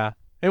 Yeah.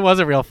 It was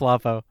a real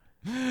floppo.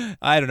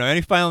 I don't know.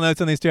 Any final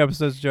notes on these two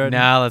episodes, Jordan?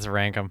 Now let's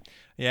rank them.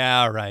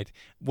 Yeah, all right.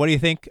 What do you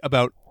think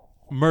about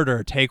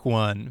Murder Take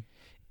One?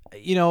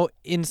 You know,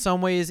 in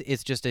some ways,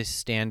 it's just a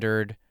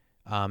standard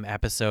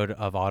episode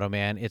of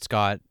Automan. It's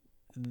got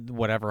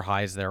whatever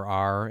highs there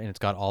are, and it's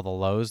got all the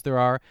lows there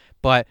are.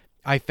 But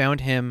I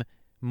found him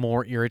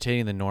more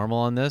irritating than normal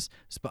on this.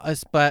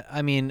 But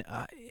I mean,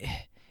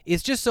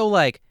 it's just so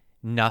like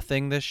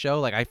nothing. This show,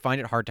 like, I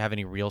find it hard to have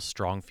any real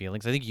strong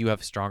feelings. I think you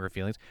have stronger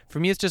feelings. For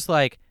me, it's just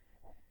like,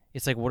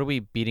 what are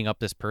we beating up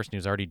this person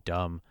who's already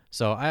dumb?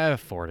 So I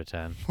have 4 to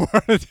 10.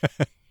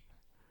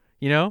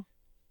 You know?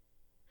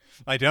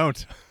 I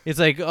don't. It's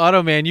like,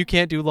 Automan, you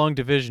can't do long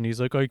division. He's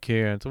like, I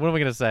can't. So what am I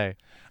going to say?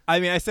 I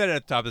mean, I said it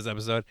at the top of this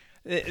episode.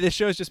 This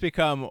show's just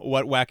become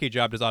what wacky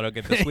job does Otto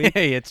get this week?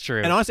 Hey, it's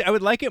true. And honestly, I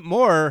would like it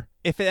more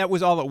if that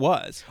was all it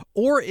was.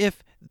 Or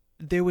if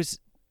there was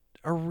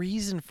a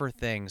reason for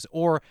things,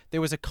 or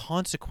there was a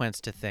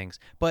consequence to things.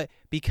 But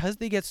because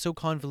they get so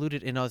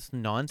convoluted in us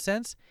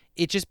nonsense,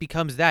 it just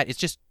becomes that. It's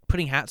just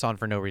putting hats on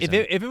for no reason.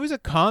 If it was a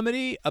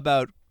comedy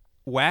about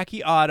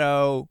wacky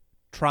Otto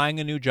trying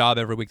a new job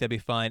every week, that'd be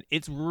fine.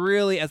 It's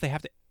really as they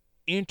have to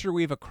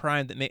interweave a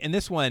crime that and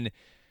this one,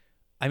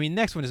 I mean,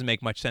 next one doesn't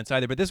make much sense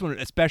either, but this one,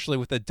 especially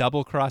with the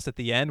double cross at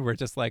the end, where it's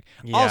just like,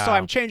 also,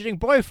 I'm changing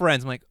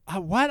boyfriends. I'm like,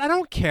 what? I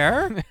don't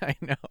care. I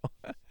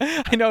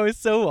know. It's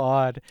so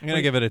odd. I'm going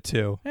to give it a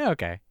 2. Yeah,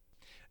 okay.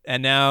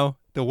 And now,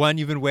 the one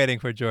you've been waiting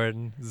for,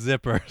 Jordan,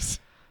 Zippers.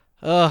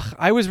 Ugh,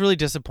 I was really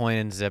disappointed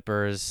in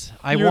Zippers.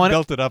 You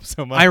built it up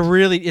so much.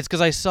 It's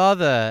because I saw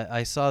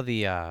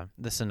the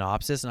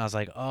synopsis and I was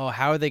like, oh,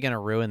 how are they gonna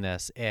ruin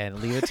this? And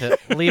leave it to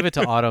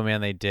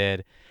Automan. They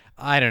did.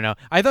 I don't know.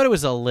 I thought it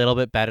was a little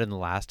bit better than the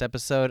last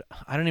episode.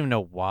 I don't even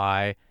know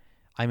why.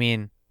 I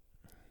mean,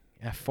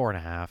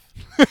 4.5.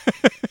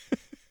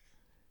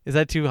 Is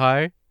that too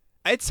high?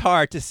 It's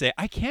hard to say.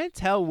 I can't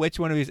tell which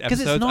one of these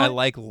episodes I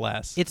like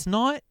less. It's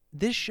not.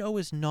 This show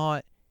is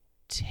not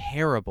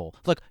terrible.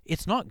 Look,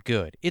 it's not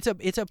good. It's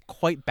a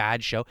quite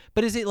bad show.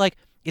 But is it like,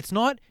 it's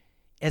not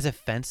as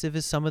offensive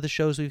as some of the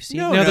shows we've seen?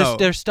 No.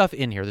 There's stuff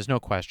in here. There's no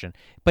question.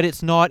 But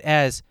it's not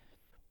as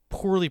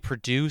poorly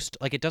produced.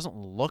 Like, it doesn't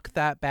look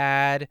that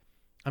bad.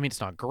 I mean,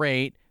 it's not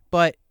great,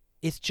 but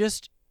it's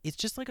just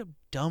like a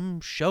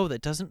dumb show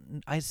that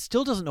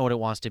still doesn't know what it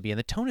wants to be, and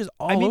the tone is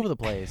all over the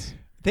place.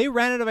 They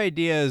ran out of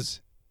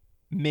ideas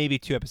maybe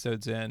 2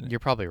 episodes in. You're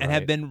probably right. And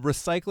have been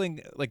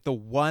recycling like the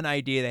one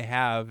idea they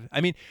have. I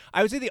mean,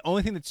 I would say the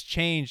only thing that's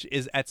changed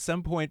is at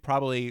some point,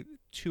 probably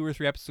 2 or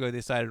 3 episodes ago, they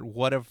decided,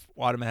 what if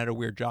Automan had a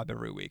weird job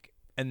every week?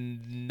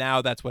 And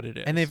now that's what it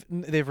is. And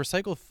they've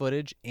recycled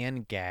footage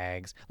and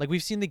gags. Like,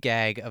 we've seen the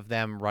gag of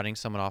them running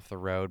someone off the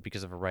road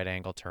because of a right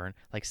angle turn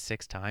like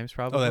 6 times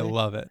probably. Oh, I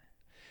love it.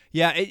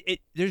 Yeah,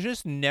 there's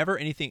just never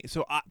anything.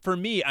 So for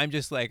me, I'm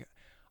just like,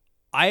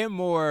 I am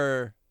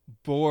more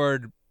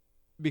bored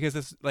because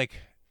it's like,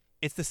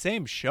 it's the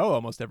same show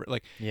almost every,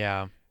 like,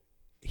 yeah.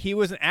 He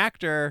was an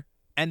actor,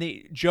 and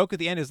the joke at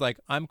the end is like,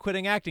 I'm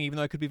quitting acting even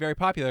though I could be very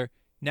popular.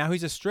 Now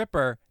he's a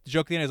stripper. The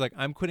joke at the end is like,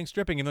 I'm quitting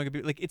stripping even though I could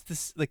be, like, it's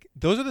this, like,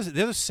 they're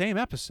the same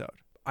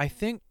episode. I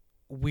think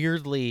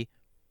weirdly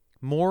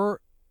more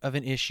of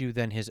an issue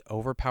than his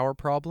overpower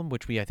problem,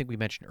 which I think we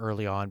mentioned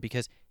early on,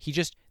 because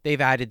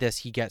they've added this,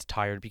 he gets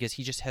tired because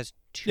he just has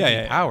too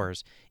many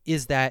powers,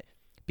 is that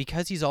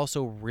because he's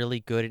also really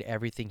good at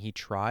everything he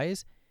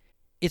tries,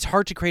 it's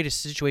hard to create a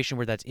situation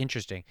where that's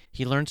interesting.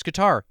 He learns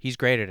guitar, he's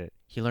great at it.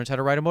 He learns how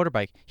to ride a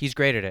motorbike, he's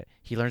great at it.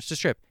 He learns to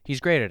strip, he's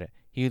great at it.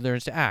 He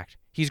learns to act,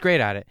 he's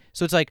great at it.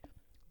 So it's like,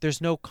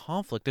 there's no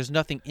conflict, there's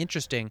nothing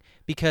interesting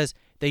because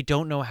they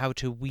don't know how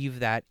to weave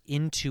that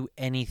into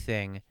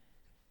anything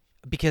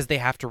because they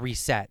have to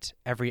reset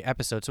every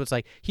episode. So it's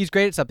like, he's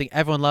great at something,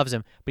 everyone loves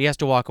him, but he has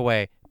to walk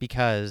away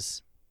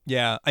because...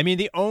 Yeah, I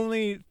mean,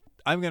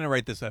 I'm going to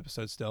write this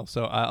episode still,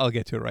 so I'll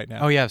get to it right now.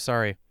 Oh, yeah,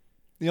 sorry.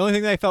 The only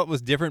thing that I felt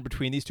was different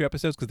between these 2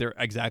 episodes, because they're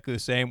exactly the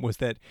same, was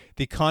that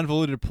the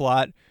convoluted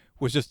plot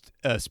was just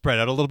spread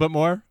out a little bit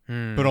more,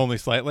 but only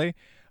slightly.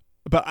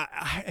 But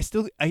I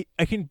still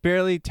can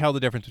barely tell the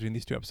difference between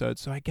these 2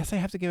 episodes, so I guess I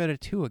have to give it a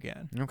 2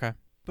 again. Okay.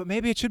 But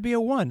maybe it should be a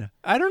 1.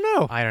 I don't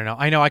know. I don't know.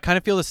 I know. I kind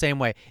of feel the same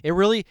way. It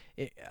really...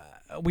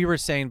 we were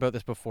saying about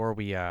this before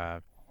we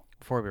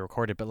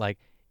recorded, but like,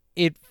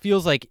 it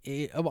feels like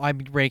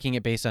I'm ranking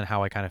it based on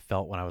how I kind of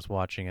felt when I was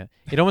watching it.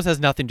 It almost has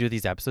nothing to do with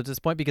these episodes at this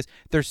point because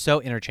they're so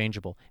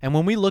interchangeable. And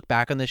when we look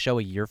back on this show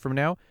a year from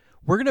now,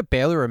 we're going to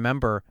barely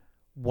remember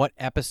what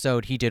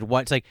episode he did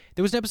what. It's like,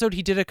 there was an episode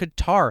he did a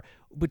guitar,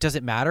 but does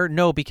it matter?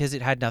 No, because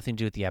it had nothing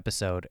to do with the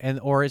episode.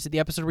 Or is it the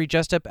episode where he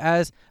dressed up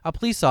as a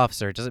police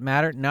officer? Does it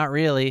matter? Not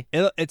really.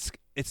 It's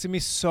going to be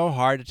so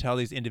hard to tell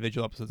these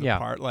individual episodes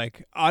apart.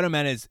 Like,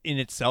 Automan is in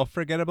itself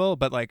forgettable,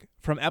 but like,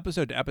 from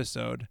episode to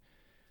episode...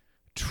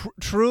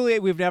 truly,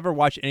 we've never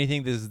watched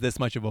anything that is this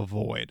much of a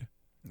void.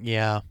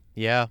 Yeah.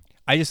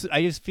 I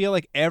just feel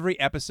like every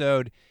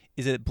episode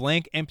is a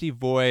blank, empty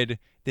void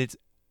that's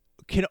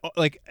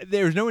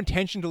there's no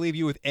intention to leave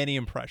you with any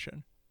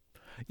impression.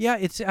 Yeah,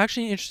 it's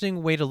actually an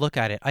interesting way to look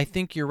at it. I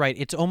think you're right.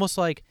 It's almost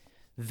like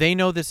they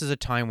know this is a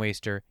time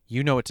waster.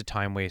 You know it's a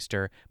time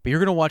waster, but you're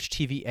going to watch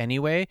TV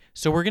anyway,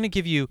 so we're going to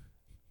give you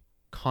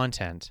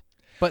content.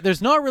 But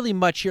there's not really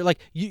much here. Like,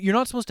 you're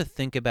not supposed to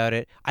think about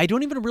it. I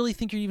don't even really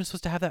think you're even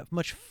supposed to have that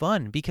much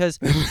fun because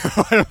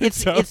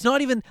it's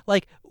not even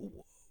like.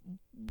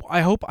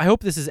 I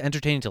hope this is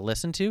entertaining to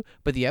listen to,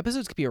 but the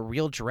episodes could be a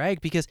real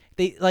drag because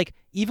they, like,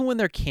 even when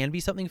there can be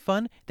something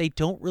fun, they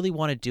don't really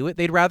want to do it.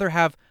 They'd rather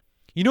have,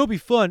 it'd be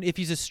fun if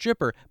he's a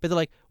stripper, but they're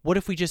like, what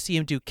if we just see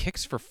him do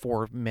kicks for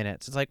 4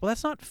 minutes? It's like, well,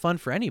 that's not fun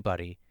for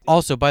anybody.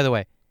 Also, by the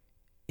way,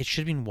 it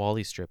should have been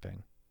Wally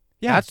stripping.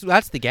 Yeah,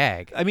 that's the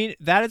gag. I mean,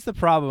 that is the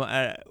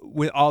problem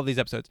with all of these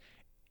episodes.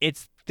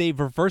 They've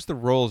reversed the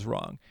roles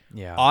wrong.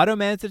 Yeah.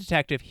 Automan's the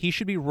detective. He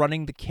should be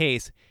running the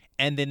case,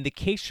 and then the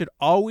case should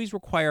always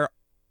require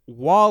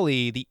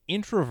Wally, the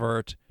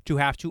introvert, to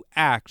have to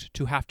act,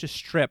 to have to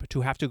strip,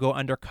 to have to go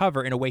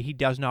undercover in a way he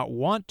does not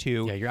want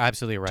to. Yeah, you're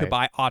absolutely right. To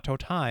buy auto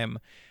time.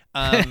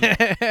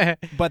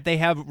 But they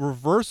have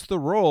reversed the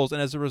roles,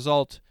 and as a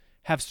result,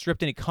 have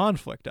stripped any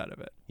conflict out of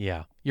it.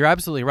 Yeah, you're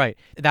absolutely right.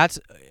 That's,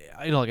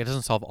 like, it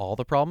doesn't solve all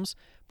the problems,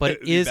 but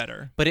it is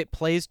better. But it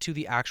plays to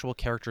the actual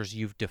characters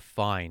you've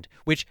defined,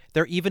 which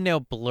they're even now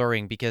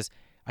blurring because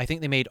I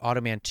think they made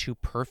Automan too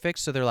perfect.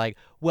 So they're like,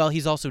 well,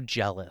 he's also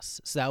jealous,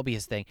 so that'll be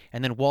his thing.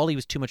 And then Wally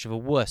was too much of a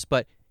wuss,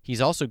 but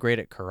he's also great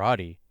at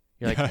karate.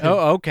 You're like,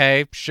 oh,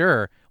 okay,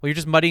 sure. Well, you're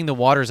just muddying the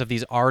waters of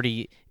these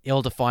already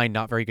ill-defined,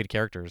 not very good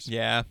characters.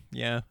 Yeah.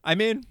 I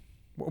mean,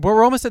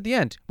 we're almost at the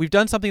end. We've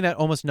done something that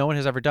almost no one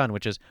has ever done,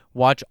 which is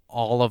watch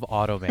all of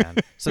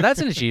Automan. So that's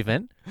an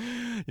achievement.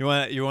 You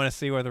want to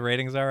see where the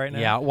ratings are right now?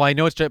 Yeah. Well, I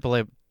know it's dipped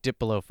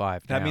below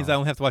 5. That means I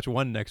only have to watch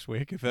one next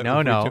week. If we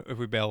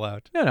bail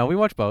out. No, we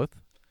watch both.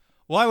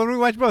 Why would we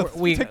watch both?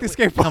 We take the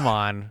escape. Come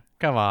on.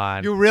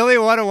 You really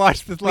want to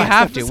watch this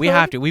last episode? We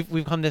have to.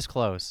 We've come this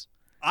close.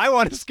 I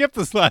want to skip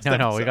this last episode.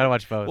 No, we got to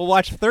watch both. We'll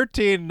watch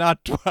 13,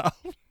 not 12.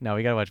 No,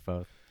 we got to watch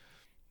both.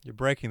 You're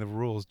breaking the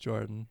rules,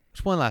 Jordan.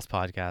 Just one last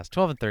podcast,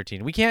 12 and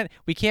 13. We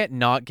can't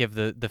not give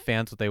the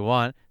fans what they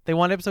want. They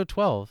want episode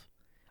 12.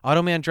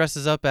 Automan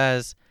dresses up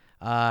as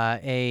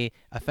a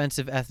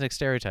offensive ethnic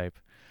stereotype.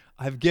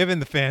 I've given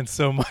the fans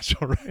so much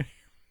already.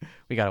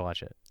 We got to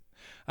watch it.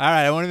 All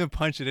right, I won't even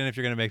punch it in if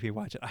you're going to make me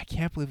watch it. I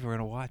can't believe we're going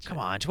to watch it. Come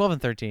on, 12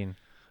 and 13.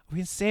 We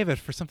can save it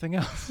for something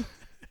else.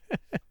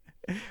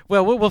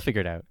 Well, we'll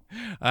figure it out.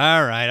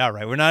 All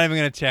right. We're not even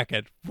going to check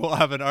it. We'll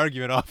have an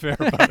argument off air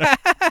about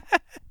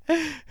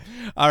it.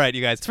 All right,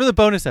 you guys. It's for the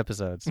bonus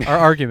episodes, our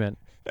argument.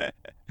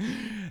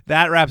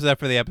 That wraps it up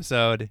for the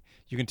episode.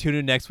 You can tune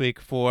in next week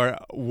for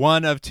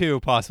one of 2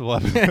 possible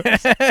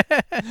episodes.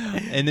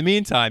 In the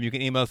meantime, you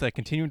can email us at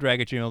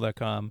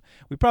continuumdrag@gmail.com.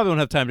 We probably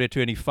won't have time to get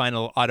to any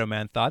final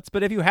Automan thoughts,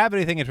 but if you have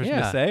anything interesting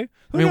to say,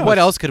 who knows? what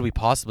else could we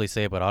possibly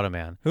say about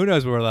Automan? Who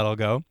knows where that'll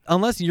go?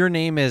 Unless your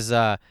name is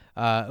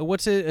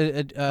what's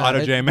it?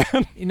 Auto J Man.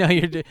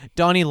 You're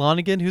Donnie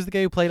Lonigan. Who's the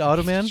guy who played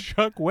Automan?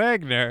 Chuck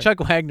Wagner. Chuck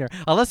Wagner.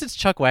 Unless it's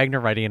Chuck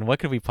Wagner writing in, what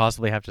could we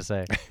possibly have to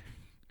say?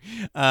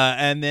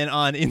 And then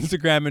on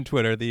Instagram and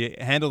Twitter, the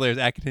handle there is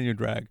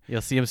 @ContinuumDrag.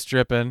 You'll see him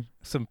stripping.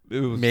 See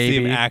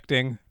him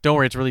acting. Don't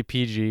worry, it's really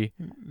PG.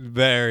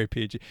 Very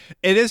PG.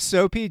 It is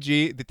so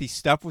PG that the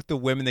stuff with the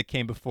women that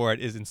came before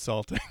it is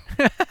insulting.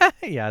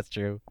 Yeah, it's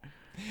true.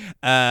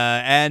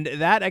 And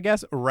that, I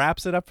guess,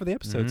 wraps it up for the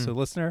episode. So,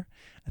 listener,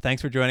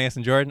 thanks for joining us.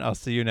 And Jordan, I'll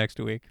see you next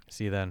week.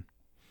 See you then.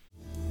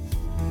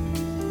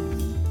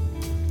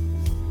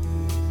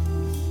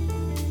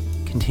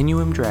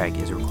 Continuum Drag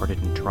is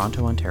recorded in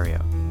Toronto, Ontario.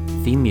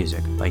 Theme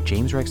music by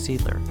James Rex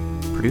Seidler.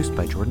 Produced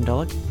by Jordan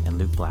Dullock and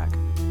Luke Black.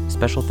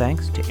 Special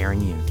thanks to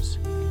Aaron Hughes.